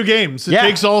 82 games. It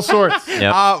takes all sorts.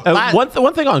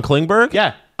 One thing on Klingberg.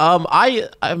 Yeah.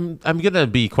 I'm gonna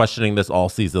be questioning this all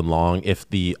season long if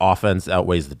the offense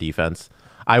outweighs the defense.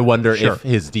 I wonder if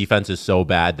his defense is so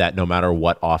bad that no matter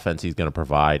what offense he's going to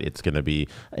provide, it's going to be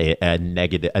a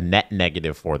net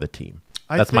negative for the team.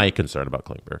 That's my concern about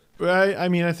Klingberg. I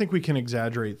mean, I think we can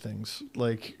exaggerate things.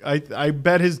 Like, I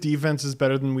bet his defense is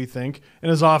better than we think, and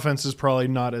his offense is probably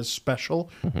not as special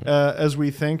as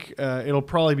we think. It'll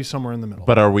probably be somewhere in the middle.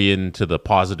 But are we into the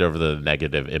positive or the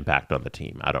negative impact on the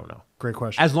team? I don't know. Great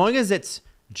question. As long as it's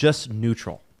just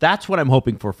neutral. That's what I'm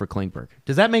hoping for Klingberg.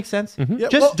 Does that make sense? Yeah,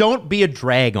 just don't be a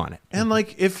drag on it. And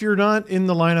like, if you're not in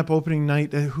the lineup opening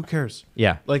night, who cares?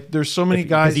 Yeah. Like, there's so many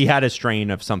guys. Because he had a strain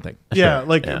of something. Yeah,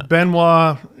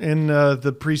 Benoit in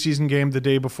the preseason game the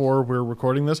day before we're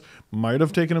recording this might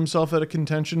have taken himself out of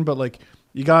contention, but like,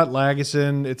 you got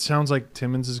Lagesson. It sounds like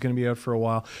Timmins is going to be out for a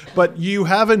while, but you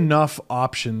have enough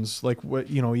options. Like,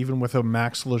 even with a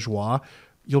Max Lajoie,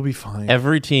 you'll be fine.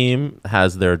 Every team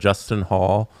has their Justin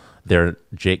Hall, their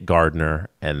Jake Gardner,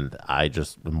 and I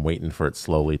just am waiting for it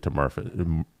slowly to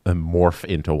morph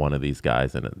into one of these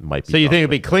guys, and it might be. So you think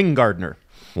it'd be Kling Gardner?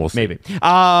 We'll see. Maybe. The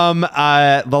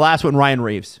last one, Ryan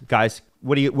Reeves, guys.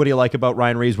 What do you like about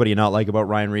Ryan Reeves? What do you not like about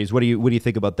Ryan Reeves? What do you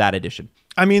think about that addition?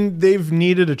 I mean, they've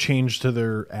needed a change to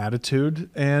their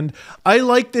attitude, and I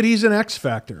like that he's an X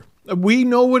factor. We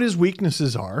know what his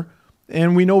weaknesses are,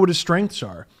 and we know what his strengths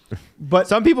are. But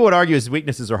some people would argue his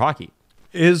weaknesses are hockey.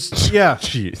 Yeah.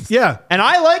 And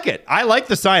I like it. I like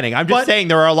the signing. I'm just saying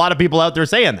there are a lot of people out there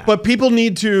saying that. But people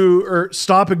need to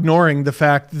stop ignoring the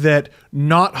fact that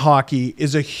not hockey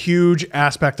is a huge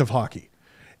aspect of hockey.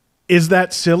 Is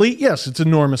that silly? Yes, it's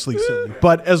enormously silly.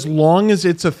 But as long as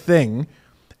it's a thing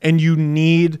and you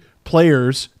need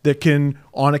players that can,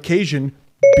 on occasion,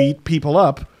 beat people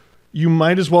up, you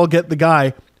might as well get the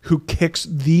guy who kicks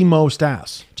the most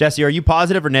ass. Jesse, are you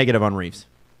positive or negative on Reeves?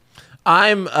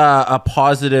 I'm a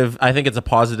positive. I think it's a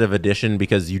positive addition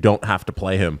because you don't have to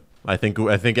play him. I think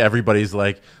everybody's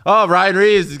like, oh, Ryan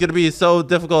Reeves is going to be so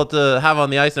difficult to have on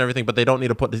the ice and everything, but they don't need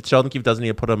to put Sheldon Keefe doesn't need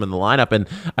to put him in the lineup. And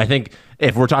I think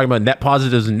if we're talking about net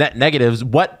positives and net negatives,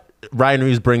 what Ryan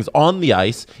Reeves brings on the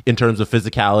ice in terms of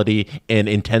physicality and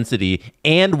intensity,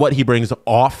 and what he brings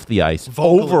off the ice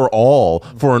overall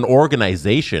for an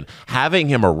organization, having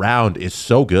him around is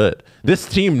so good. This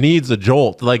team needs a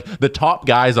jolt. Like, the top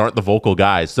guys aren't the vocal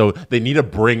guys, so they need to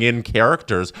bring in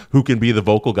characters who can be the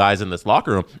vocal guys in this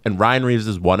locker room, and Ryan Reeves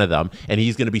is one of them, and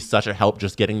he's going to be such a help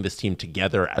just getting this team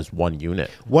together as one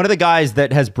unit. One of the guys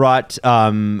that has brought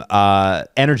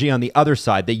energy on the other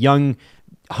side, the young,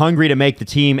 hungry to make the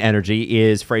team energy,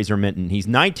 is Fraser Minton. He's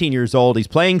 19 years old. He's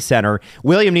playing center.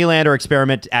 William Nylander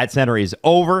experiment at center is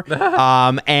over.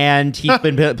 And he's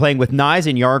been playing with Nyes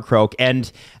and Yarncroke.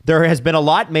 And there has been a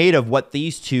lot made of what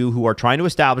these two, who are trying to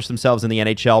establish themselves in the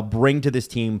NHL, bring to this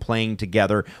team playing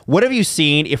together. What have you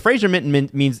seen? If Fraser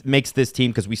Minton makes this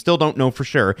team, because we still don't know for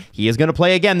sure, he is going to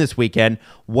play again this weekend.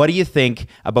 What do you think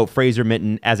about Fraser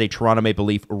Minton as a Toronto Maple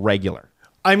Leaf regular?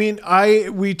 I mean,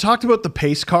 we talked about the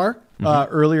pace car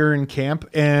earlier in camp,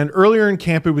 and earlier in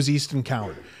camp it was Easton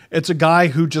Coward. It's a guy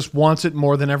who just wants it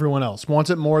more than everyone else,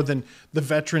 wants it more than the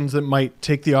veterans that might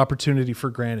take the opportunity for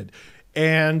granted.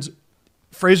 And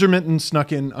Fraser Minton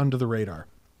snuck in under the radar.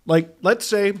 Like, let's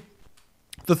say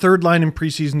the third line in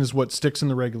preseason is what sticks in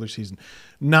the regular season.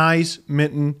 Nyes,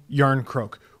 Minton,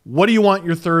 Yarncroke. What do you want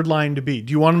your third line to be?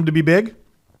 Do you want them to be big?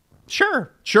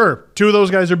 Sure. Two of those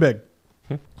guys are big.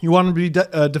 You want him to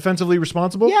be defensively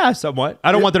responsible? Yeah, somewhat.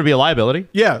 I don't want there to be a liability.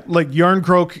 Yeah, like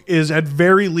Yarncroke is at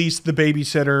very least the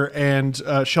babysitter,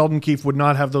 and Sheldon Keefe would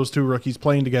not have those two rookies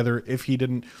playing together if he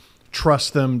didn't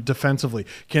trust them defensively.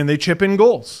 Can they chip in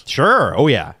goals? Sure. Oh,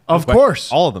 yeah. Of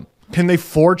course. All of them. Can they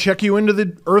forecheck you into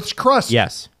the Earth's crust?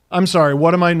 Yes. I'm sorry.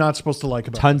 What am I not supposed to like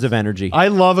about it? Tons of energy. I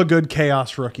love a good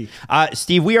chaos rookie.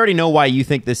 Steve, we already know why you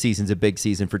think this season's a big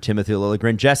season for Timothy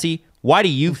Liljegren. Jesse, why do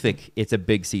you think it's a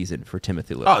big season for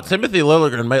Timothy Liljegren? Oh, Timothy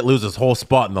Liljegren might lose his whole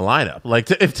spot in the lineup. Like,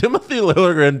 if Timothy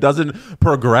Liljegren doesn't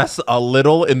progress a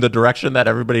little in the direction that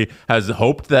everybody has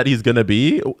hoped that he's going to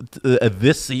be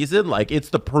this season, like, it's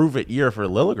the prove-it year for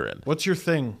Liljegren. What's your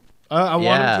thing? I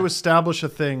want him to establish a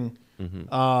thing.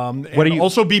 What do you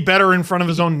also be better in front of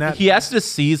his own net? He has to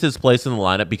seize his place in the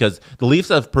lineup because the Leafs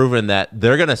have proven that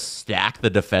they're going to stack the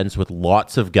defense with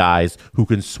lots of guys who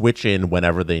can switch in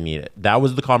whenever they need it. That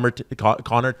was the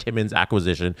Connor Timmins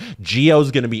acquisition.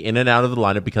 Gio's going to be in and out of the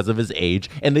lineup because of his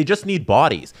age, and they just need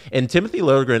bodies. And Timothy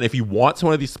Liljegren, if he wants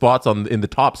one of these spots in the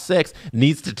top 6,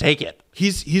 needs to take it.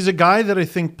 He's a guy that I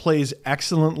think plays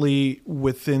excellently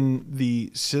within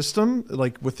the system,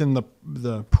 like within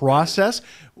the process.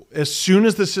 As soon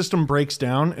as the system breaks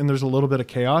down and there's a little bit of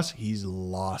chaos, he's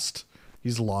lost.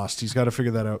 He's got to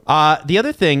figure that out. The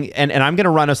other thing, and I'm going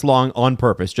to run us long on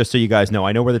purpose, just so you guys know.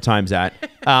 I know where the time's at.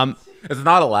 It's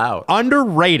not allowed.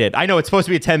 Underrated. I know it's supposed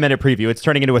to be a 10-minute preview. It's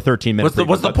turning into a 13-minute preview.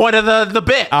 What's the point of the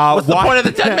bit? What's the point of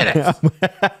the 10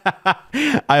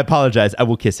 minutes? I apologize. I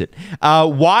will kiss it.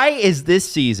 Why is this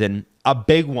season a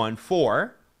big one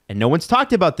for, and no one's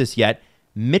talked about this yet,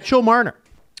 Mitchell Marner?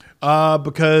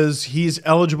 Because he's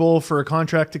eligible for a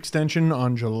contract extension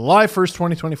on July 1st,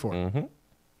 2024. What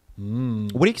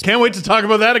do you Can't wait to talk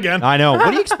about that again. I know. What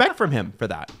do you expect from him for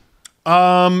that?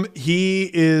 He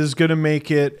is going to make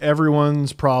it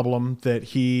everyone's problem that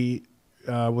he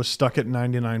was stuck at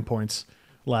 99 points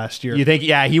last year. You think,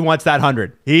 yeah, he wants that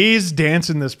 100. He's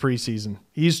dancing this preseason.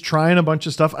 He's trying a bunch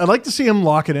of stuff. I'd like to see him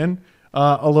lock it in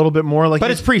a little bit more.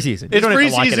 But it's preseason. It's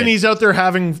preseason. He's out there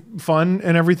having fun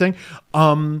and everything.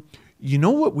 You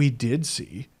know what we did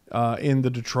see in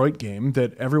the Detroit game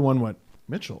that everyone went,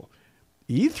 Mitchell,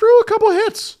 he threw a couple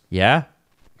hits. Yeah.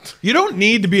 You don't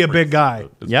need to be a big guy.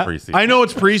 Yeah, I know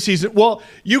it's preseason. Well,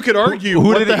 you could argue,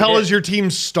 what the hell is your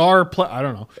team's star player? I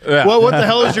don't know. Yeah. Well, what the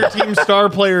hell is your team's star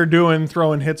player doing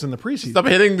throwing hits in the preseason? Stop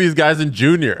hitting these guys in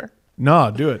junior.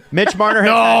 No, do it. Mitch Marner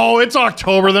it's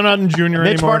October. They're not in junior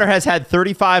anymore. Mitch Marner has had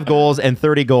 35 goals and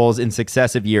 30 goals in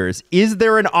successive years. Is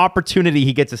there an opportunity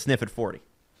he gets a sniff at 40?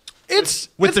 It's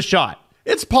the shot.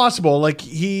 It's possible. Like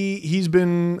he's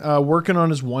been working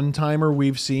on his one-timer.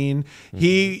 We've seen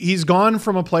he's gone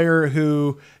from a player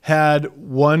who had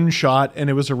one shot and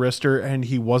it was a wrister and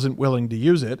he wasn't willing to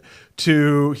use it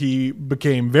to he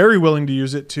became very willing to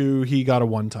use it to he got a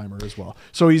one-timer as well.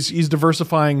 So he's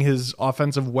diversifying his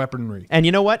offensive weaponry. And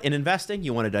you know what? In investing,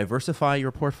 you want to diversify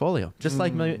your portfolio, just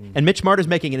like and Mitch Marner's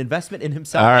making an investment in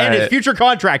himself and his future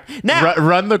contract. Now,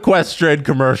 run the Quest Trade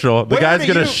commercial. The guy's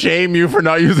gonna shame you for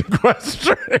not using Quest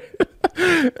Trade.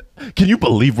 Can you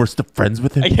believe we're still friends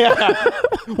with him? Yeah.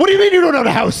 What do you mean you don't own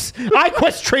a house? I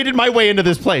Quest traded my way into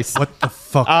this place. What the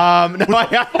fuck? All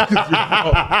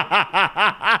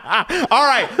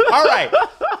right.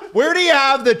 Where do you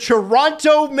have the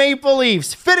Toronto Maple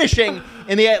Leafs finishing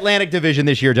in the Atlantic Division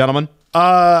this year, gentlemen?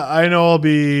 I know I'll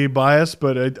be biased,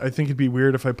 but I think it'd be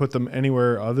weird if I put them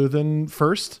anywhere other than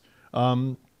first.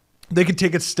 They could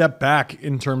take a step back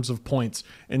in terms of points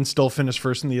and still finish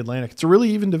first in the Atlantic. It's a really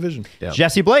even division. Yeah.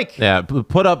 Jesse Blake. Yeah,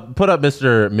 put up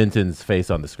Mr. Minton's face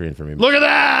on the screen for me. Look at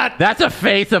that! That's a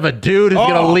face of a dude who's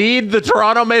going to lead the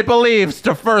Toronto Maple Leafs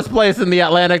to first place in the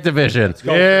Atlantic Division.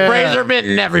 Yeah. Fraser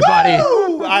Minton, everybody.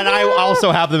 Woo! And I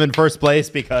also have them in first place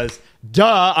because,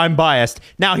 duh, I'm biased.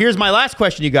 Now, here's my last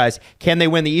question, you guys. Can they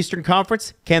win the Eastern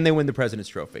Conference? Can they win the President's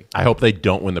Trophy? I hope they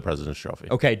don't win the President's Trophy.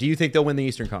 Okay, do you think they'll win the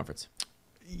Eastern Conference?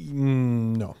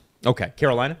 No. Okay,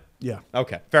 Carolina? Yeah.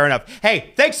 Okay, fair enough.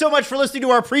 Hey, thanks so much for listening to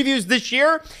our previews this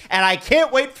year, and I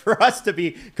can't wait for us to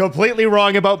be completely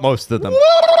wrong about most of them.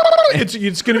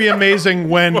 It's going to be amazing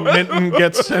when Minton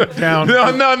gets sent down. No.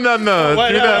 Do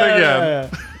that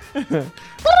again.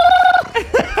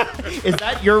 Is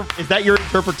that your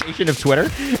interpretation of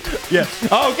Twitter? Yes.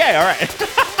 Oh, okay, all right.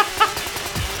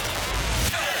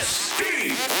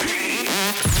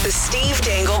 The Steve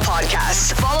Dangle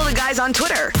Podcast. Follow the guys on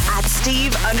Twitter at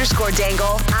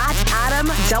Steve_Dangle, at Adam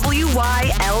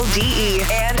WYLDE,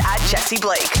 and at Jesse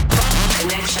Blake.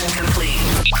 Connection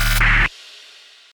complete.